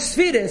divine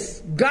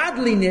spheres,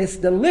 godliness,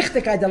 the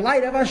lichtigkeit, the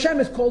light of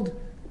Hashem is called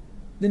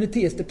the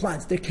Netius, the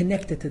plants. They're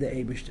connected to the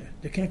Eibishter.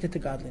 They're connected to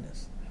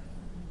godliness.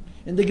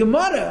 In the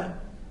Gemara,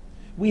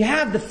 we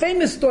have the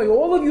famous story.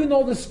 All of you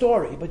know the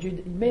story, but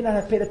you may not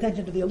have paid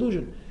attention to the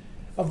allusion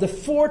of the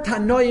 4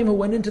 Tanoim who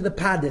went into the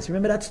Padis.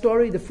 Remember that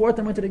story? The 4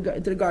 Tanoim went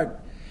into the garden.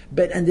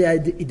 And the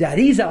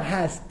Arizal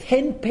has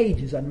 10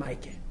 pages on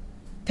Maikeh.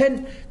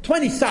 10,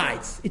 20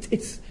 sides. You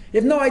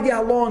have no idea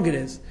how long it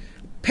is.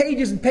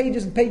 Pages and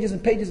pages and pages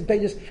and pages and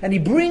pages. And he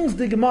brings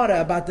the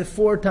Gemara about the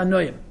 4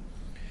 Tanoim.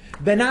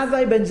 Ben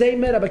Azai, Ben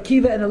Zemer, Rabbi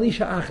Akiva, and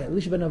Elisha Acher,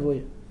 Elisha ben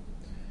Avuya.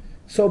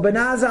 So Ben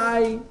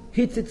Azai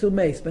hits it to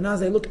mace. Ben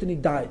Azai looked and he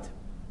died.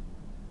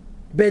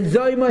 Ben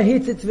Zoyma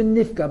hits it to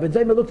Nifka. Ben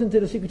Zoyma looked into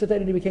the secret of Torah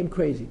and he became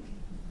crazy.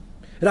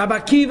 Rabbi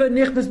Akiva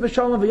nichnas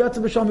b'shalom v'yotza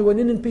b'shalom. He went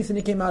in peace and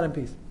he came out in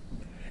peace.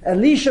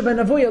 Elisha ben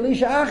Avuya,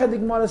 Elisha Acher, the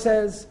Gemara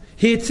says,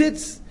 he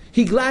sits,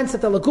 he glanced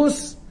at the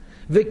lakus,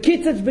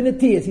 v'kitzatz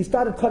b'netiyas. He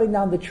started cutting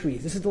down the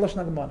trees. This is the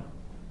Lashon Gemara.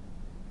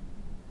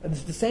 And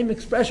it's the same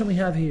expression we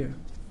have here.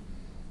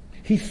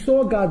 He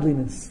saw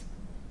godliness.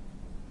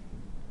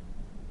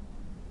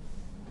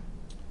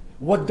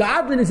 What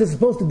godliness is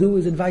supposed to do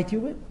is invite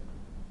you in.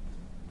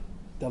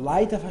 The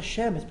light of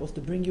Hashem is supposed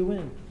to bring you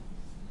in.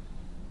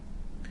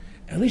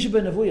 Elisha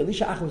ben Avuya,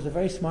 Elisha Acher was a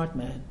very smart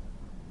man.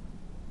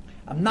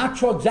 I'm not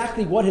sure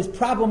exactly what his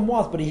problem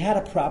was, but he had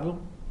a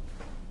problem.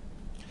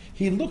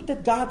 He looked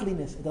at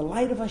godliness, at the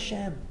light of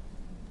Hashem.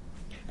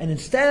 And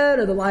instead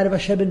of the light of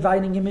Hashem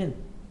inviting him in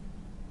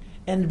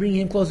and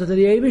bringing him closer to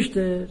the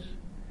Eibishter,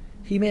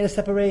 he made a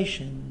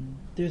separation.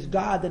 There's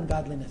God and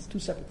godliness, two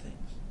separate things.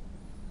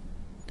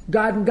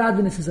 God and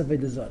godliness is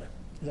avodah zarah,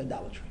 is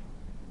idolatry.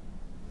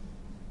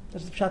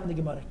 That's the pshat in the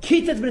Gemara.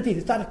 Kitzatz b'netiyas. He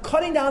started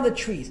cutting down the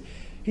trees.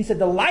 He said,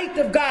 the light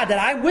of God that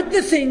I'm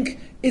witnessing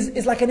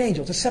is like an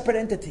angel. It's a separate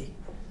entity.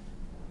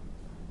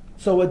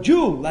 So a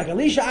Jew, like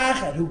Elisha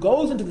Acher, who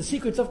goes into the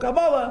secrets of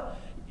Kabbalah,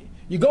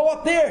 you go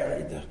up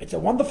there. It's a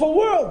wonderful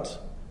world.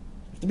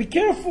 You have to be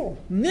careful.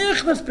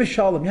 Nichnas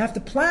b'shalom. You have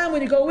to plan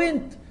when you go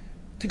in,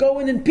 to go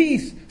in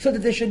peace, so that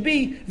there should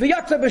be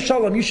v'yatza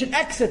b'shalom. You should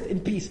exit in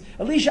peace.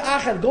 Elisha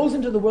Acher goes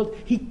into the world.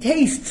 He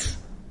tastes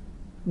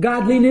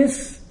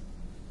godliness.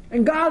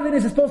 And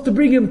godliness is supposed to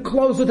bring him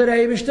closer to the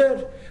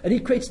Eibishter. And he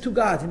creates two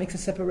gods. He makes a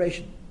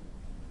separation.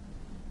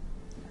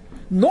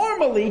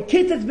 Normally,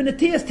 kitzatz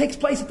b'netiyas takes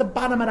place at the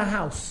bottom of the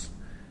house.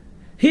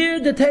 Here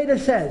the Torah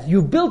says,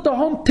 you built a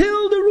home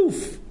till the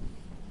roof.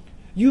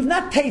 You've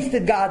not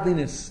tasted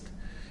godliness.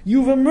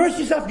 You've immersed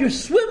yourself. You're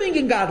swimming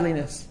in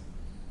godliness.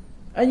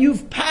 And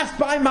you've passed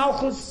by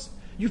Malchus.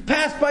 You've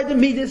passed by the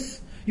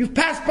Midas. You've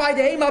passed by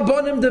the Ema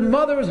Bonim. The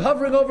mother is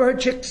hovering over her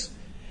chicks.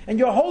 And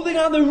you're holding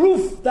on the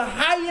roof, the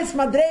highest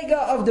madrega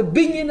of the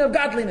binyan of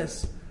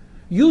godliness.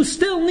 You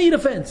still need a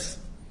fence.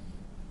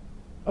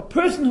 A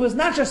person who has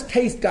not just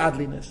tasted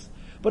godliness,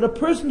 but a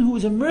person who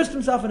has immersed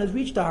himself and has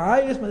reached the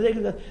highest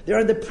madrega, they're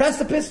on the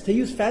precipice, to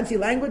use fancy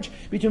language,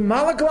 between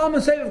Malak Kalam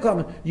and Seviv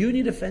Kalam. You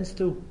need a fence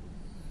too.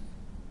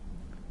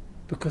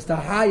 Because the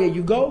higher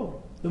you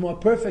go, the more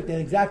perfect and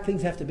exact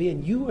things have to be,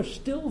 and you are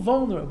still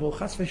vulnerable,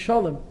 chas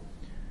v'shalom,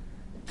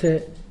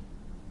 to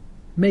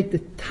make the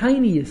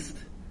tiniest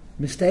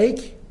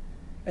mistake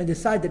and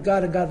decide that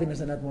God and godliness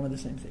are not one and the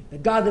same thing.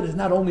 That God is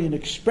not only an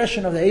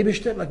expression of the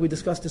Eibishter, like we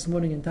discussed this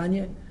morning in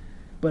Tanya,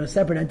 but a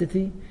separate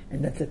entity,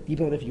 and that's it,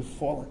 even if you've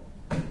fallen.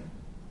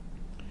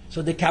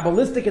 So the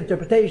Kabbalistic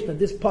interpretation of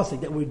this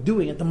pasuk that we're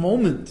doing at the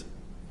moment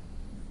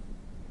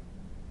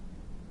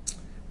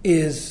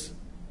is,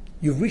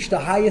 you've reached the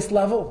highest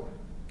level.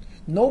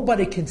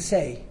 Nobody can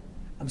say,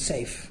 I'm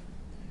safe.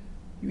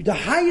 The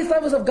highest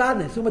levels of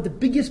godliness, talking about the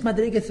biggest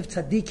madrigas of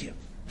tzaddikim.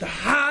 The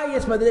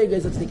highest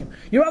madrigas of tzaddikim.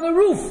 You're on the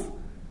roof.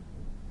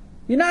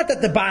 You're not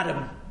at the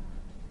bottom.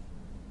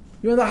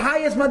 You're on the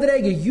highest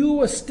madriga.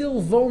 You are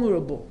still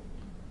vulnerable,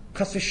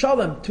 chas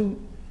v'shalom,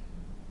 to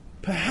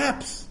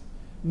perhaps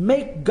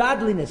make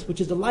godliness, which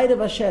is the light of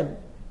Hashem,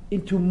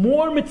 into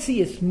more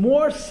metzias,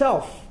 more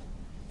self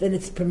than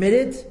it's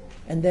permitted,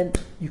 and then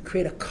you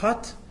create a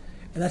cut,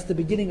 and that's the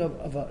beginning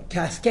of a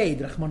cascade,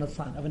 Rahman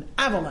al-Fan, of an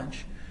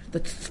avalanche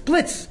that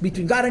splits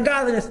between God and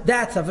godliness.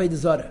 That's avodah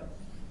zarah.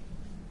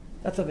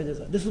 That's avodah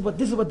zarah. This is what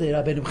the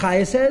Rabbeinu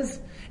Chaya says,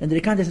 and the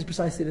Rekanah says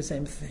precisely the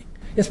same thing.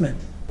 Yes, ma'am.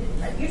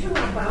 You're talking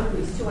about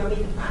boundaries too. I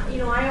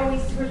mean, I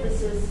always heard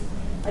this as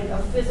like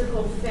a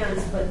physical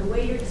fence, but the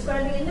way you're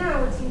describing it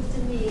now, it seems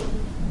to me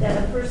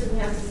that a person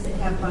has to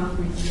have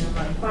boundaries in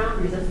their life.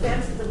 Boundaries. A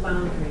fence is a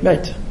boundary.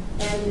 Right.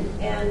 And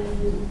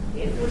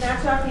if we're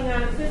not talking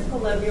on a physical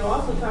level, you're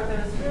also talking on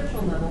a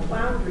spiritual level.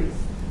 Boundaries.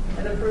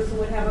 That a person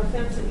would have a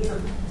fence,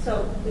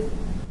 So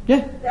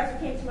yeah, that's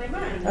what came to my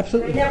mind.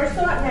 Absolutely. I never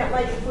saw it in that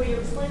light before you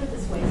explained it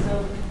this way.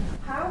 So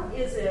how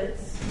is it,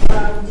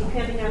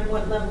 depending on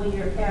what level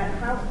you're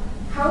at,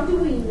 how do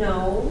we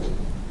know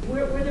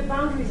where the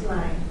boundaries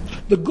lie?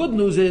 The good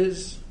news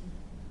is,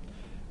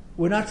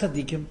 we're not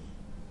tzaddikim.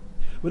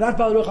 We're not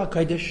Baal Ruach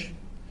HaKodesh.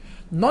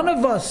 None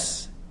of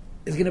us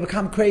is going to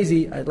become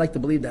crazy, I'd like to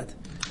believe that,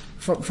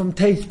 from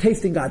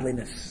tasting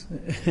godliness.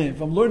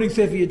 From learning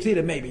Sefer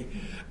Yetzirah, maybe.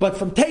 But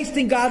from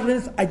tasting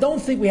godliness, I don't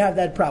think we have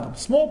that problem.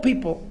 Small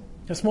people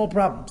have small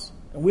problems.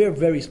 And we're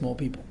very small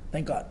people,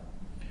 thank God.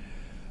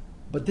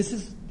 But this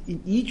is,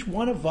 in each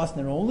one of us, in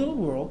our own little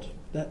world,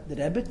 that the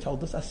Rebbe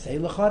told us, Asay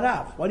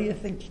l'charav. Why do you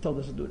think he told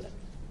us to do that?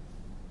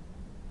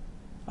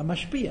 A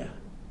mashpia.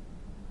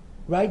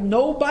 Right?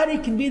 Nobody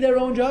can be their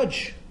own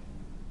judge.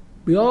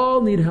 We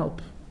all need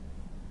help.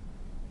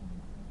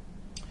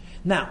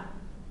 Now,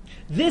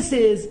 this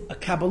is a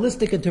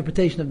Kabbalistic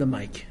interpretation of the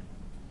mic.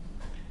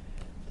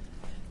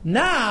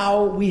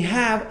 Now we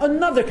have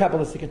another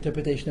Kabbalistic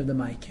interpretation of the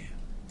mic,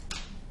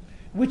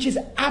 which is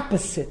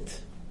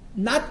opposite,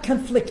 not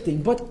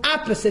conflicting, but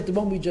opposite the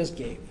one we just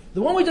gave.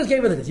 The one we just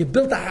gave is this: you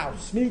built a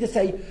house, meaning to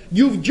say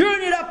you've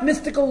journeyed up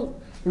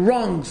mystical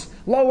rungs,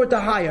 lower to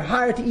higher,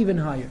 higher to even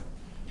higher.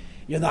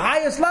 You're the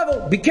highest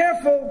level. Be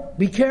careful.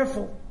 Be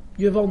careful.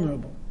 You're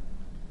vulnerable.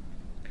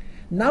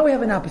 Now we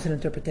have an opposite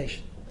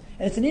interpretation.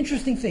 And it's an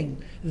interesting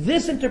thing.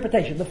 This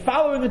interpretation, the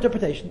following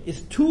interpretation,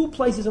 is 2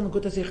 places in the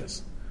Likutei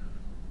Sichos.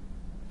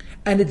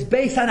 And it's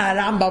based on a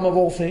Rambam of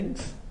all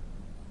things,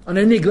 on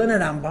a Nigla and a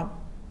Rambam.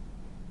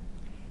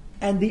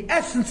 And the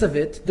essence of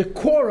it, the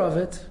core of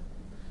it,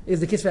 is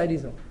the Kisvei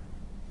Arizal.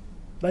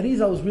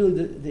 Arizal is really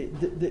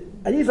the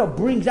Arizal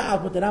brings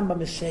out what the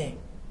Rambam is saying.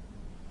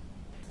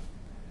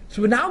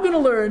 So we're now going to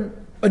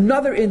learn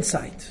another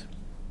insight,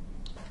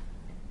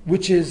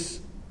 which is,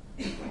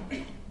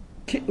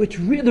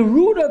 the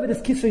root of it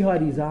is Kisvei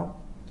Arizal,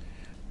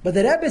 but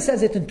the Rebbe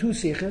says it in 2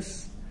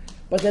 sichos,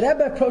 but the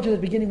Rebbe approaches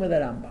it beginning with the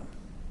Rambam.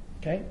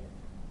 Okay?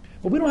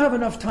 But we don't have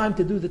enough time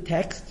to do the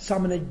text, so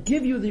I'm going to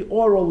give you the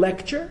oral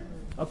lecture.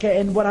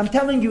 Okay? And what I'm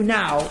telling you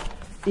now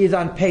is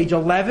on page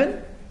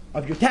 11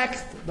 of your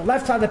text. The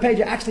left side of the page,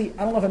 actually,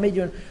 I don't know if I made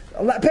you...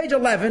 Page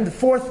 11, the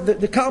fourth,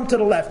 the column to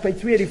the left, page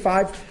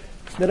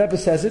 385, the Rebbe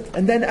says it.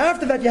 And then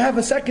after that, you have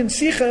a second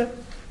sicha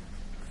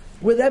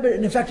where the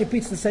Rebbe, in fact,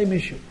 repeats the same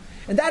issue.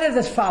 And that is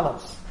as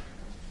follows.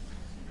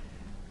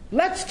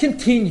 Let's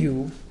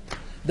continue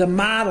the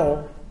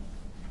model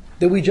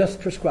that we just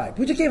prescribed.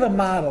 We just gave a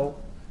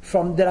model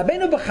from the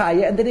Rabbeinu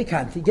Bechaya and the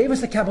Nikanti. He gave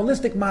us a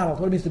Kabbalistic model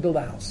of what it means to build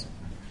a house.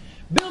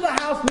 Build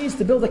a house means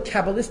to build a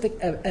Kabbalistic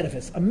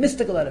edifice, a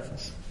mystical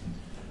edifice.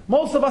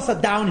 Most of us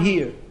are down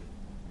here.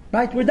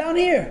 Right? We're down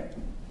here.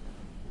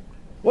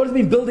 What does it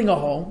mean, building a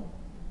home?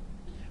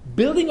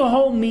 Building a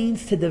home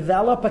means to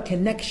develop a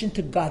connection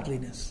to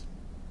godliness.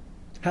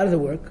 How does it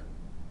work?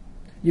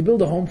 You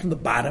build a home from the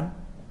bottom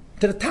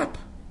to the top.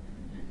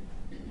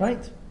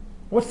 Right?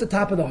 What's the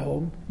top of the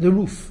home? The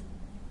roof.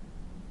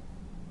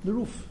 The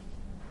roof.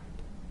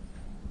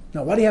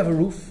 Now, why do you have a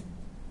roof?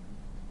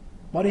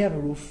 Why do you have a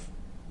roof?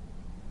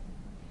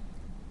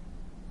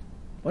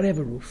 Why do you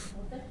have a roof?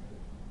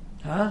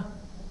 Huh?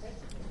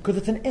 Because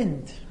it's an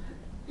end.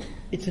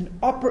 It's an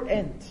upper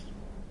end.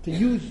 To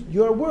use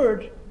your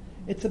word,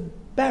 it's a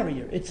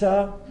barrier. It's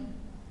a...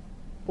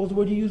 What was the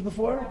word you used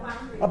before?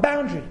 A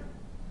boundary.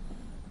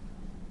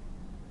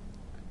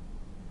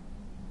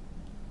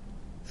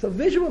 So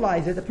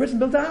visualize it. The person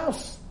builds a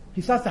house.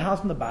 He starts the house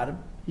from the bottom.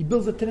 He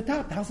builds it to the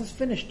top. The house is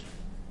finished.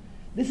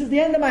 This is the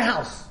end of my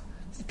house.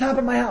 It's the top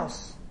of my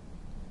house.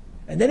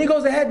 And then he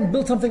goes ahead and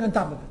builds something on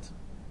top of it.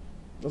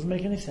 Doesn't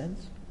make any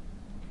sense.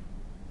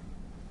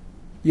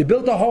 You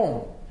built a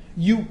home.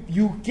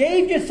 You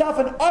gave yourself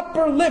an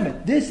upper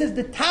limit. This is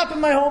the top of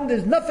my home.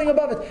 There's nothing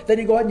above it. Then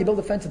you go ahead and you build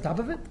a fence on top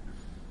of it.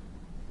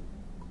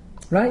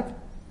 Right?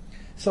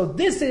 So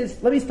this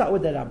is, let me start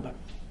with the Rambam.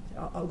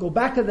 I'll go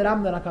back to the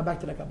Rambam, then I'll come back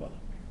to the Kabbalah.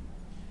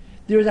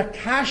 There is a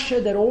kasha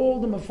that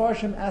all the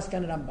Mefarshim ask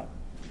on the Rambam.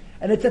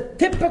 And it's a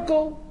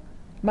typical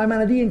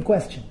Maimonidean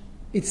question.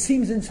 It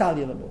seems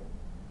insoluble.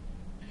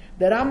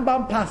 The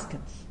Rambam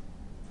paskins.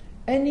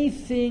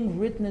 Anything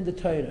written in the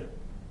Torah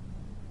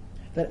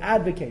that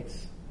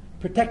advocates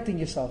protecting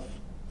yourself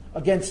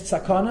against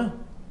sakana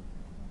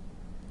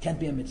can't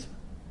be a mitzvah.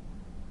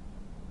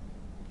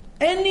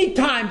 Any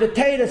time the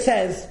Torah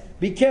says,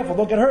 be careful,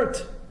 don't get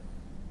hurt,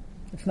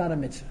 it's not a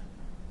mitzvah.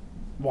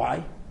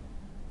 Why?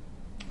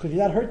 Because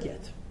you're not hurt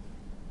yet.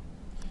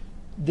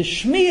 The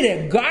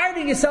shmirah,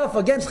 guarding yourself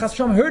against chas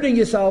v'shalom, hurting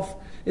yourself,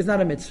 is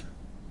not a mitzvah.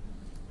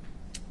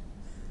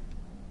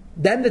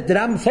 Then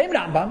the same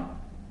Rambam,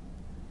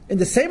 in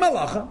the same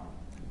halacha,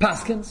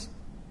 paskins,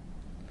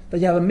 that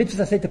you have a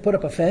mitzvah, say, to put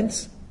up a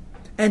fence,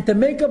 and to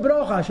make a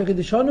brocha,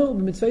 shechidishanu,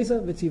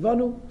 b'mitzvesa,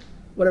 v'tzivanu,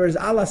 whatever it is,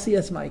 ala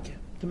siyas maike,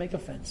 to make a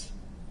fence.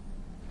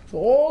 So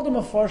all the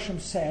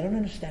Mefarshim say, I don't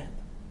understand.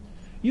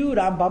 You,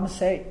 Rambam,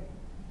 say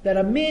that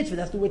a mitzvah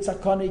that's to do with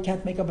sakana, you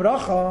can't make a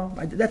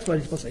bracha. That's what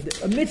he's supposed to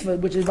say. A mitzvah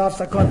which involves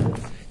sakana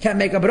can't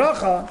make a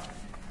bracha.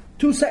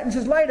 2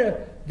 sentences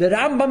later, the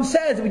Rambam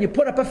says that when you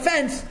put up a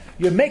fence,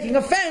 you're making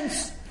a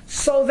fence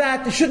so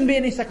that there shouldn't be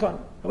any sakana.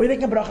 What are you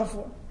making a bracha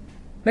for?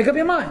 Make up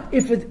your mind.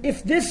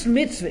 If this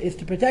mitzvah is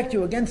to protect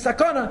you against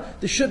sakana,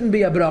 there shouldn't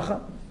be a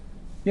bracha.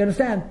 You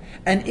understand?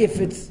 And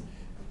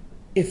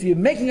if you're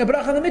making a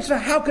bracha on the mitzvah,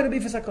 how could it be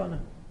for sakana?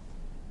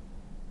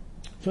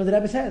 So the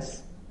Rebbe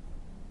says,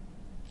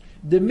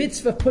 the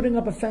mitzvah putting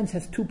up a fence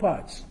has 2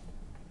 parts.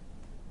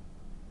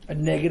 A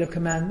negative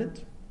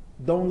commandment.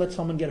 Don't let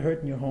someone get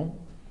hurt in your home.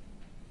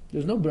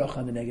 There's no bracha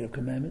on the negative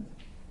commandment.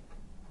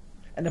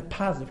 And a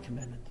positive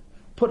commandment.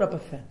 Put up a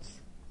fence.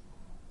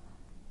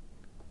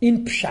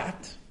 In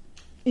pshat,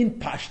 in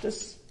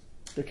pashtus,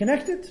 they're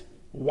connected.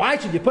 Why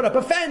should you put up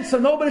a fence so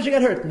nobody should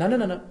get hurt?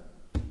 No.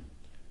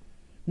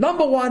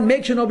 Number 1,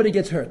 make sure nobody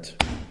gets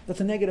hurt. That's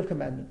a negative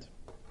commandment.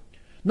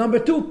 Number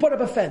two, put up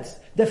a fence.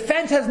 The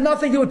fence has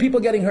nothing to do with people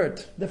getting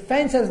hurt. The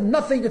fence has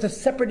nothing, it's a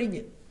separate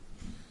inyan.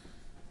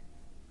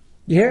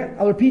 You hear?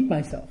 I'll repeat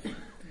myself.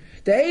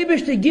 The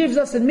Eibishter gives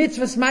us in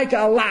mitzvahs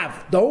Maika a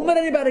lav. Don't let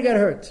anybody get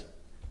hurt.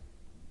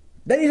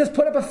 Then he says,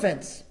 put up a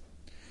fence.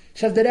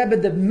 Says the Rebbe,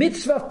 the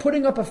mitzvah of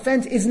putting up a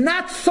fence is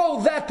not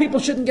so that people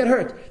shouldn't get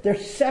hurt. They're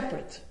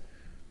separate.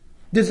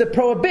 There's a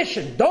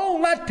prohibition.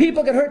 Don't let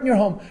people get hurt in your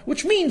home.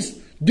 Which means,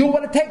 do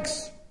what it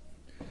takes.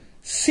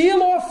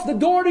 Seal off the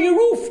door to your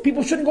roof.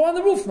 People shouldn't go on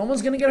the roof. No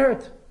one's going to get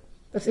hurt.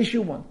 That's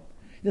issue one.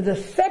 There's a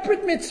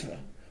separate mitzvah,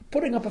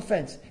 putting up a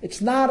fence.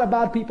 It's not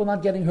about people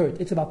not getting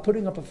hurt. It's about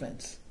putting up a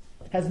fence.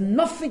 It has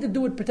nothing to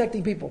do with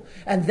protecting people.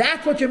 And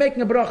that's what you're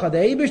making a bracha. The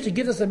Eibishter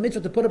gives us a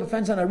mitzvah to put up a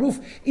fence on our roof,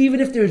 even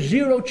if there's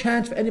zero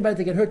chance for anybody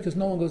to get hurt because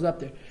no one goes up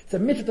there. It's a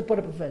mitzvah to put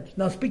up a fence.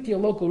 Now speak to your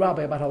local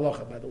rabbi about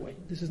halacha, by the way.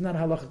 This is not a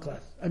halacha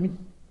class. I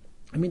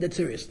mean that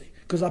seriously.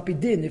 Because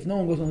apidin, if no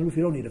one goes on the roof,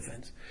 you don't need a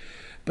fence.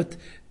 But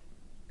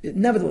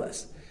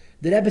nevertheless,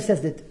 the Rebbe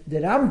says that the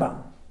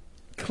Rambam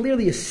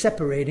clearly is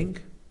separating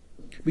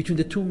between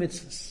the two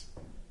mitzvahs.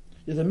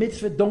 There's a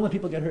mitzvah, don't let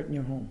people get hurt in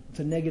your home. It's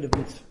a negative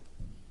mitzvah.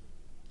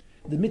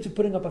 The mitzvah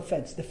putting up a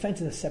fence, the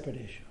fence is a separate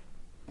issue.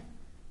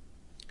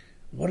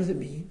 What does it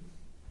mean?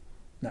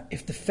 Now,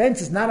 if the fence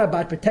is not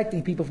about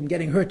protecting people from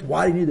getting hurt,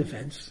 why do you need the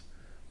fence?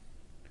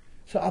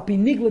 So Api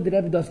Nigla, the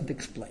Rebbe doesn't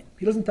explain.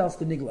 He doesn't tell us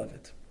the Nigla of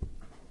it.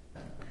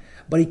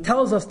 But he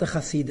tells us the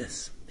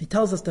Chasidus. He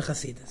tells us the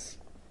Chasidus.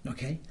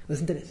 Okay?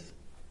 Listen to this.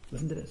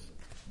 Listen to this.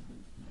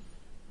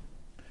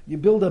 You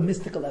build a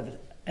mystical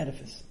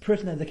edifice. A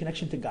person has a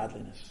connection to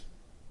godliness.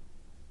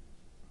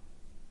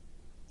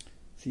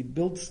 So he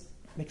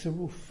makes a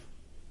roof.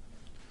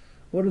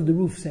 What does the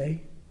roof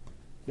say?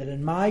 That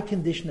in my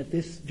condition at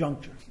this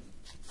juncture,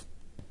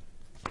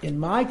 this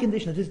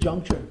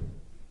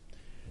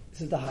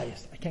is the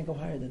highest. I can't go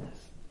higher than this.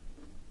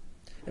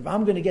 If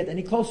I'm going to get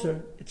any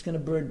closer, it's going to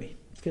burn me.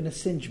 It's going to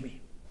singe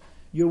me.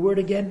 Your word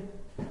again?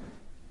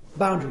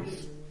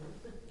 Boundaries.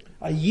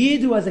 A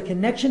Yid who has a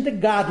connection to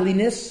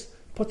godliness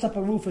puts up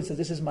a roof and says,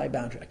 this is my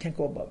boundary. I can't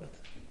go above it.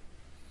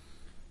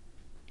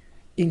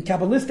 In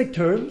Kabbalistic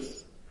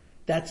terms,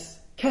 that's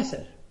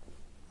Kesed.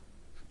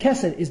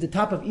 Kesed is the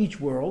top of each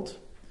world,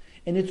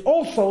 and it's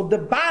also the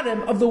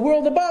bottom of the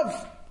world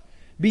above,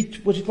 which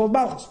is called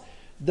Malchus.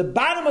 The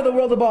bottom of the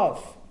world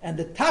above and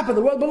the top of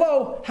the world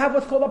below have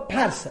what's called a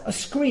parsa, a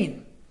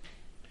screen.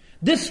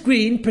 This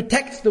screen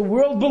protects the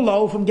world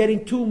below from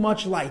getting too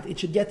much light. It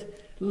should get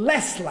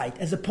less light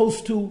as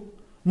opposed to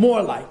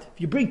more light.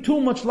 If you bring too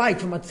much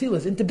light from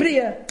Atzilus into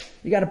Bria,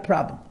 you got a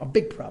problem, a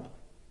big problem.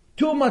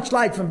 Too much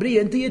light from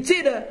Bria into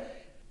Yetzirah,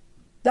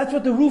 that's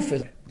what the roof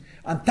is.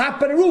 On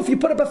top of the roof, you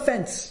put up a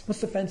fence.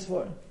 What's the fence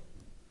for?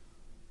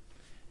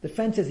 The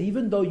fence is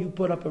even though you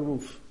put up a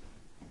roof,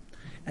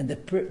 and the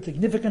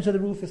significance of the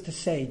roof is to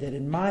say that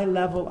in my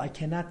level, I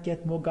cannot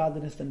get more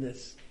godliness than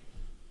this.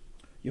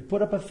 You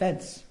put up a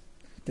fence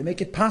to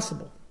make it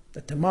possible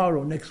that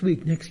tomorrow, next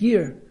week, next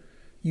year,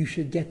 you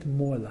should get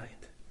more light.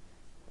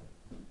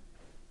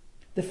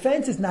 The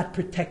fence is not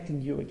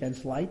protecting you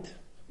against light.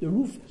 The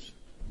roof is.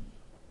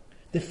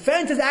 The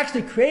fence is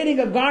actually creating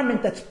a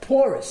garment that's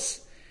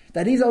porous.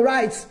 That Izal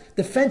writes,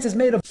 the fence is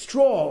made of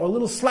straw or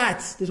little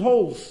slats. There's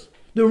holes.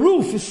 The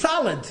roof is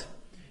solid.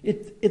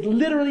 It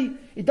literally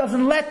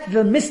doesn't let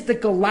the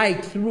mystical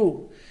light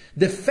through.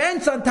 The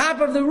fence on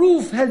top of the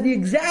roof has the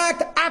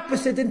exact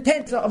opposite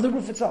intent of the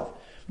roof itself.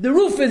 The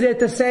roof is there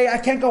to say, I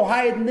can't go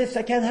higher than this,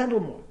 I can't handle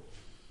more.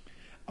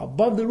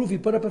 Above the roof, you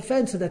put up a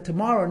fence so that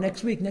tomorrow,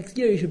 next week, next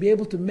year, you should be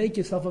able to make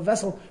yourself a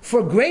vessel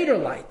for greater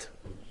light.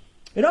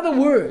 In other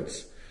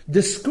words,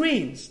 the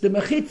screens, the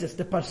mechitzas,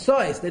 the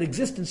parsois that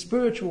exist in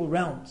spiritual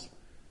realms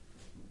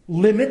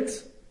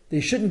limit, they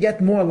shouldn't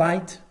get more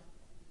light,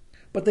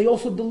 but they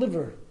also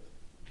deliver.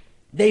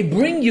 They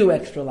bring you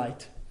extra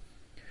light.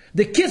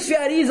 The Kisvei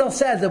Arizal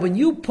says that when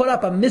you put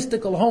up a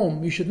mystical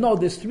home, you should know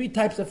there's three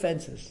types of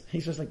fences.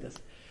 He's just like this.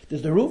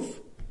 There's the roof,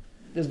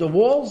 there's the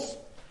walls,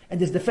 and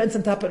there's the fence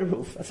on top of the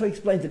roof. That's how he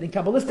explains it in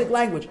Kabbalistic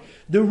language.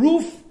 The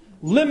roof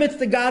limits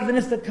the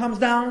godliness that comes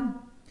down.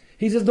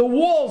 He says the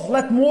walls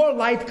let more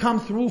light come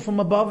through from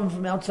above and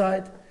from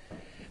outside.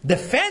 The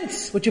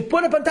fence, which you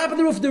put up on top of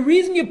the roof, the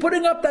reason you're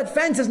putting up that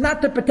fence is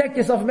not to protect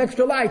yourself from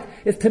extra light,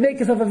 it's to make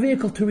yourself a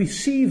vehicle to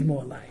receive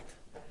more light.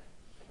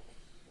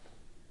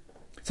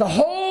 It's a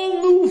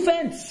whole new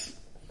fence.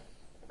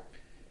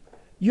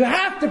 You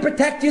have to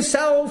protect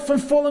yourself from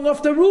falling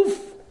off the roof.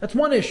 That's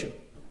one issue.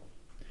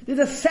 There's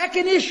a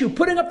second issue,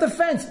 putting up the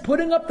fence.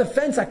 Putting up the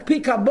fence,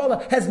 Akpi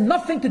Kabbalah, has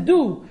nothing to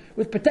do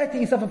with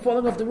protecting yourself from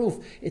falling off the roof.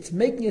 It's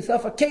making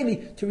yourself a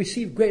keli to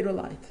receive greater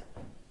light.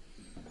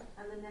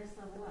 And the next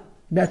level up.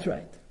 That's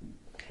right.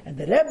 And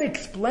the Rebbe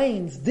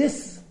explains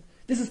this.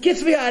 This is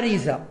Kisvei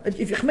Arizal.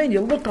 If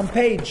you look on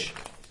page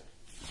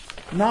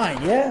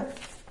 9, yeah?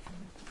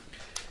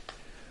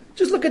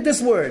 Just look at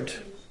this word.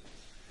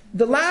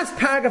 The last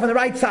paragraph on the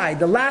right side,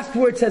 the last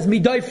word says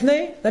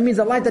midoifne. That means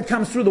the light that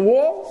comes through the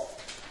wall.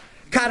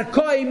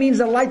 Karkoi means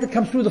the light that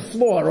comes through the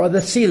floor or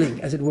the ceiling,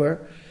 as it were.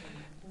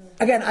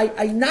 Again,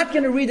 I'm not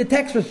going to read the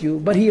text with you,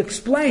 but he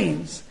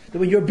explains that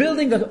when you're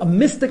building a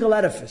mystical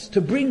edifice,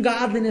 to bring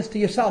godliness to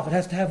yourself, it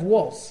has to have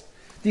walls.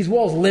 These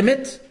walls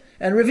limit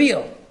and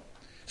reveal.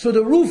 So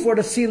the roof or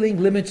the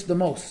ceiling limits the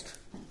most.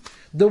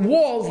 The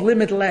walls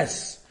limit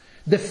less.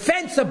 The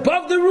fence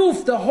above the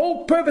roof, the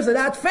whole purpose of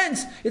that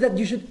fence is that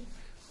you should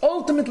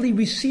ultimately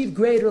receive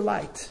greater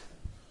light,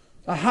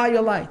 a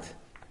higher light.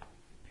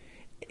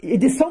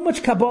 It is so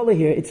much Kabbalah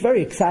here, it's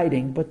very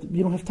exciting, but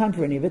you don't have time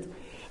for any of it.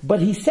 But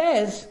he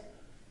says,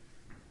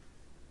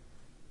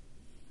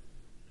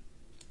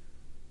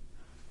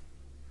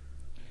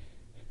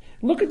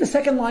 look at the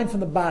second line from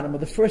the bottom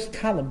of the first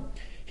column.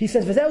 He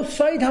says,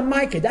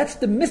 that's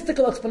the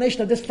mystical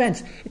explanation of this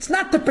fence. It's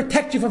not to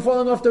protect you from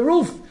falling off the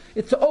roof.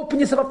 It's to open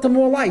yourself up to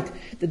more light.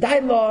 The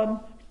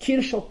Dailon,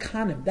 Kirshal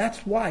Kanim.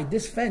 That's why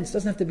this fence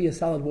doesn't have to be a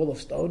solid wall of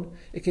stone.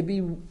 It can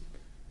be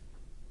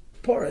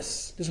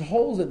porous. There's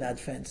holes in that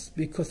fence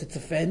because it's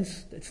a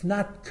fence. It's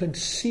not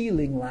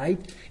concealing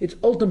light. It's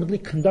ultimately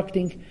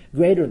conducting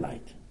greater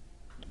light.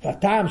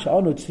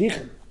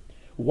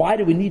 Why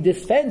do we need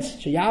this fence?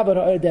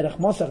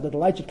 That the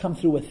light should come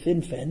through a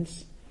thin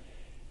fence.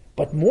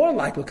 But more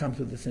light will come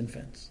through the thin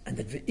fence. And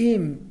that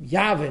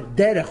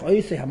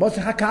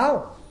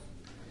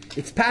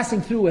it's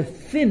passing through a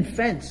thin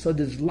fence, so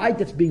there's light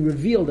that's being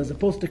revealed as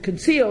opposed to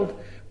concealed.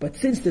 But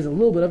since there's a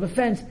little bit of a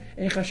fence,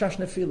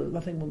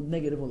 nothing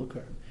negative will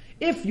occur.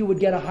 If you would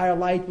get a higher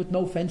light with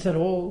no fence at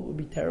all, it would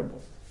be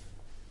terrible.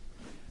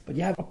 But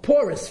you have a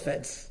porous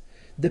fence.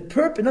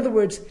 In other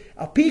words,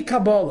 Alpi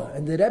Kabbalah,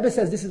 and the Rebbe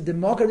says this is the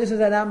Mokar, this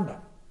is a Rambam,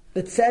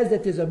 that says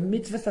that there's a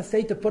mitzvah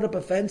saseh to put up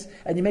a fence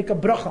and you make a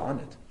bracha on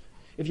it.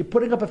 If you're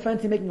putting up a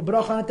fence, you're making a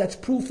bracha on it, that's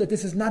proof that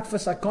this is not for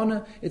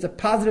sakona, it's a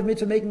positive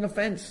mitzvah making a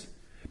fence.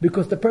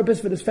 Because the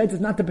purpose for this fence is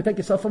not to protect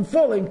yourself from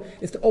falling,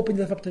 it's to open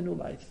yourself up to new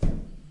light.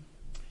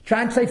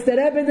 Translates the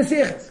Rebbe in the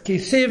Sichos. Ki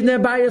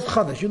sivne bayis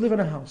chodesh. You live in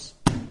a house,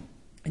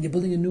 and you're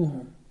building a new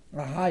home, or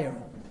a higher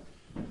home.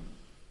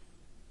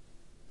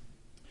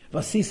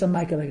 Vasisa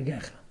maika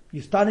legecha.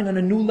 You're starting on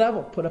a new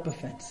level, put up a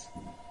fence.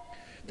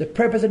 The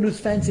purpose of this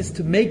fence is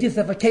to make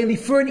yourself a keli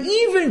for an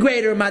even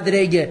greater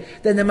madrege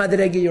than the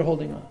madrege you're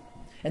holding on.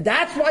 And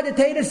that's why the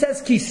Torah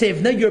says ki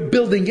sivne, you're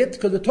building it,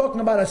 because we're talking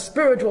about a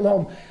spiritual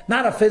home,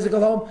 not a physical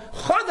home.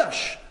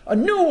 Chodesh, a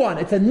new one.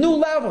 It's a new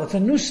level. It's a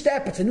new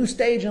step. It's a new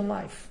stage in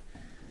life.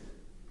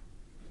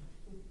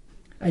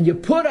 And you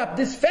put up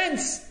this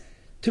fence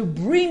to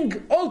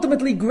bring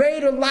ultimately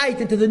greater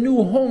light into the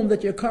new home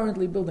that you're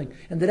currently building.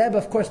 And the Rebbe,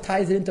 of course,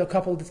 ties it into a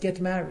couple that gets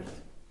married.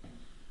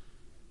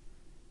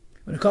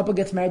 When a couple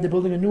gets married, they're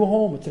building a new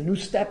home. It's a new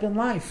step in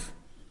life.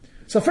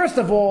 So first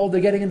of all, they're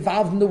getting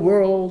involved in the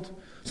world,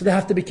 so they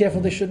have to be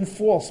careful they shouldn't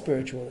fall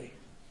spiritually.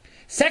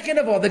 Second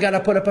of all, they got to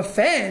put up a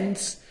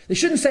fence. They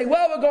shouldn't say,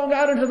 well, we're going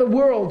out into the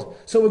world,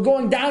 so we're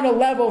going down a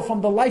level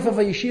from the life of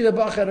a yeshiva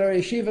bachar or a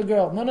yeshiva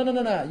girl.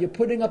 No. You're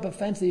putting up a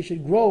fence that you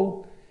should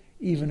grow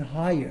even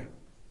higher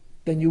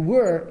than you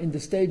were in the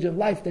stage of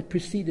life that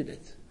preceded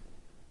it.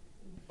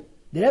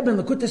 The Rebbe in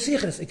Likutei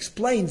Sichos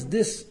explains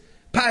this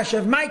Pasha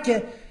of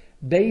Micah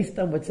based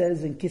on what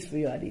says in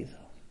Kisvei Arizal.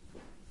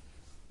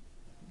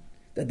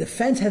 That the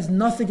fence has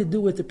nothing to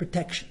do with the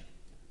protection.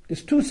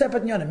 There's two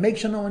separate nyanim. Make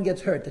sure no one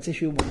gets hurt. That's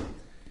issue one.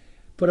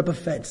 Put up a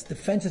fence. The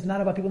fence is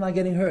not about people not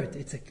getting hurt.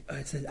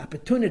 It's an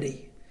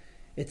opportunity.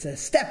 It's a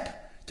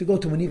step to go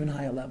to an even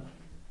higher level.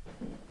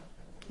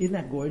 Isn't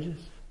that gorgeous?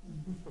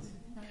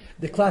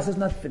 The class is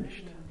not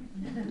finished.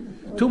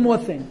 Two more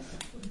things.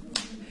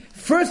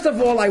 First of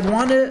all, I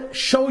want to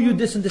show you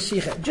this in the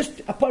Sikha.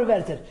 Just a part of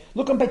it.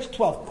 Look on page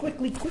 12.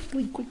 Quickly.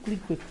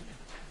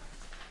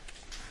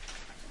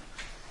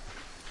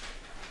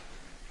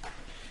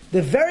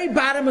 The very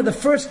bottom of the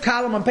first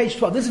column on page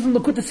 12. This is from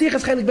Likutei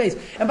Sichos Chelik Beis.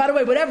 And by the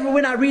way, whatever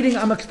we're not reading,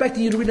 I'm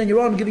expecting you to read on your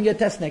own. I'm giving you a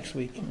test next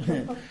week.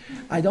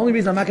 The only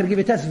reason I'm not going to give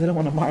you a test is I don't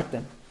want to mark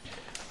them.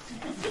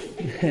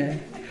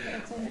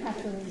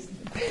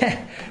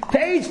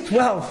 Page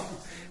 12.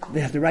 They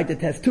have to write the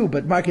test too,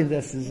 but marking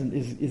this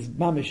is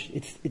mamish.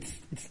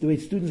 It's the way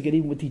students get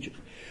even with teachers.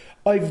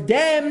 Of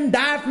them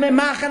darf me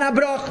machen a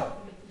bracha.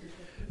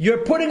 You're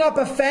putting up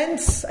a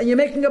fence and you're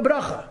making a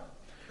bracha.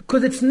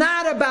 Because it's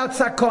not about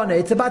sakona,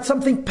 it's about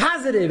something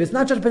positive. It's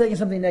not just protecting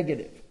something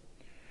negative.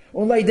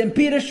 Only the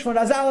Pirish from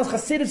Razalas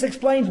Chassidus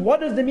explains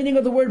what is the meaning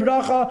of the word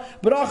bracha.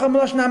 Bracha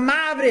melashna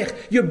mavrich.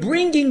 You're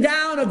bringing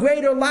down a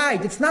greater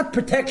light. It's not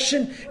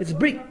protection. It's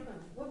bring.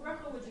 What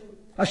bracha would you?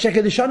 Asher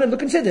kedushanim.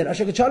 Look and Siddur.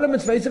 Asher kedushanim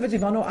mitzvayis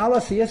v'tifanu ala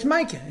siyas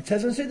maike. It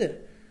says in Siddur.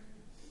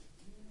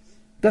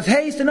 That's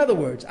haste. In other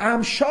words,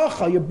 am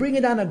shacha. You're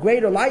bringing down a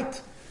greater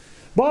light.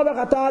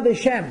 Baruch atah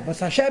Hashem. Was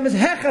Hashem is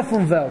hecha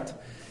from Welt.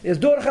 Is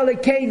Dorcha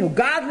Lekeinu.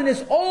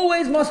 Godliness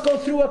always must go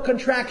through a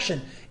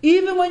contraction.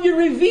 Even when you're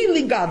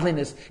revealing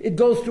godliness, it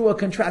goes through a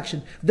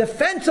contraction. The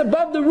fence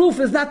above the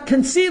roof is not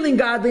concealing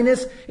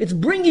godliness, it's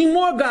bringing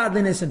more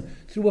godliness in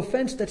through a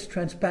fence that's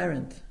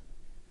transparent.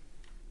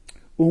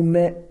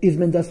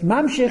 Izmen das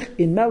mamshich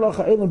in melach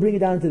ha'elam, bring it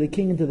down to the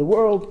king, into the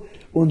world.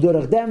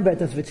 Dorach dem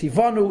vetas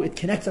v'tzivanu, it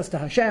connects us to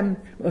Hashem.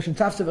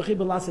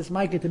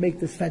 To make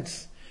this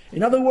fence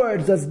In other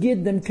words, das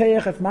gid dem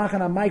keich ef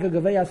machen am Maika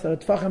Gaveyas for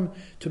Tfachim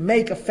to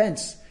make a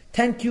fence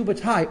 10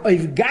 cubits high.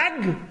 Oiv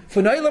gag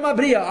von Olam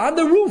Abriya, on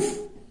the roof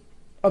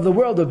of the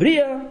world of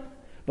Bria.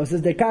 Was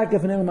is the Karka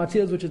von Olam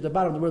Atzilus, which is the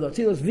bottom of the world of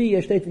Atzilus.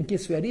 Wie steht in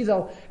Kisvei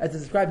Arizal, as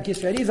is described in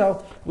Kisvei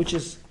Arizal, which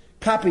is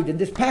copied in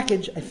this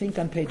package, I think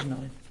on page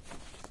 9.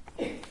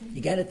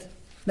 You get it?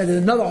 Now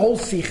there's another whole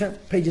sikha,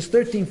 pages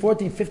 13,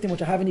 14, 15,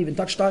 which I haven't even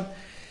touched on.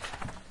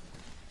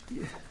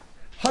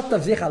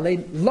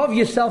 Love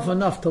yourself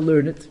enough to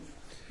learn it.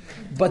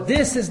 But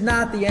this is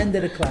not the end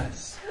of the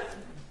class.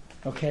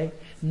 Okay?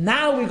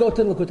 Now we go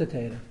to the Likutei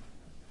Torah.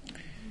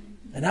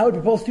 And I would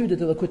propose to you that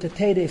the Likutei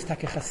Torah is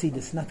Taka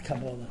Chasidus, not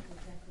Kabbalah.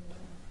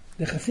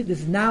 The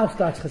Chasidus now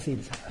starts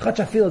Chasidus.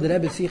 Chachafil, the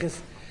Rebbe Sichas,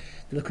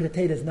 the Likutei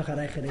Torah is Nachar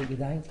Reicher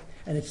Gedain,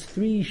 and it's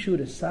 3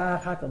 shuras.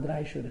 Sachak al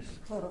 3 shuras.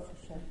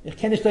 Ich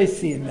kann nicht euch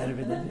sehen,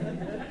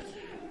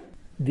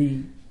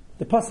 The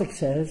Pasuk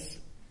says,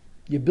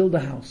 you build a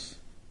house.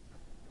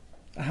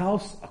 A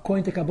house,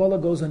 according to Kabbalah,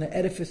 goes on an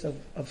edifice of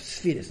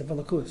spheres, of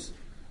alakus.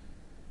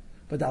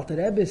 But the Alter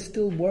Rebbe is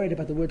still worried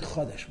about the word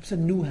chodesh. It's a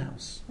new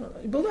house.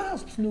 You build a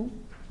house, it's new.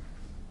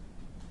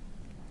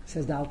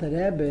 Says the Alter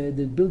Rebbe,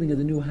 the building of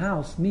the new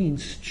house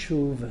means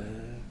tshuva.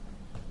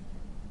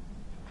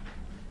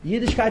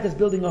 Yiddishkeit is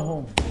building a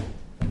home.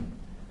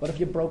 What if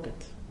you broke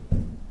it?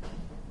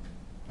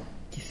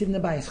 Kisivna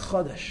bayis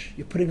chodesh.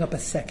 You're putting up a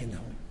second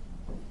home.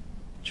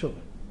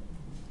 Tshuva.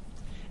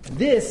 And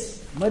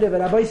this, Modev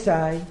Rabbi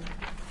Sai,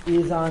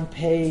 is on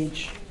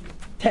page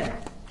 10.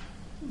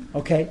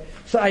 Okay?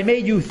 So I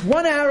made you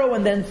 1 arrow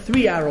and then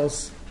 3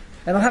 arrows.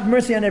 And I'll have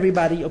mercy on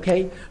everybody,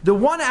 okay? The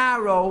one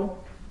arrow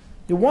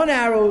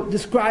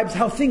describes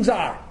how things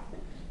are.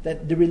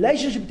 That the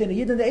relationship between the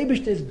Yid and the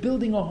Eibishter is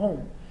building a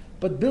home.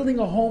 But building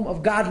a home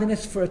of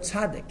godliness for a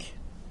tzaddik.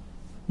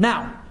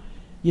 Now,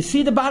 you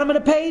see the bottom of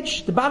the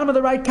page? The bottom of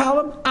the right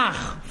column?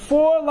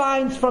 4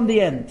 lines from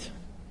the end.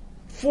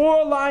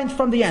 4 lines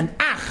from the end.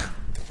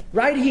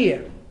 Right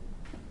here.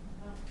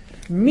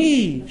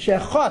 Mi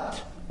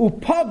shechot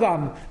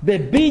upagam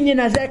bebinyan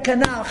azeh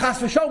kanal chas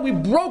v'shom. We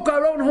broke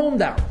our own home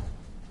down.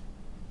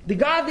 The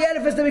godly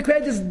edifice that we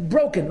created is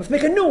broken. Let's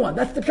make a new one.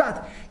 That's the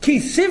plot. Ki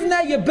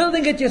sivna, you're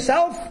building it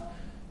yourself.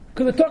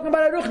 Because we're talking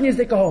about a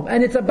ruchnizik home.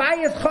 And it's a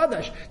bayis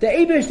chodesh. The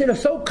Eibishter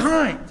is so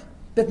kind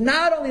that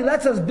not only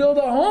lets us build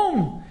a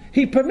home,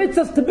 He permits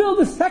us to build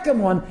a second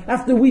one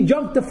after we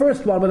junked the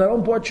first one with our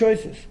own poor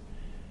choices.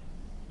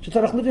 To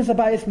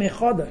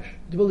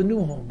build a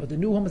new home, but the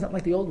new home is not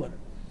like the old one.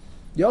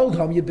 The old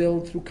home you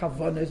build through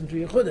kavanas and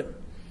through yechudim.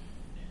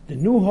 The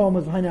new home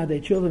is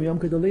v'hanadei tshuva yom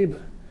kedoliba,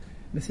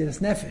 mesiras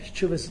nefesh.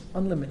 Tshuva is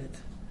unlimited.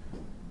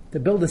 To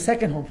build a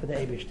second home for the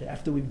Eibishter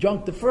after we've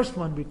junked the first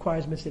one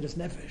requires mesiras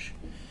nefesh.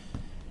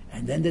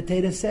 And then the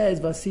Torah says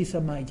vasisa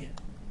ma'ya.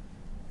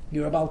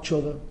 You're about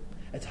tshuva.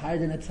 It's higher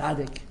than a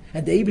tzaddik,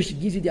 and the Eibishter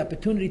gives you the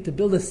opportunity to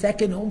build a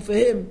second home for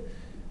him.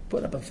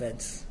 Put up a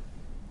fence.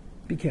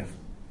 Be careful.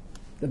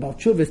 The Baal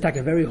Tshuva is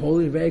very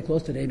holy, very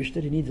close to the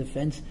Eibishter. He needs a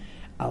fence.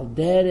 Al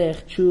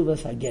derech tshuva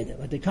sageda.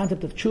 Like the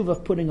concept of tshuva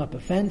of putting up a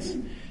fence.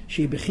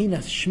 She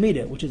bechinas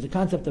shmida, which is the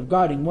concept of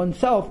guarding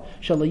oneself.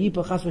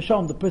 Shalayipa chas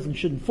v'shalom, the person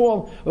shouldn't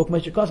fall. Or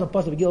k'meshikasam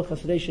pasav gil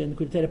chasredation,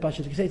 k'udetera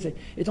pashas k'seitze.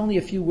 It's only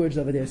a few words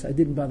over there, so I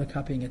didn't bother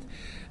copying it.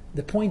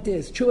 The point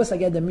is, tshuva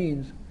sageda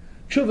means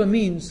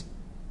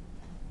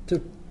to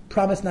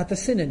promise not to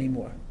sin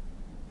anymore.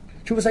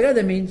 Tshuva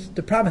sageda means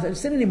to promise not to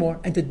sin anymore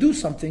and to do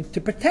something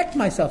to protect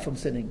myself from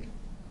sinning.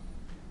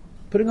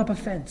 Putting up a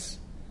fence.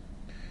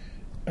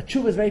 A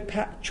tshuva is very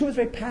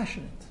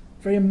passionate,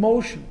 very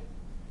emotional,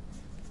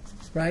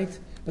 right?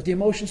 But the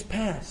emotions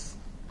pass.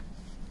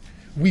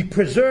 We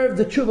preserve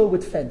the tshuva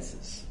with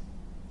fences.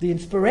 The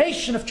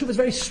inspiration of tshuva is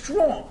very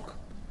strong.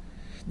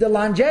 The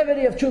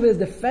longevity of tshuva is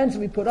the fence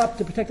we put up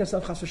to protect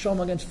ourselves chas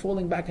v'shalom against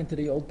falling back into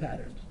the old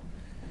patterns.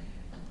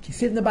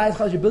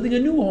 You're building a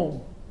new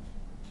home.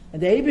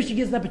 And the Eibishter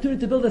gives an opportunity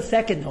to build a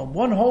second home.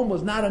 One home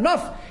was not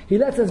enough. He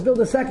lets us build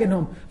a second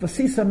home.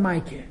 Vasisa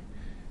Maike.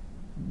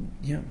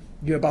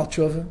 You're about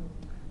tshuva.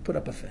 Put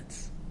up a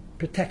fence.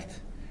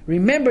 Protect.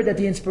 Remember that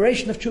the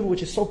inspiration of tshuva,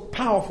 which is so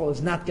powerful,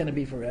 is not going to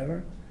be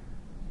forever.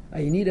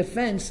 You need a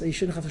fence, so you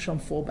shouldn't have to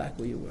fall back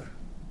where you were.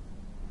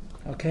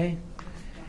 Okay?